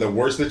it the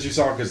worst that you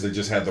saw because they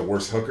just had the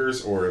worst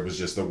hookers, or it was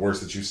just the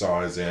worst that you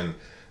saw as in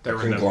there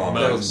were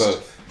conglomerates?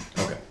 Both.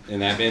 Okay.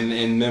 And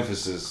in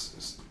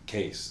Memphis's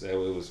case, it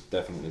was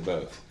definitely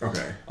both.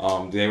 Okay.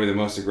 They were the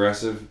most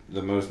aggressive,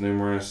 the most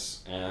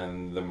numerous,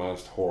 and the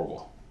most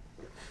horrible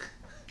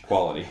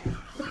quality.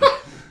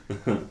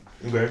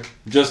 Okay.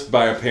 Just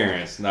by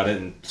appearance. I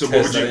didn't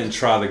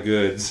try the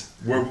goods.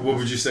 What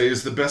would you say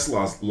is the best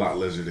lot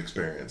lizard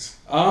experience?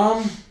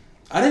 I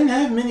didn't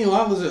have many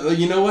lot lizards.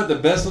 You know what? The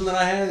best one that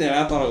I had, and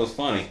I thought it was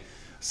funny.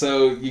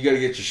 So you got to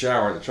get your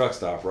shower at the truck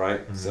stop,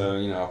 right? Mm-hmm.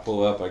 So I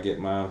pull up, I get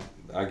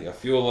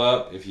fuel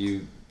up. If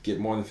you get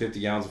more than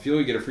 50 gallons of fuel,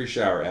 you get a free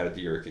shower added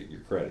to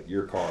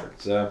your card.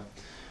 So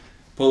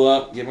pull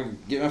up, get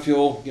my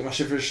fuel, get my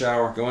shit for the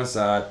shower, go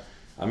inside.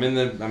 I'm in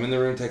the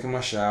room taking my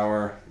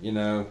shower.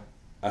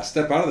 I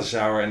step out of the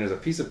shower and there's a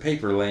piece of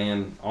paper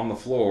laying on the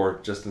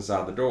floor just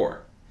inside the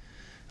door.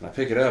 And I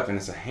pick it up and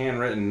it's a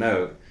handwritten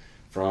note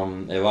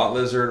from a lot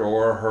lizard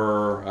or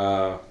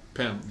her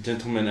Pimp.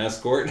 gentleman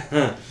escort.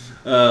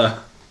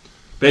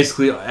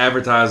 Basically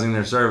advertising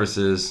their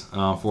services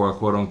for a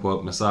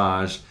quote-unquote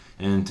massage,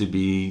 and to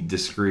be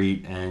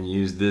discreet and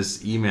use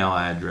this email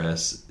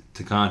address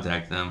to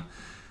contact them.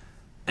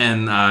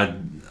 And I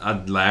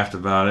laughed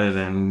about it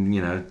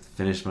and,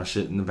 finished my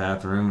shit in the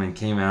bathroom and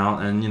came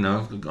out and,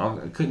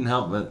 I couldn't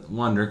help but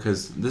wonder,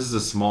 because this is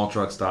a small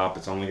truck stop.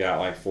 It's only got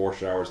like 4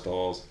 shower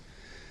stalls.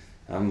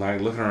 I'm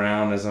like looking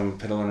around as I'm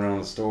pedaling around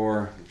the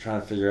store, trying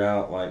to figure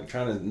out, like,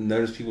 trying to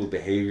notice people's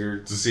behavior.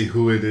 To see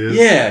who it is?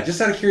 Yeah, just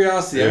out of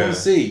curiosity. Yeah. I want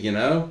to see,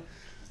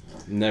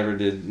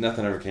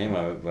 Nothing ever came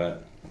of it,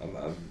 but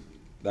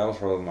that was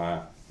probably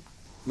my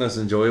most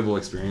enjoyable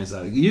experience.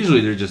 Usually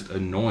they're just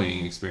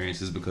annoying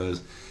experiences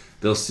because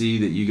they'll see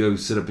that you go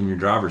sit up in your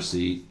driver's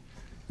seat,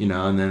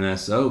 and then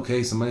that's,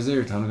 okay, somebody's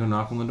there, time to go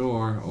knock on the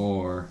door.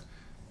 Or,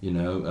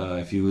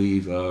 if you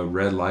leave a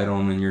red light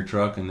on in your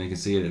truck and they can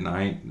see it at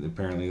night,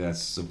 apparently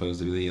that's supposed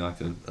to be like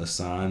a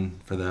sign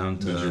for them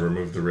to... Did you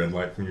remove the red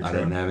light from your truck? I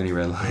didn't have any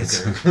red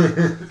lights.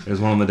 Okay.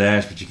 There's one on the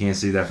dash, but you can't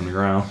see that from the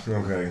ground.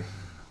 Okay.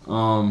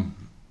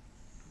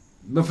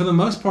 But for the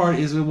most part,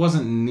 it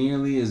wasn't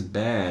nearly as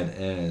bad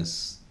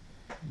as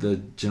the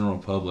general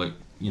public,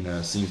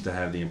 seems to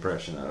have the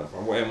impression of,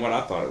 and what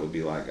I thought it would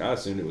be like. I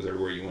assumed it was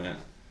everywhere you went.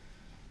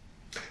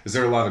 Is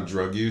there a lot of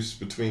drug use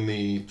between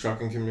the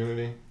trucking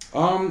community?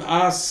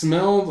 I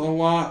smelled a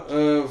lot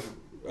of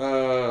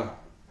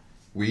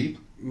Weed?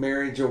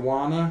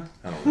 marijuana.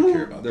 I don't really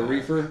care about the that.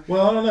 reefer.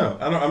 Well, I don't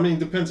know. It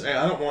depends.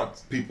 I don't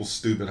want people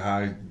stupid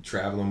high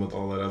traveling with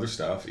all that other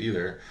stuff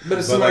either. But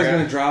if somebody's like,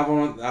 going to drive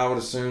on it, I would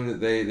assume that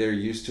they're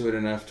used to it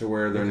enough to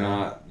where they're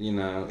not,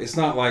 it's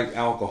not like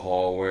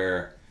alcohol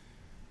where,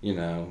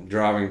 driving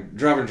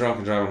drunk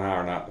and driving high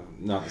are not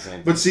the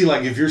same. But see,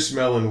 like, if you're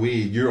smelling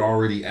weed, you're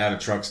already at a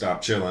truck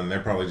stop chilling.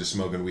 They're probably just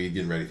smoking weed,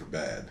 getting ready for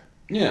bed.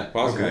 Yeah,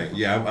 possibly. Okay,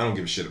 yeah, I don't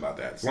give a shit about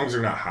that. As long as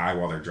they're not high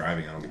while they're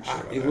driving, I don't give a shit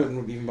about It that.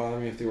 wouldn't even bother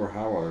me if they were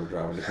high while they were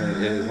driving,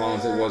 as long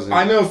as it wasn't...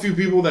 I know a few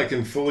people that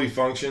can fully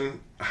function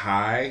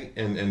high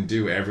and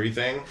do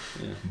everything,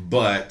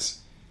 but...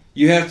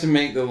 You have to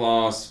make the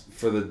laws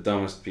for the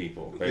dumbest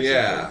people, basically.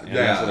 Yeah, And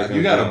that's what it yeah. comes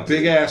You got down a to.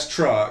 big-ass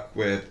truck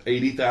with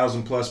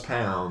 80,000 plus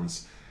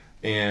pounds,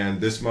 and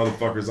this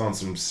motherfucker's on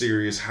some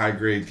serious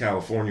high-grade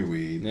California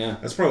weed. Yeah.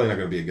 That's probably not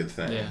going to be a good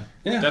thing. Yeah.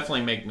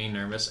 Definitely make me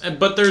nervous.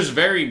 But there's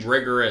very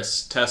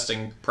rigorous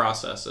testing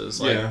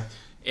processes. Like, Yeah.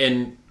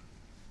 in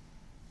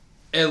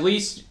at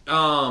least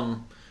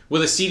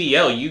with a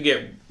CDL, you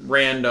get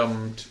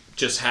random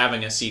just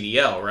having a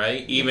CDL,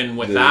 right? Even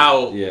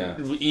without,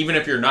 even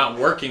if you're not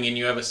working and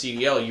you have a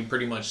CDL, you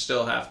pretty much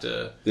still have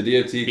to The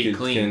DOT be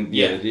clean. can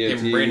The DOT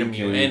can random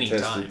you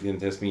anytime. Can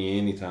test me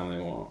anytime they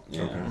want.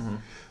 Yeah. Okay.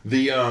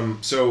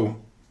 So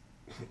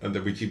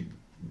that we keep.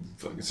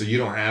 So you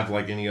don't have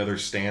like any other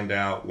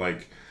standout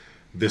like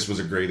this was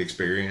a great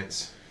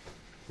experience.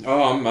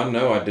 Oh, I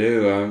know I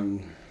do.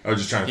 I was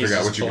just trying to figure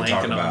out what you can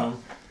talk about.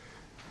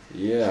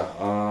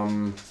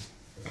 Yeah.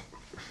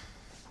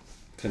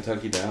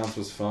 Kentucky Downs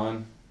was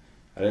fun.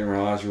 I didn't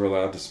realize you were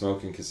allowed to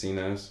smoke in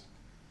casinos.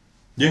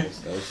 Yeah.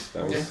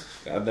 That was.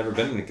 I'd never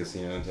been in a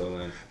casino until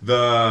then.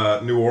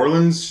 The New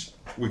Orleans,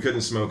 we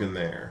couldn't smoke in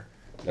there.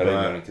 I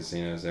didn't go to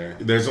casinos there.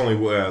 There's only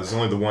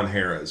the one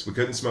Harrah's. We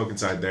couldn't smoke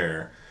inside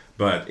there,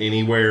 but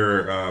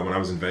anywhere when I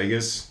was in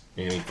Vegas,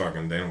 they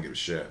don't give a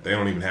shit. They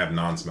don't even have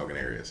non-smoking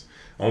areas.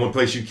 Only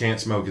place you can't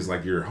smoke is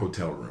like your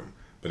hotel room.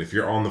 But if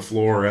you're on the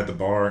floor or at the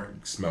bar,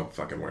 smoke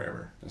fucking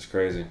wherever. That's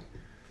crazy.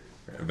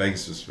 Yeah,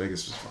 Vegas was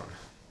fun.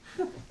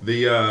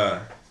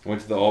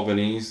 Went to the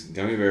Albanese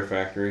Gummy Bear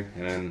Factory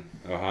in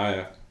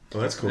Ohio. Oh,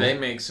 that's cool. They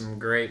make some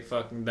great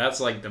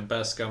that's like the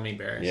best gummy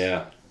bears.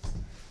 Yeah.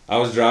 I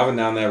was driving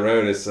down that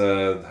road. It's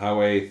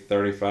Highway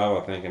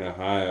 35, I think, in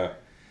Ohio.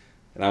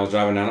 And I was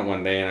driving down it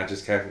one day, and I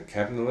just happened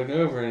to look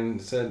over and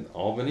it said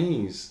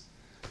Albanese.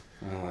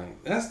 And I'm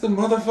like, that's the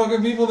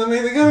motherfucking people that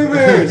made the gummy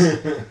bears.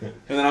 And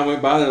then I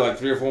went by there like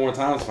 3 or 4 more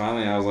times.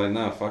 Finally, I was like,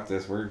 no, fuck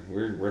this.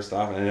 We're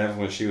stopping. And that was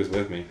when she was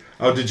with me.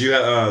 Oh, did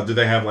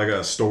they have like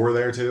a store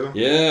there too?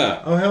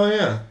 Yeah. Oh, hell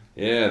yeah.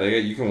 Yeah,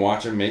 you can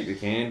watch them make the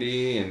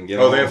candy and get.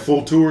 They have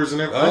full tours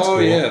and everything. That's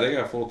cool. Yeah, they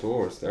got full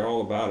tours. They're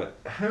all about it.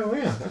 Hell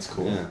yeah, that's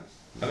cool. Yeah,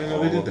 I didn't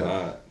know they did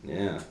that.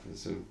 Yeah,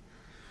 it's a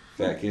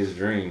fat kid's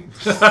dream.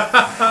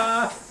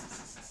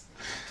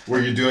 Were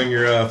you doing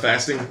your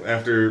fasting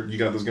after you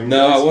got those gummy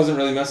No, bears? I wasn't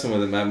really messing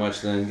with it that much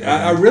then.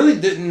 I really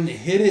didn't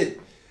hit it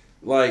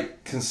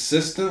like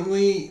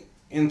consistently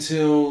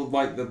until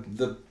like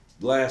the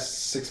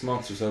last 6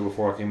 months or so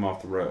before I came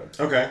off the road.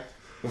 Okay.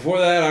 Before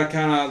that,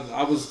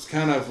 I was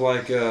kind of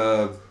like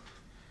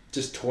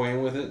just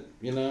toying with it,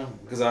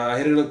 because I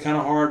hit it kind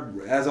of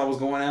hard as I was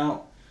going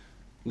out,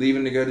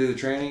 leaving to go do the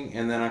training,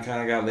 and then I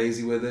kind of got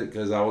lazy with it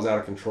because I was out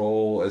of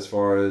control as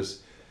far as,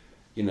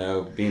 being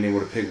able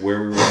to pick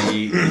where we were going to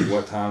eat,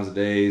 what times of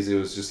days. It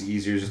was just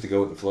easier just to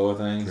go with the flow of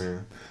things. Yeah.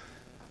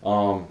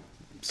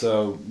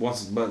 So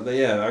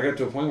I got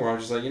to a point where I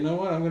was just like, you know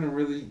what, I'm going to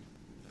really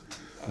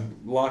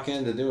lock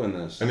into doing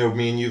this. I know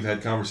me and you've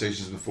had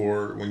conversations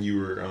before when you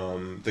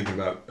were thinking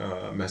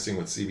about messing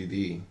with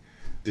CBD.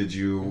 Did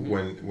you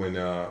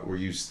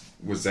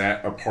was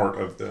that a part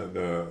of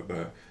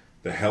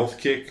the health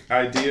kick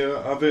idea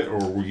of it, or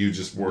were you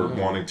just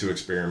wanting to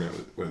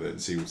experiment with it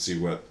and see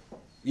what?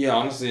 Yeah,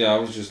 honestly, I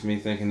was just me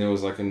thinking there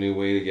was like a new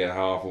way to get high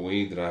off of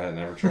weed that I had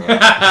never tried.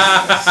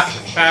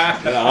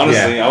 And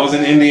honestly, I was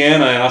in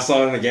Indiana and I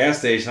saw it in a gas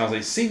station. I was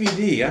like,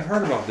 CBD, I've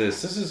heard about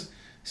this. This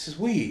is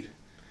weed.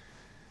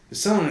 It's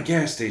selling in a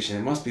gas station.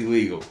 It must be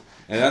legal.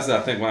 And that's I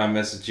think when I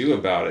messaged you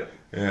about it.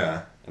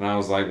 Yeah. And I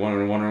was like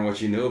wondering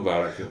what you knew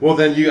about it. Well,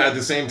 then you at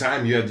the same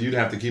time you'd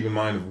have to keep in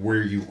mind of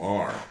where you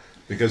are,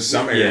 because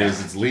some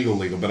areas it's legal,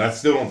 but I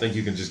still don't think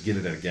you can just get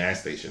it at a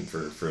gas station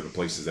for the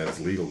places that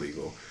it's legal.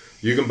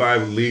 You can buy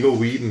legal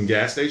weed in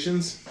gas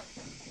stations.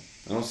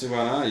 I don't see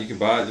why not. You can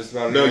buy it just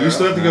about. No, you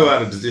still have to go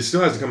out of. It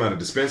still has to come out of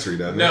dispensary,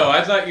 doesn't it? No,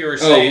 I thought you were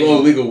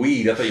saying legal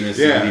weed. I thought you meant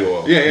CBD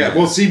oil. Yeah.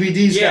 Well,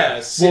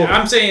 CBD's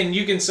I'm saying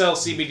you can sell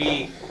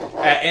CBD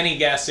at any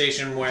gas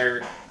station where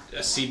a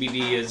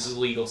CBD is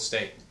legal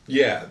state.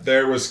 Yeah,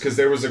 there was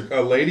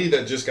a lady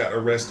that just got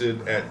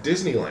arrested at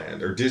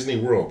Disneyland or Disney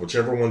World,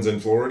 whichever one's in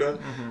Florida,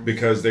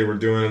 because they were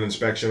doing an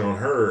inspection on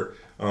her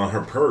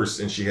purse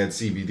and she had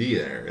CBD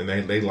there, and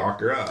they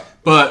locked her up.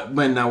 But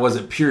now, was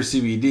it pure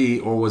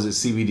CBD or was it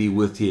CBD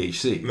with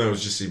THC? No, it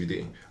was just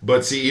CBD.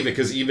 But see,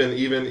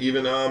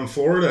 even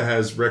Florida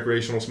has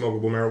recreational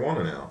smokable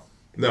marijuana now.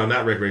 No,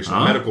 not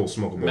recreational, medical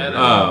smokable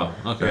marijuana.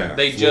 Oh, okay. Yeah,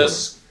 They Florida.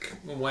 just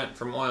went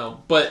from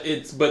oil, but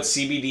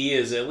CBD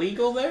is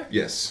illegal there.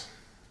 Yes.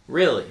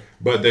 Really?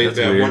 But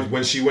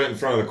when she went in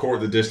front of the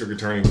court, the district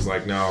attorney was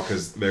like, "No,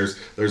 because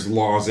there's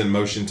laws in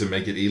motion to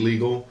make it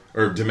illegal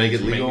or to make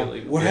it legal."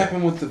 What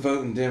happened with the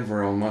vote in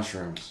Denver on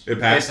mushrooms? It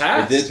passed.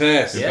 It did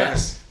pass. Yeah. It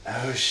passed.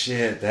 Oh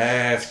shit,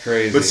 that's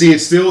crazy. But see, you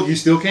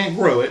still can't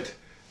grow it.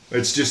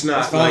 It's just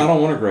not. That's fine. I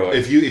don't want to grow it.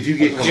 If you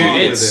get caught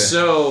Dude,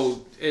 with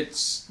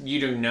you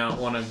do not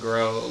want to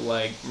grow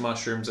like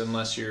mushrooms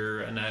unless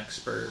you're an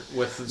expert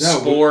with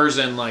spores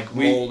and like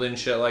mold and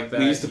shit like that.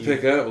 We used to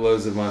pick up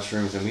loads of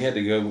mushrooms, and we had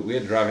to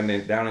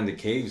drive down into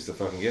caves to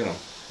fucking get them.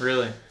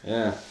 Really?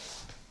 Yeah.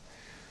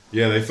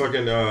 Yeah, they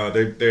fucking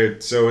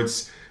so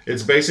it's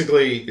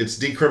basically it's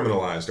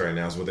decriminalized right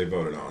now is what they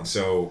voted on.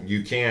 So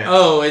you can't.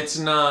 Oh, it's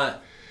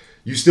not.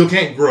 You still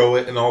can't grow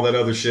it and all that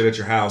other shit at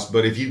your house,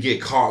 but if you get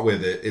caught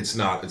with it, it's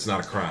not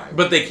a crime.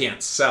 But they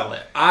can't sell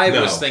it. I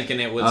was thinking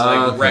it was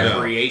like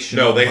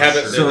recreational. No, they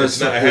haven't. So it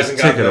hasn't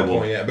gotten to that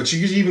point yet. But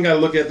you even got to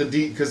look at the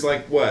because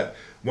like what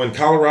when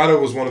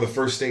Colorado was one of the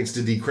first states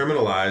to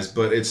decriminalize,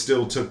 but it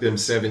still took them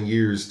 7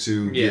 years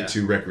to get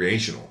to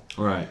recreational.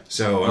 Right.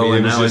 So I mean,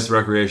 and now it's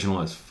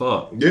recreational as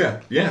fuck.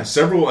 Yeah.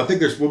 Several. I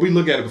think there's. Well, we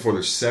look at it before.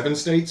 There's 7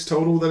 states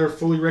total that are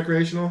fully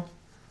recreational.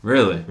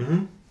 Really?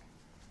 Mm-hmm.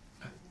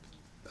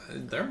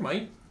 There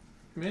might.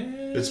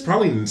 It's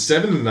probably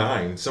 7 to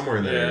 9 somewhere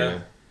in that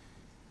area,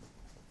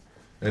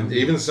 and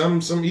even some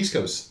East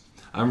Coast.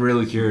 I'm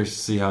really curious to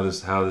see how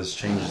this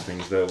changes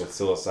Things though with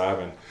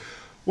psilocybin.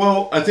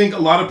 Well, I think a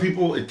lot of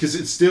people because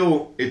it's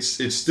still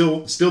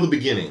the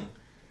beginning,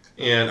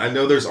 and I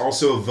know there's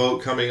also a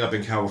vote coming up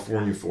in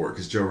California for it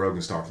because Joe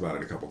Rogan's talked about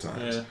it a couple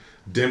times. Yeah.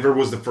 Denver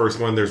was the first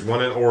one. There's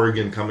one in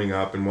Oregon coming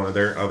up in one of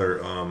their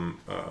other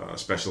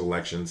special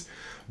elections,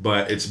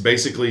 but it's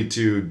basically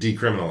to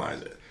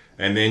decriminalize it.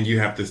 And then they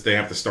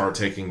have to start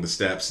taking the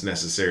steps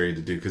necessary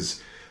to do,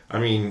 because, I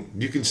mean,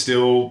 you can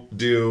still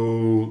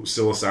do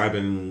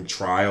psilocybin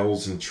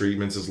trials and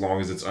treatments as long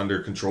as it's under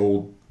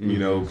control, you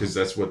know, because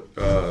that's what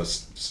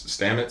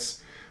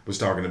Stamets was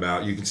talking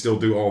about. You can still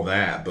do all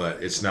that,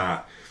 but it's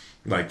not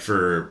like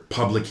for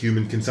public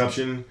human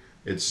consumption.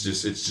 It's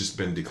just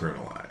been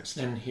decriminalized.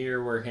 And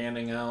here we're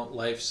handing out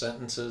life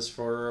sentences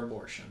for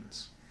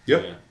abortions.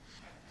 Yep. Yeah.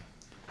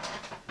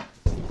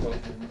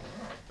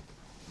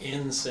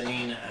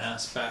 Insane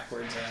ass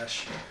backwards ass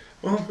shit.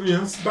 Well,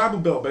 it's the Bible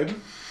Belt, baby.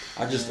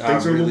 Things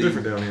are a little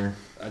different down here.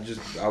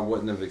 I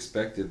wouldn't have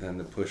expected them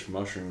to push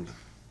mushrooms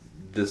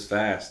this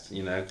fast,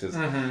 because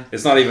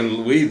it's not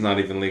even weed's not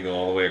even legal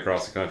all the way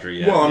across the country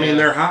yet. Well, I mean,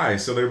 they're high,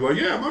 so they're like,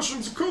 yeah,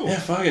 mushrooms are cool. Yeah,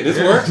 fuck it, this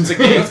works. It's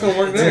gonna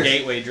work. It's a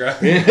gateway drug.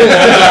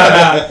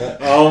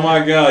 Oh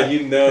my god,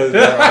 you know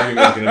that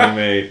argument's gonna be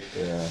made.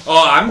 Yeah.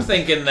 Oh, I'm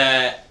thinking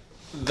that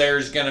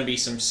there's gonna be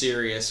some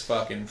serious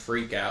fucking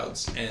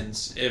freakouts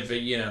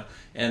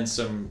and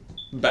some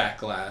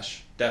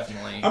backlash,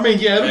 definitely. I mean,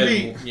 yeah, it'll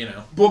be.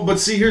 But But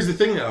see, here's the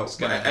thing, though.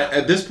 gonna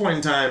At this point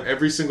in time,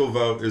 every single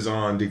vote is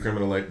on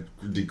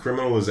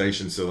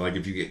decriminalization. So, like,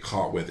 if you get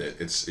caught with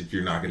it,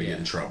 you're not going to get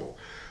in trouble.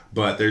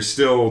 But there's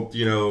still,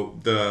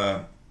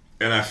 and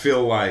I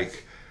feel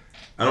like.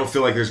 I don't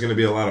feel like there's going to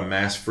be a lot of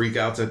mass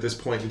freakouts at this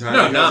point in time.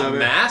 No, not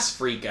mass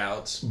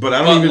freakouts. But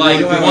I don't even like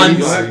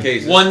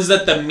really ones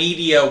that the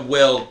media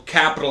will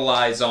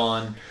capitalize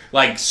on,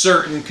 like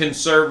certain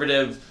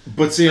conservative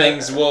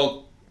things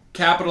will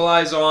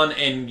capitalize on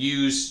and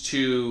use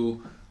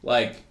to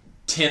like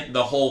tint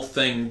the whole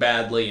thing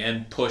badly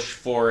and push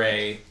for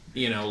a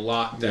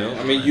lockdown.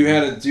 Yeah. I mean, you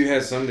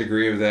had some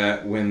degree of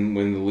that when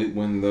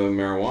the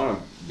marijuana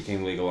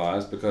became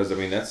legalized because, I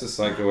mean, that's a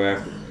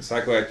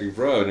psychoactive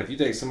drug. And if you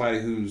take somebody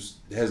who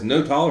has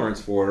no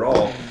tolerance for it at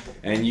all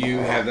and you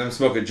have them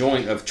smoke a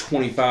joint of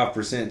 25%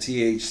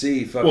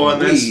 THC fucking well,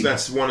 and weed.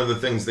 that's one of the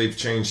things they've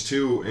changed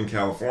too in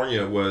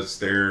California was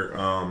their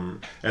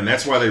and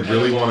that's why they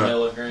really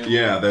want to.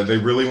 Yeah, they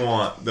really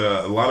want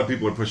a lot of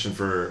people are pushing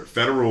for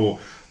federal.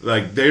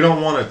 Like, they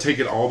don't want to take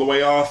it all the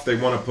way off. They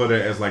want to put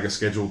it as like a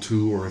Schedule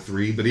 2 or a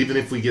 3. But even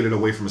if we get it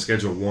away from a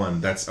Schedule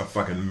 1, that's a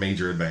fucking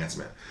major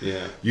advancement.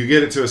 Yeah. You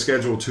get it to a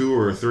Schedule 2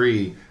 or a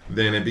 3,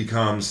 then it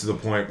becomes to the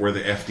point where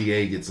the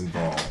FDA gets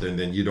involved. And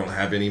then you don't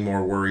have any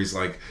more worries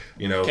like,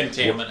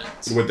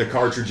 contaminants. With the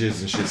cartridges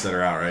and shits that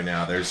are out right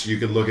now. You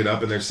could look it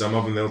up and there's some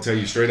of them that'll tell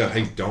you straight up,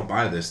 hey, don't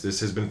buy this.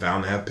 This has been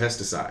found to have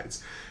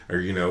pesticides. Or,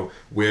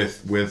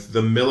 with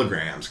the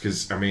milligrams.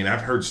 Because, I mean,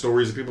 I've heard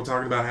stories of people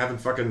talking about having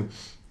fucking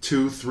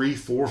 2, 3,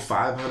 4,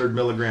 500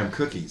 milligram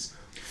cookies.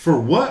 For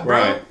what, bro?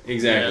 Right,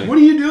 exactly. What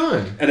are you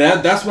doing? And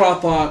that's what I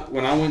thought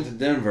when I went to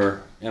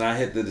Denver and I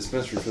hit the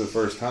dispensary for the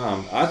first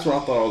time. That's what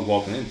I thought I was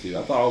walking into.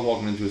 I thought I was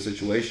walking into a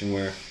situation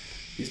where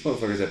these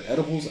motherfuckers have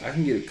edibles. I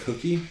can get a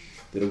cookie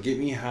that'll get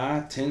me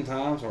high 10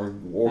 times or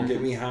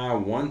get me high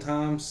 1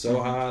 time,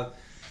 so high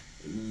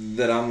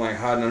that I'm like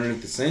hiding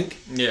underneath the sink.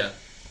 Yeah.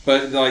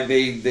 But like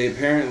they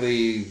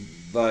apparently,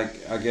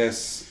 like, I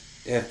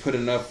guess, have put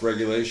enough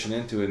regulation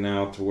into it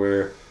now to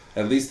where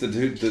at least the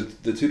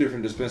two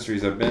different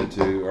dispensaries I've been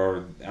to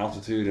are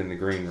Altitude and the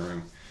Green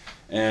Room,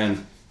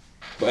 and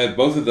at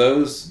both of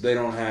those they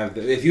don't have.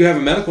 If you have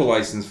a medical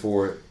license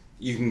for it,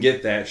 you can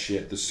get that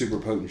shit, the super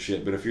potent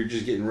shit. But if you're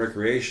just getting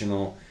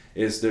recreational,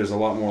 there's a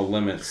lot more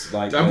limits.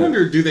 Like I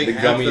wonder, do they the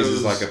have gummies those...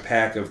 is like a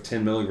pack of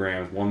 10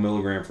 milligrams, 1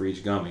 milligram for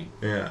each gummy.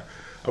 Yeah.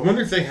 I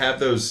wonder if they have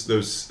those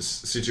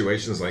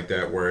situations like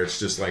that where it's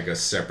just like a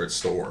separate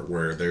store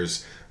where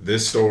there's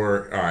this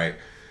store. All right,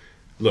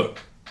 look,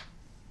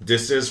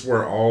 this is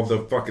where all the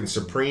fucking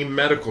supreme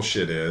medical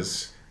shit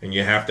is, and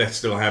you have to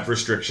still have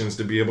restrictions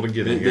to be able to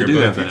get in here. But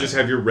if you just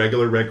have your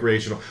regular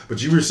recreational,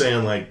 but you were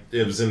saying like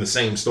it was in the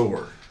same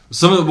store.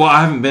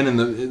 I haven't been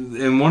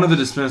in one of the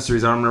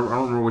dispensaries. I don't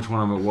remember which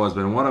one of them it was,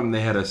 but in one of them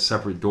they had a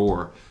separate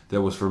door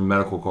that was for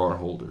medical card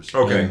holders.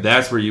 Okay, and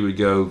that's where you would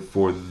go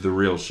for the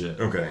real shit.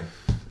 Okay.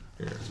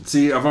 Yeah.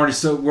 See,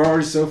 we're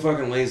already so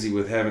fucking lazy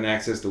with having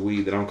access to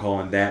weed that I'm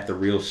calling that the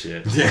real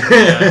shit. Yeah.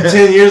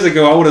 10 years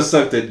ago, I would have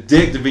sucked a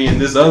dick to be in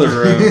this other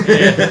room.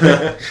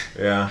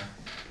 Yeah.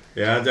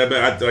 I've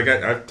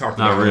talked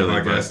about it on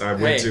the podcast. I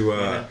went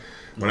to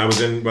when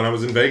I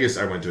was in Vegas.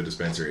 I went to a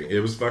dispensary. It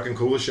was fucking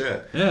cool as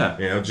shit.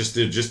 Yeah. Just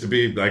to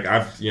be like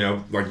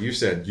like you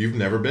said, you've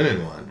never been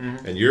in one,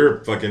 and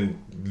you're fucking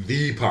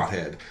the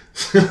pothead.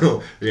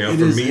 So for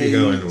me to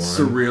go into one,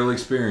 surreal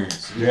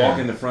experience. You walk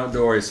in the front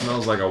door, it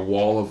smells like a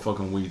wall of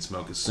fucking weed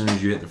smoke as soon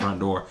as you hit the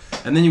front door,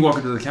 and then you walk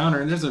into the counter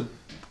and there's a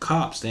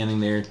cop standing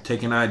there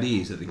taking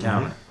IDs at the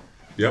counter.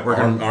 Yep,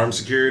 armed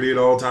security at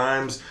all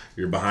times.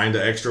 You're behind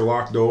an extra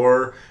locked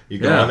door. You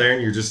go in there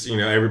and you're just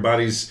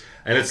everybody's,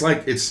 and it's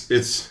like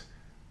it's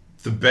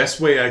the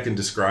best way I can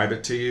describe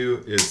it to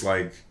you is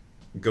like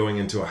going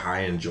into a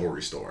high-end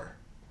jewelry store.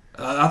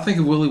 I think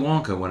of Willy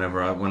Wonka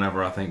whenever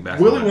I think back.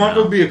 Willy Wonka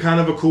would be a kind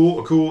of a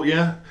cool,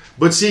 yeah.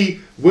 But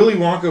see, Willy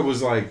Wonka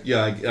was like,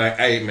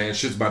 hey man,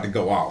 shit's about to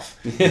go off.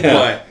 Yeah.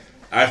 But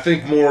I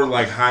think more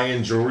like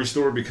high-end jewelry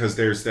store because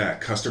there's that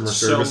customer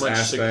service so much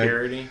aspect.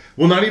 Security.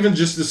 Well, not even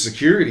just the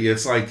security.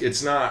 It's like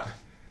it's not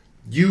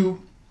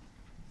you.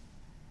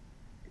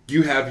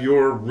 You have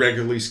your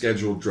regularly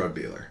scheduled drug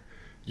dealer.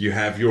 You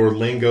have your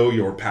lingo,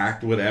 your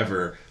packed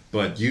whatever.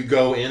 But you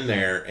go in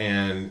there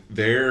and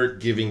they're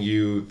giving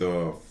you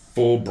the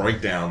full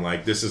breakdown.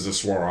 Like, this is a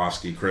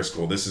Swarovski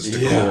crystal. This is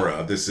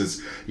Decorah. This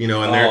is, and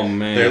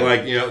they're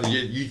like,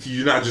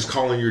 you're not just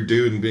calling your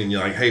dude and being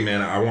like, hey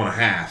man, I want a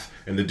half.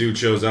 And the dude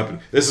shows up and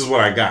this is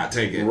what I got.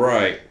 Take it.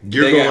 Right.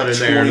 You're going in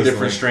there. 20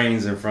 different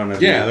strains in front of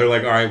you. Yeah, they're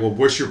like, all right, well,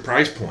 what's your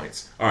price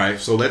points? All right,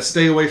 so let's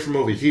stay away from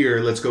over here.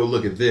 Let's go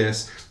look at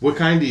this. What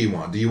kind do you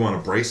want? Do you want a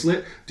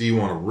bracelet? Do you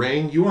want a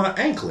ring? Do you want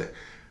an anklet?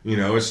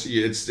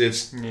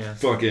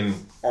 It's fucking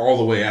all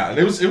the way out. And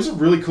it was a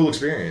really cool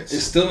experience.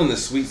 It's still in the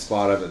sweet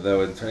spot of it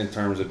though, in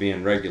terms of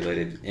being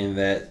regulated. In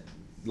that,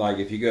 like,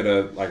 if you go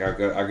to I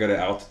go to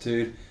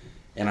Altitude,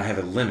 and I have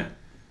a limit,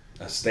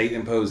 a state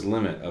imposed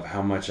limit of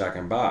how much I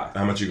can buy,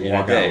 how much you can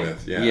walk out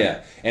with.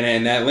 Yeah,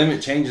 and that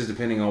limit changes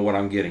depending on what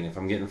I'm getting. If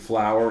I'm getting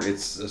flour,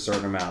 it's a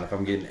certain amount. If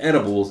I'm getting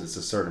edibles, it's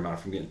a certain amount.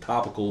 If I'm getting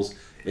topicals,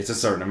 it's a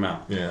certain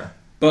amount. Yeah,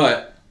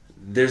 but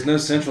there's no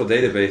central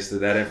database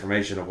that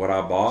information of what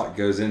I bought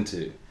goes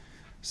into.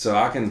 So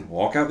I can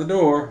walk out the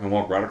door and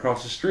walk right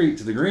across the street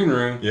to the green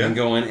room and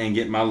go in and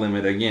get my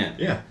limit again.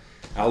 Yeah.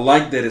 I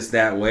like that it's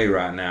that way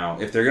right now.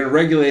 If they're going to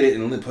regulate it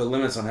and put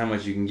limits on how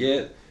much you can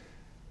get,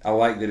 I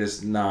like that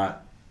it's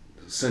not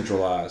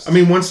centralized. I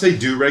mean, once they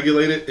do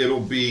regulate it, it'll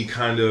be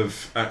kind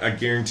of, I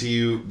guarantee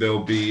you,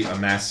 there'll be a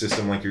mass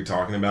system like you're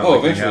talking about. Oh,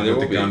 like eventually they have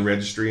with the gun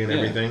registry and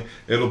everything.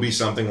 It'll be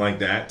something like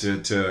that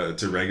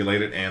to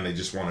regulate it, and they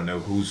just want to know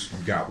who's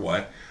got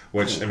what.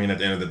 Which, I mean, at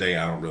the end of the day,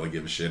 I don't really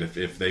give a shit.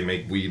 If they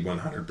make weed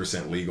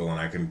 100% legal and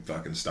I can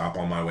fucking stop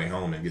on my way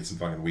home and get some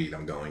fucking weed,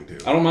 I'm going to.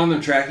 I don't mind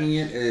them tracking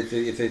it if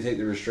they take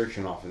the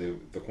restriction off of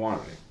the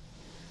quantity.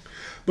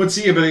 But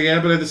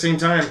but at the same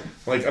time,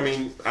 like, I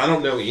mean, I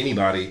don't know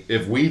anybody.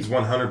 If weed's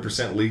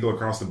 100% legal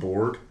across the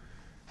board,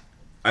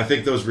 I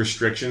think those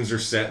restrictions are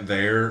set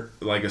there,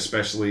 like,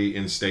 especially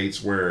in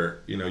states where,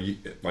 you know,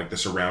 like the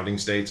surrounding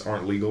states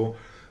aren't legal.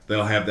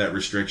 They'll have that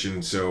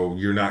restriction, so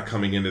you're not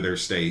coming into their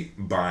state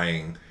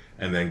buying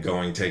and then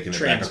taking it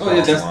back across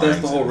lines. That's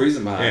the whole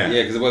reason behind it.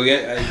 Yeah,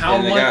 because how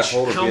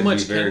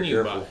much can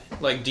you buy?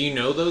 Like, do you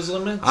know those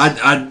limits?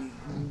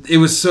 It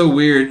was so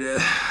weird.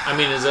 I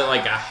mean, is it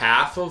like a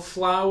half of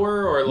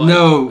flour or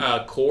like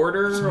a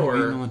quarter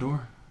or on the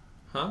door?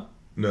 Huh?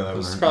 No, that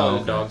was probably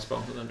the dog's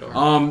bumping the door.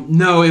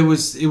 No, it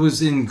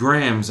was in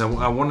grams.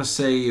 I want to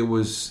say it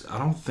was. I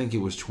don't think it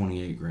was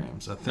 28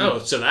 grams. I think. Oh,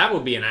 so that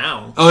would be an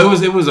ounce. Oh,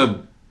 it was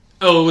a.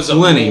 Oh, it was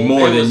plenty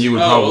more than you would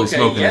probably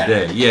smoke in a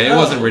day. Yeah, it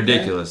wasn't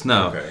ridiculous.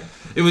 No. Okay.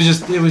 It was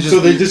just.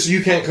 So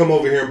you can't come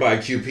over here and buy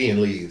QP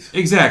and leave.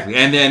 Exactly,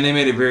 and then they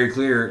made it very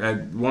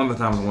clear. One of the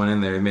times I went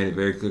in there, they made it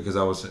very clear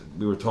because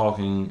we were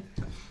talking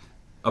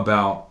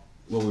about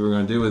what we were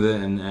going to do with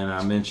it, and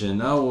I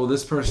mentioned, oh well,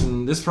 this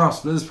person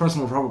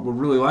will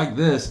really like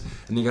this,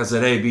 and the guy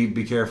said, hey,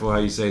 be careful how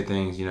you say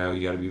things. You know,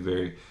 you got to be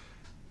very.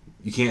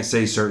 You can't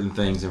say certain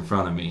things in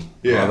front of me,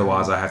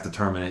 otherwise I have to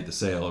terminate the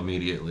sale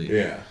immediately.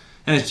 Yeah.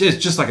 And it's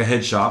just like a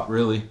head shop,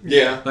 really.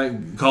 Yeah.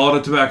 Like, call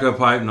it a tobacco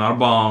pipe, not a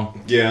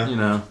bong. Yeah. You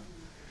know.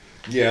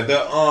 Yeah.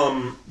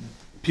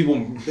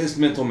 It's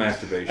mental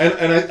masturbation.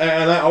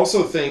 And I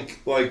also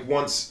think, like,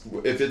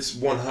 if it's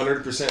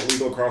 100%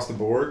 legal across the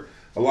board,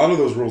 a lot of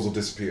those rules will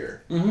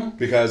disappear. Mm-hmm.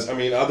 Because, I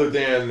mean,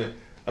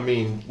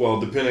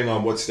 depending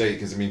on what state,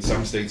 because, I mean,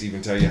 some states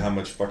even tell you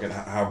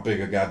how big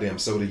a goddamn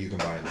soda you can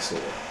buy in the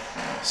store.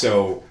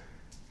 So,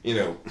 you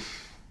know.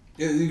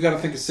 You got to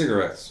think of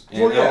cigarettes.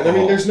 Well, yeah. Alcohol. I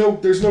mean,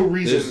 there's no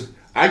reason.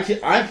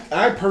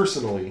 I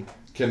personally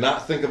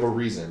cannot think of a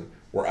reason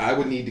where I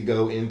would need to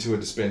go into a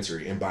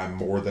dispensary and buy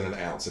more than an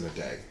ounce in a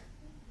day.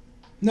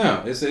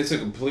 No, it's a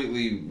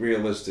completely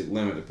realistic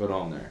limit to put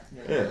on there.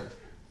 Yeah.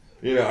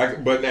 You know,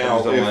 but now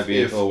I don't want to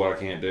be told what I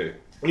can't do.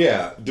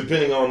 Yeah,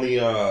 depending on the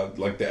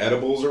like the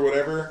edibles or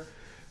whatever,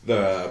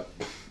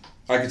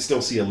 I could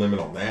still see a limit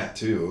on that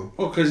too.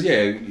 Well, because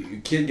you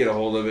kid get a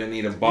hold of it and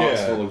eat a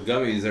box full of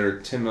gummies that are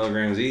 10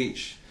 milligrams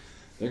each.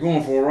 They're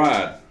going for a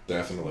ride.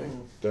 Definitely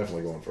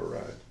going for a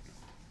ride.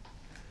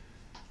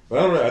 But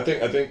I don't know. I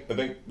think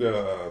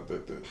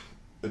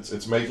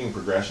it's making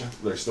progression.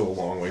 There's still a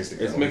long ways to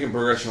go. It's making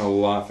progression a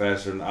lot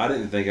faster than I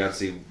didn't think I'd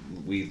see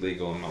weed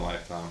legal in my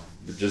lifetime.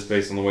 But just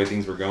based on the way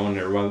things were going,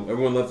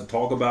 everyone loved to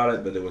talk about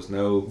it, but there was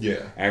no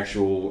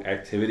actual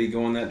activity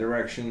going that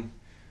direction.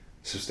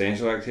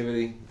 Substantial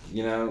activity,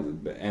 you know,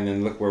 and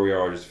then look where we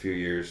are just a few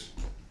years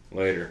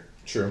later.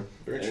 True,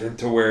 very true.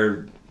 To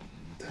where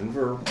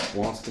Denver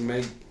wants to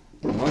make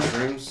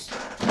mushrooms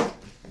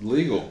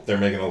legal. They're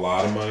making a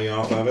lot of money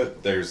off of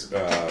it. There's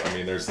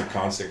the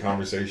constant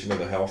conversation of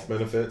the health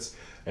benefits,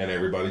 and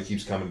everybody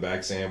keeps coming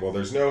back saying, well,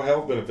 there's no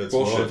health benefits.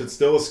 Bullshit. Well, if it's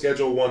still a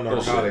Schedule 1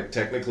 narcotic,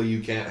 technically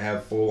you can't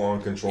have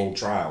full-on controlled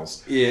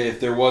trials. Yeah, if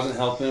there wasn't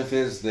health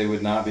benefits, they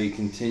would not be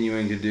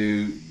continuing to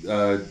do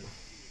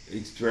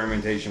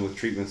experimentation with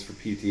treatments for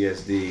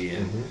PTSD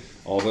and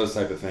all those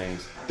type of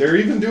things. They're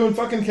even doing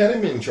fucking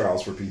ketamine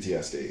trials for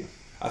PTSD.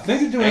 I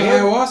think they're doing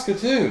ayahuasca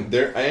too.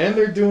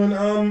 They're doing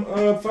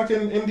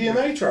fucking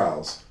MDMA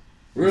trials.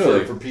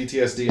 Really? For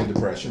PTSD and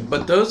depression.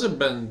 But those have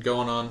been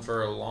going on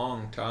for a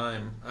long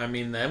time. I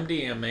mean, the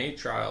MDMA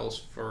trials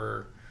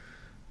for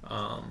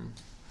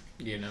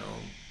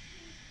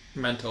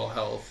mental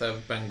health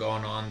have been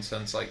going on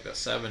since like the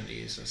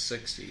 70s and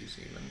 60s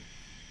even.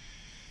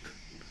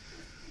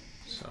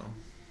 So,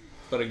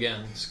 but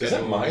again, is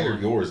that mine or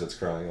yours that's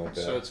crying like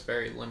that? So it's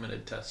very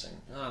limited testing.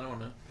 I don't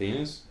know.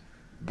 Penis?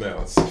 No,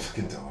 it's a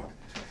fucking dog.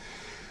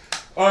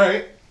 All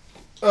right.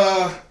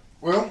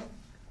 Well,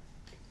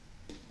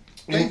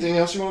 anything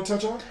else you want to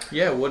touch on?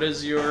 Yeah. What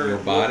is your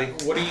body?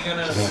 What are you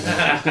gonna?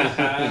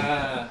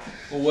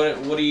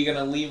 What are you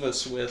gonna leave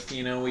us with?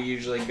 You know, we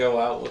usually go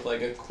out with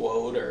like a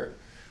quote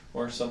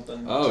or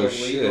something. Oh to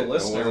shit! leave the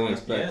listener I wasn't with.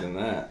 expecting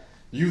that.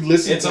 You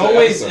listen. It's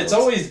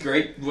always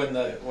great when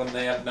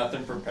they have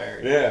nothing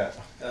prepared. Yeah,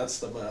 that's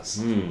the best.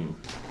 And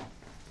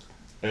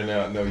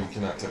no, you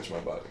cannot touch my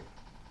body.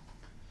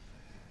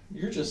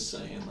 You're just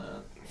saying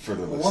that. For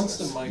the listeners. Once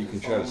the microphone you can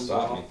try to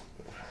stop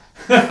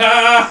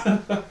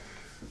me.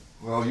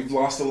 Well, you've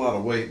lost a lot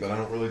of weight, but I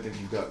don't really think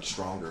you've gotten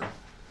stronger.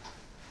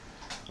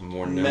 I'm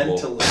more nimble.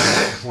 Mentally.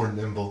 More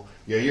nimble.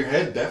 Yeah, your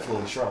head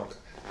definitely shrunk.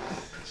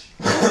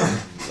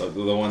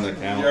 The one that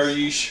counts. Are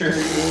you sure?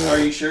 Are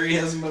you sure he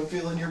hasn't been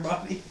feeling your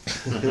body?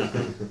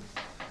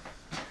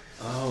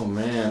 Oh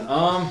man.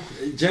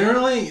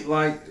 Generally,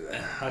 like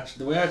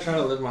the way I try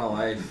to live my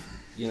life,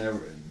 you know,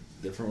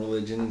 different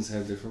religions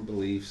have different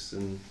beliefs,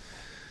 and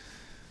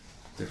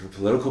different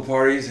political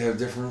parties have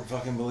different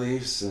fucking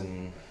beliefs,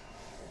 and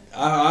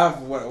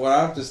what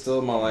I've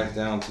distilled my life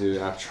down to,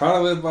 and I try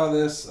to live by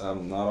this.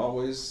 I'm not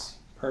always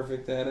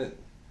perfect at it.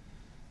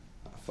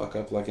 I fuck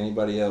up like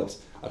anybody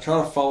else. I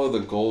try to follow the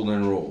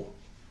golden rule.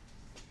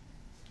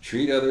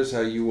 Treat others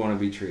how you want to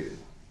be treated.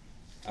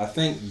 I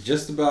think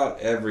just about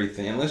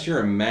everything, unless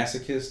you're a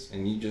masochist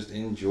and you just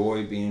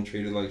enjoy being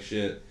treated like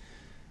shit,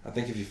 I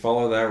think if you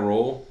follow that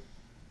rule,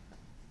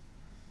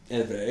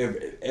 if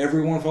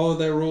everyone followed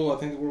that rule, I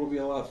think the world would be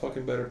a lot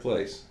fucking better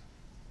place.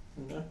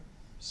 Okay. I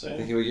Same.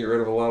 think it would get rid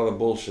of a lot of the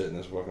bullshit in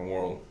this fucking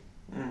world.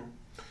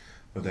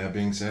 With that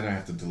being said, I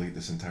have to delete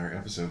this entire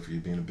episode for you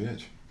being a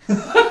bitch.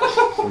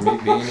 For me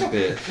being a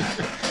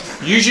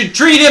bitch. You should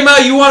treat him how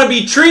you want to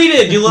be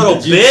treated, you little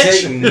Did you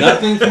bitch. take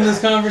nothing from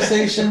this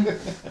conversation?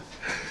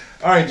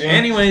 All right, James.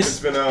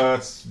 Anyways,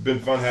 it's been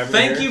fun having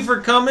Thank you. you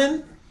for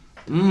coming.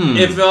 Mm.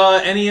 If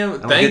any of I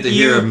don't thank get to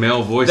you, hear a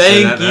male voice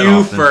say thank that you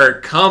often.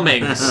 for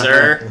coming,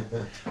 sir.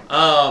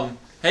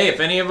 Hey,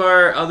 if any of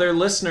our other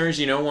listeners,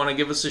 want to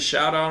give us a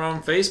shout out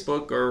on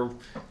Facebook or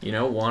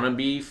want to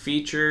be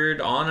featured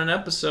on an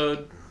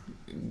episode,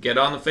 get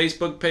on the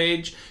Facebook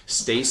page.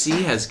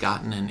 Stacy has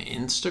gotten an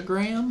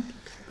Instagram.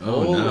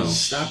 Oh no!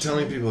 Stop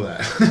telling people that.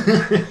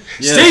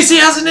 Yeah. Stacy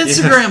has an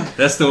Instagram. Yeah,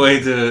 that's the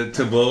way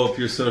to blow up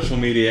your social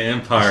media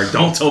empire.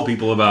 Don't tell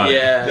people about it.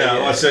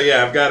 Yeah. So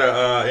I've got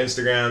a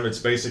Instagram. It's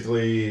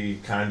basically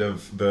kind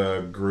of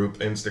the group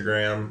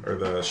Instagram or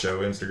the show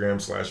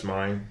Instagram /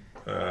 mine.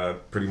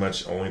 Pretty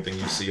much only thing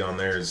you see on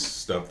there is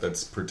stuff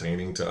that's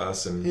pertaining to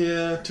us and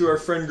To our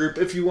friend group.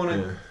 If you want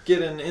to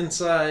get an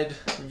inside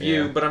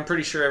view, Yeah. but I'm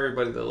pretty sure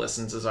everybody that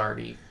listens is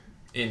already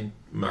in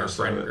our most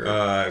friend of it. group.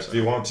 If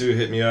you want to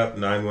hit me up,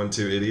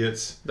 912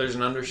 idiots. There's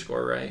an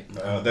underscore, right?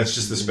 That's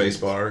just the space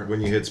bar. When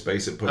you hit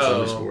space, it puts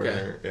Oh, underscore in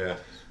okay. there.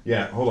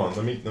 Yeah. Hold on.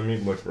 Let me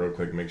look real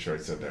quick and make sure I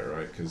said that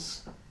right.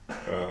 Because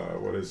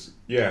what is?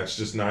 Yeah, it's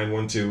just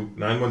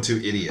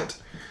 912 idiot.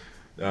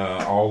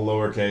 All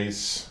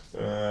lowercase.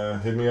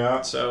 Hit me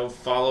up. So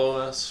follow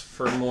us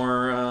for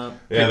more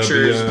Yeah,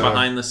 pictures there'll be,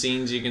 behind the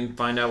scenes. You can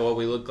find out what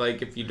we look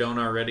like if you don't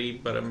already,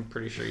 but I'm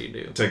pretty sure you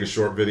do. Take a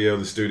short video of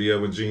the studio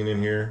with Gene in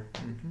here.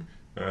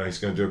 He's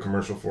going to do a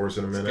commercial for us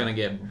in a minute. It's gonna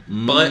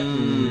get butt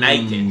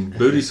naked.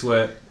 Booty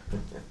sweat.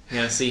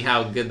 You're gonna see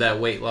how good that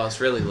weight loss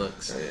really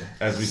looks.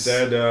 As we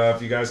said,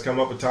 if you guys come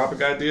up with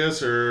topic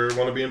ideas or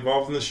want to be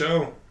involved in the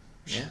show,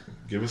 Yeah.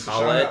 give us a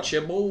Holla shout at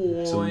your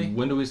boy. So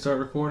when do we start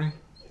recording?